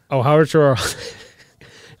 Oh, Howard Shore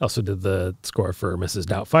also did the score for Mrs.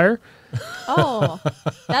 Doubtfire. Oh,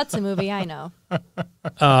 that's a movie I know.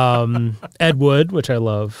 Ed Wood, which I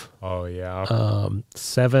love. Oh, yeah.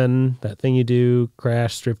 Seven, That Thing You Do,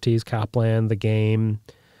 Crash, Striptease, Copland, The Game.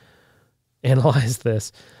 Analyze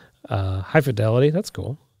This. High Fidelity, that's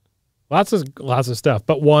cool. Lots of stuff.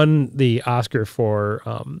 But won the Oscar for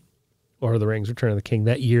Lord of the Rings, Return of the King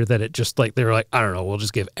that year that it just they were like, I don't know, we'll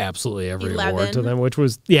just give absolutely every award to them,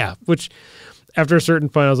 which after a certain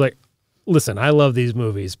point I was like, listen, I love these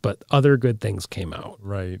movies, but other good things came out.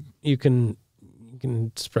 Right. You can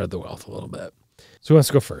spread the wealth a little bit. So who wants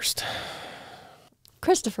to go first?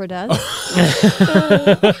 Christopher does.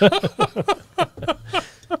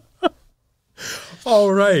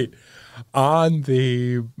 All right. On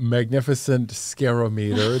the magnificent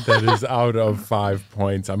scarometer that is out of 5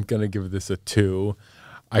 points, I'm going to give this a 2.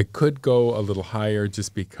 I could go a little higher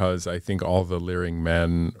just because I think all the leering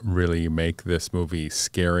men really make this movie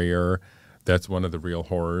scarier. That's one of the real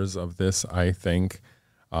horrors of this, I think.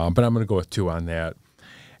 But I'm going to go with 2 on that.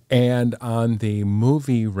 And on the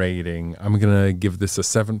movie rating, I'm going to give this a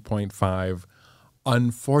 7.5.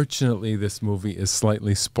 Unfortunately, this movie is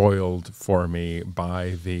slightly spoiled for me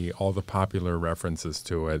by all the popular references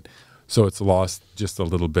to it. So it's lost just a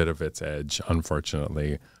little bit of its edge,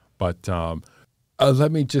 unfortunately. But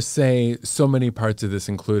let me just say, so many parts of this,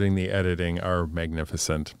 including the editing, are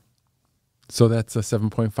magnificent. So that's a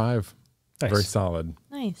 7.5. Nice. Very solid.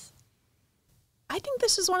 Nice. I think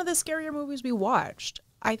this is one of the scarier movies we watched.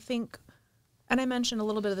 I think, and I mentioned a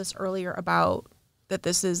little bit of this earlier about that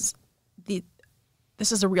this is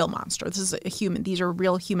a real monster. This is a human. These are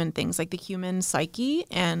real human things, like the human psyche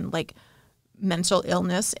and mental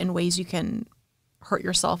illness and ways you can hurt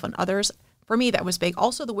yourself and others. For me, that was big.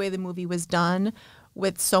 Also, the way the movie was done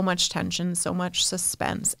with so much tension, so much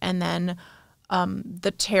suspense, and then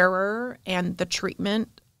the terror and the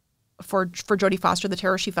treatment for Jodie Foster, the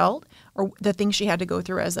terror she felt, or the things she had to go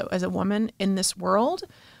through as a woman in this world.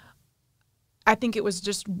 I think it was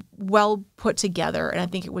just well put together, and I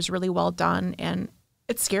think it was really well done, and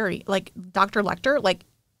it's scary. Like Dr. Lecter,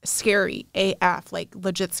 scary AF,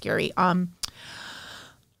 legit scary.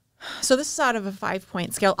 So this is out of a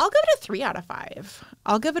 5-point scale. I'll give it a 3 out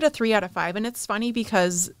of 5. And it's funny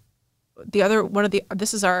because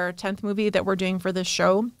this is our 10th movie that we're doing for this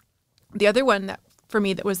show. The other one that for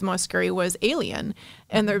me that was the most scary was Alien,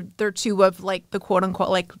 and they're 2 of the quote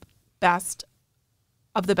unquote best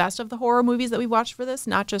of the horror movies that we watched for this,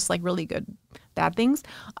 not just really good bad things.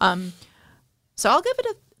 So I'll give it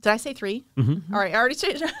a. Did I say 3? Mm-hmm. All right, I already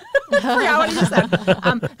changed. 3. I already just said.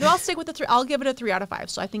 No, I'll stick with the 3. I'll give it a 3 out of 5.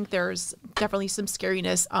 So I think there's definitely some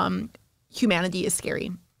scariness. Humanity is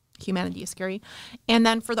scary. And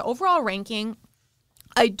then for the overall ranking,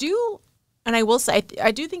 I do, and I will say, I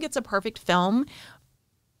do think it's a perfect film,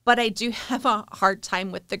 but I do have a hard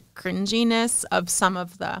time with the cringiness of some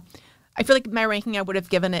of the. I feel like my ranking I would have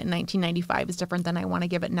given it in 1995 is different than I want to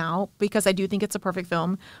give it now because I do think it's a perfect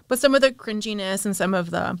film. But some of the cringiness and some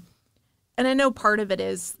of the, and I know part of it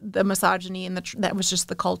is the misogyny and that was just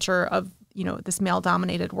the culture of, you know, this male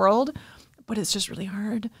dominated world, but it's just really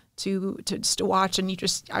hard to watch. And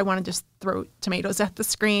I want to just throw tomatoes at the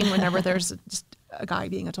screen whenever there's just a guy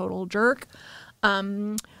being a total jerk. But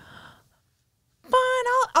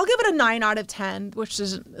I'll give it a 9 out of 10, which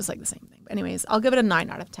is like the same thing. But anyways, I'll give it a 9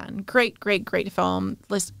 out of 10. Great film.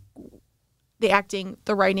 The acting,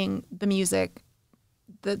 the writing, the music,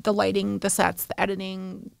 the lighting, the sets, the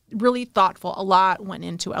editing, really thoughtful. A lot went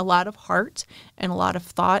into it, a lot of heart and a lot of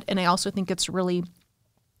thought. And I also think it's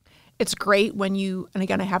great when and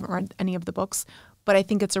again, I haven't read any of the books, but I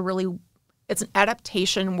think it's an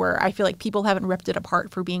adaptation where I feel like people haven't ripped it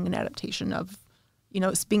apart for being an adaptation of, you know,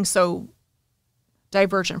 it's being so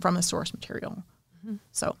divergent from the source material. Mm-hmm.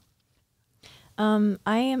 So. I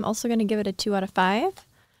am also going to give it a 2 out of 5.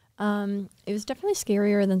 It was definitely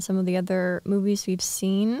scarier than some of the other movies we've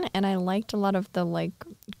seen, and I liked a lot of the like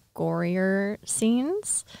gorier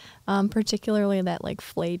scenes, particularly that like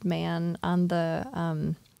flayed man on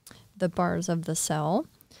the bars of the cell.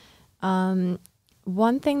 One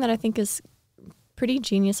thing that I think is pretty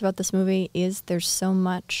genius about this movie is there's so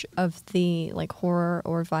much of the like horror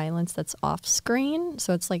or violence that's off screen.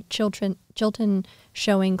 So it's like Chilton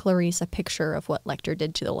showing Clarice a picture of what Lecter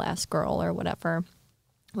did to the last girl or whatever,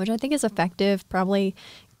 which I think is effective. Probably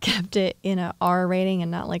kept it in a R rating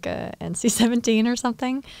and not like a NC-17 or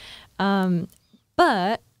something.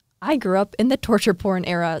 But I grew up in the torture porn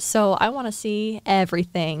era, so I want to see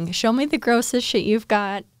everything. Show me the grossest shit you've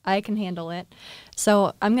got. I can handle it.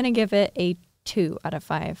 So I'm going to give it a 2 out of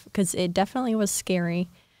 5 because it definitely was scary.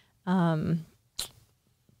 But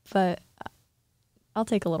I'll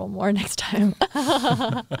take a little more next time.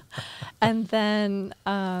 And then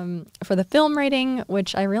for the film rating,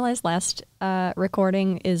 which I realized last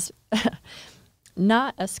recording is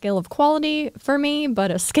not a scale of quality for me,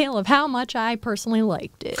 but a scale of how much I personally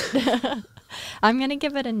liked it. I'm going to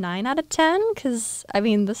give it a 9 out of 10 because, I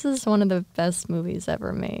mean, this is one of the best movies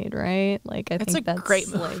ever made, right? Like, I think that's a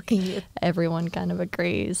great movie. Like, everyone kind of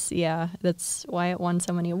agrees. Yeah, that's why it won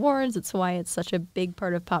so many awards. It's why it's such a big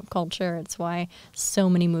part of pop culture. It's why so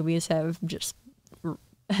many movies have just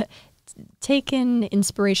taken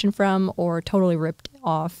inspiration from or totally ripped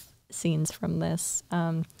off scenes from this.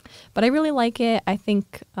 But I really like it. I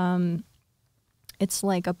think it's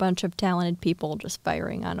like a bunch of talented people just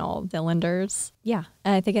firing on all cylinders. Yeah,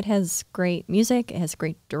 and I think it has great music. It has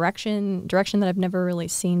great direction that I've never really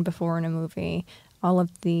seen before in a movie. All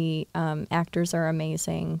of the actors are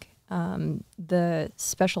amazing. The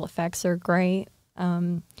special effects are great.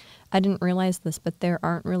 I didn't realize this, but there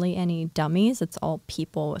aren't really any dummies. It's all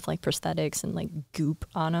people with like prosthetics and like goop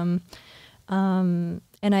on them.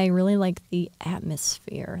 And I really like the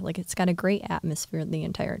atmosphere. Like, it's got a great atmosphere the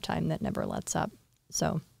entire time that never lets up.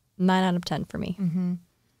 So 9 out of 10 for me. Mm-hmm.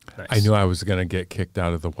 Nice. I knew I was going to get kicked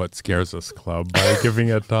out of the What Scares Us Club by giving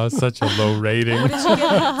it such a low rating. It's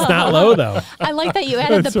not low, though. I like that you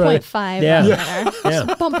added the right. 0.5 Yeah. on there. Yeah.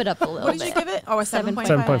 Just bump it up a little What bit. did you give it? Oh, a 7.5.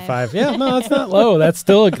 7.5. Yeah, no, it's not low. That's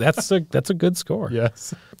still that's a good score.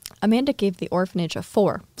 Yes. Amanda gave The Orphanage a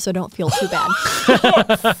 4, so don't feel too bad.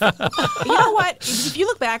 You know what? If you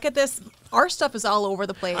look back at this, our stuff is all over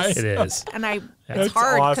the place. It is. And it's That's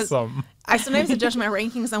hard because awesome. I sometimes adjust my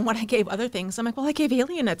rankings on what I gave other things. I'm like, well, I gave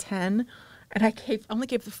Alien a 10, and I only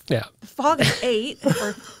gave the Fog an 8,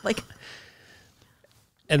 or like.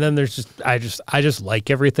 And then there's I just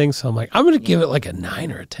like everything, so I'm like, I'm gonna give it like a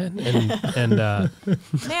 9 or a 10. And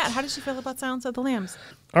Matt, how did you feel about Silence of the Lambs?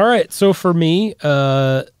 all right, so for me,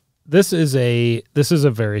 this is a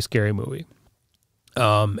very scary movie.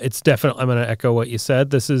 It's definitely, I'm going to echo what you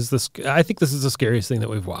said. I think this is the scariest thing that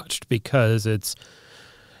we've watched because it's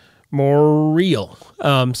more real.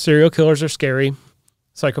 Serial killers are scary.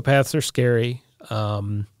 Psychopaths are scary.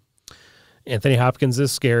 Anthony Hopkins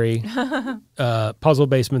is scary. Puzzle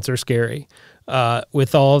basements are scary.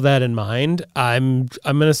 With all of that in mind, I'm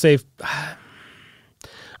going to say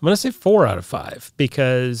 4 out of 5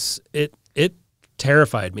 because it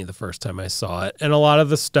terrified me the first time I saw it, and a lot of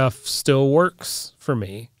the stuff still works for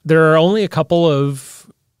me. There are only a couple of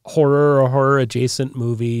horror or horror adjacent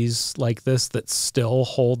movies like this that still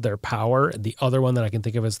hold their power. The other one that I can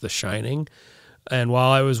think of is The Shining. And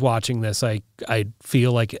while I was watching this, I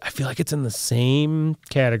feel like it's in the same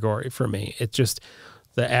category for me. It just,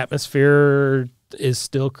 the atmosphere is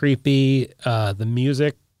still creepy. The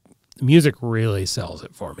music really sells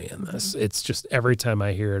it for me in this. It's just every time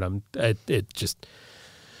I hear it,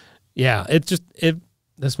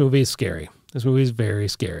 this movie is scary. This movie is very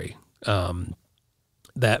scary.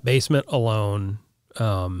 That basement alone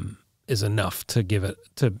is enough to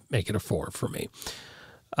make it a 4 for me.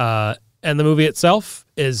 And the movie itself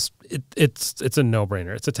is it's a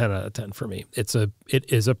no-brainer. It's a 10 out of 10 for me. It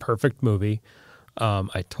is a perfect movie.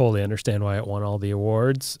 I totally understand why it won all the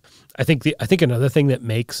awards. I think another thing that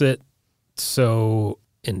makes it so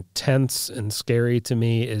intense and scary to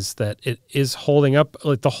me is that it is holding up,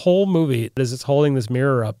 like the whole movie is it's holding this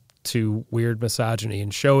mirror up to weird misogyny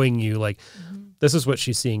and showing you like this is what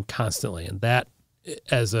she's seeing constantly, and that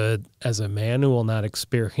as a man who will not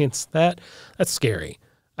experience that's scary.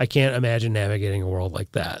 I can't imagine navigating a world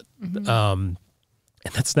like that. And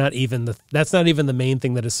that's not even the main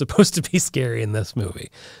thing that is supposed to be scary in this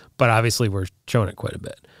movie, but obviously we're showing it quite a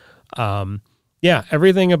bit. Yeah,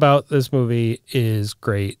 everything about this movie is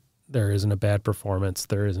great. There isn't a bad performance.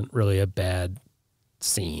 There isn't really a bad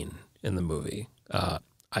scene in the movie. I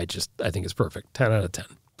think it's perfect. 10 out of 10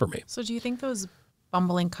 for me. So do you think those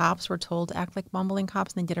bumbling cops were told to act like bumbling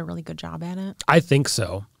cops and they did a really good job at it? I think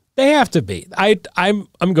so. They have to be. I'm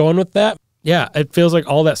going with that. Yeah, it feels like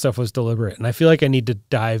all that stuff was deliberate, and I feel like I need to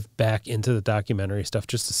dive back into the documentary stuff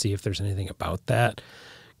just to see if there's anything about that,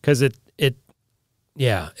 because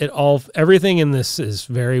everything in this is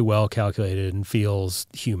very well calculated and feels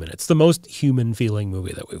human. It's the most human feeling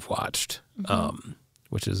movie that we've watched,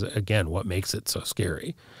 which is again what makes it so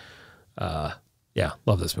scary. Yeah,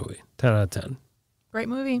 love this movie. 10 out of 10. Great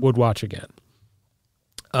movie. Would watch again.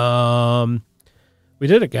 We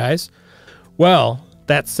did it, guys. Well,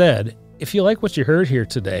 that said, if you like what you heard here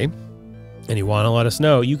today and you want to let us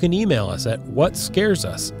know, you can email us at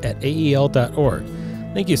whatscaresus@ael.org.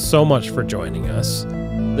 Thank you so much for joining us.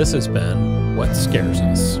 This has been What Scares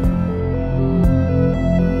Us.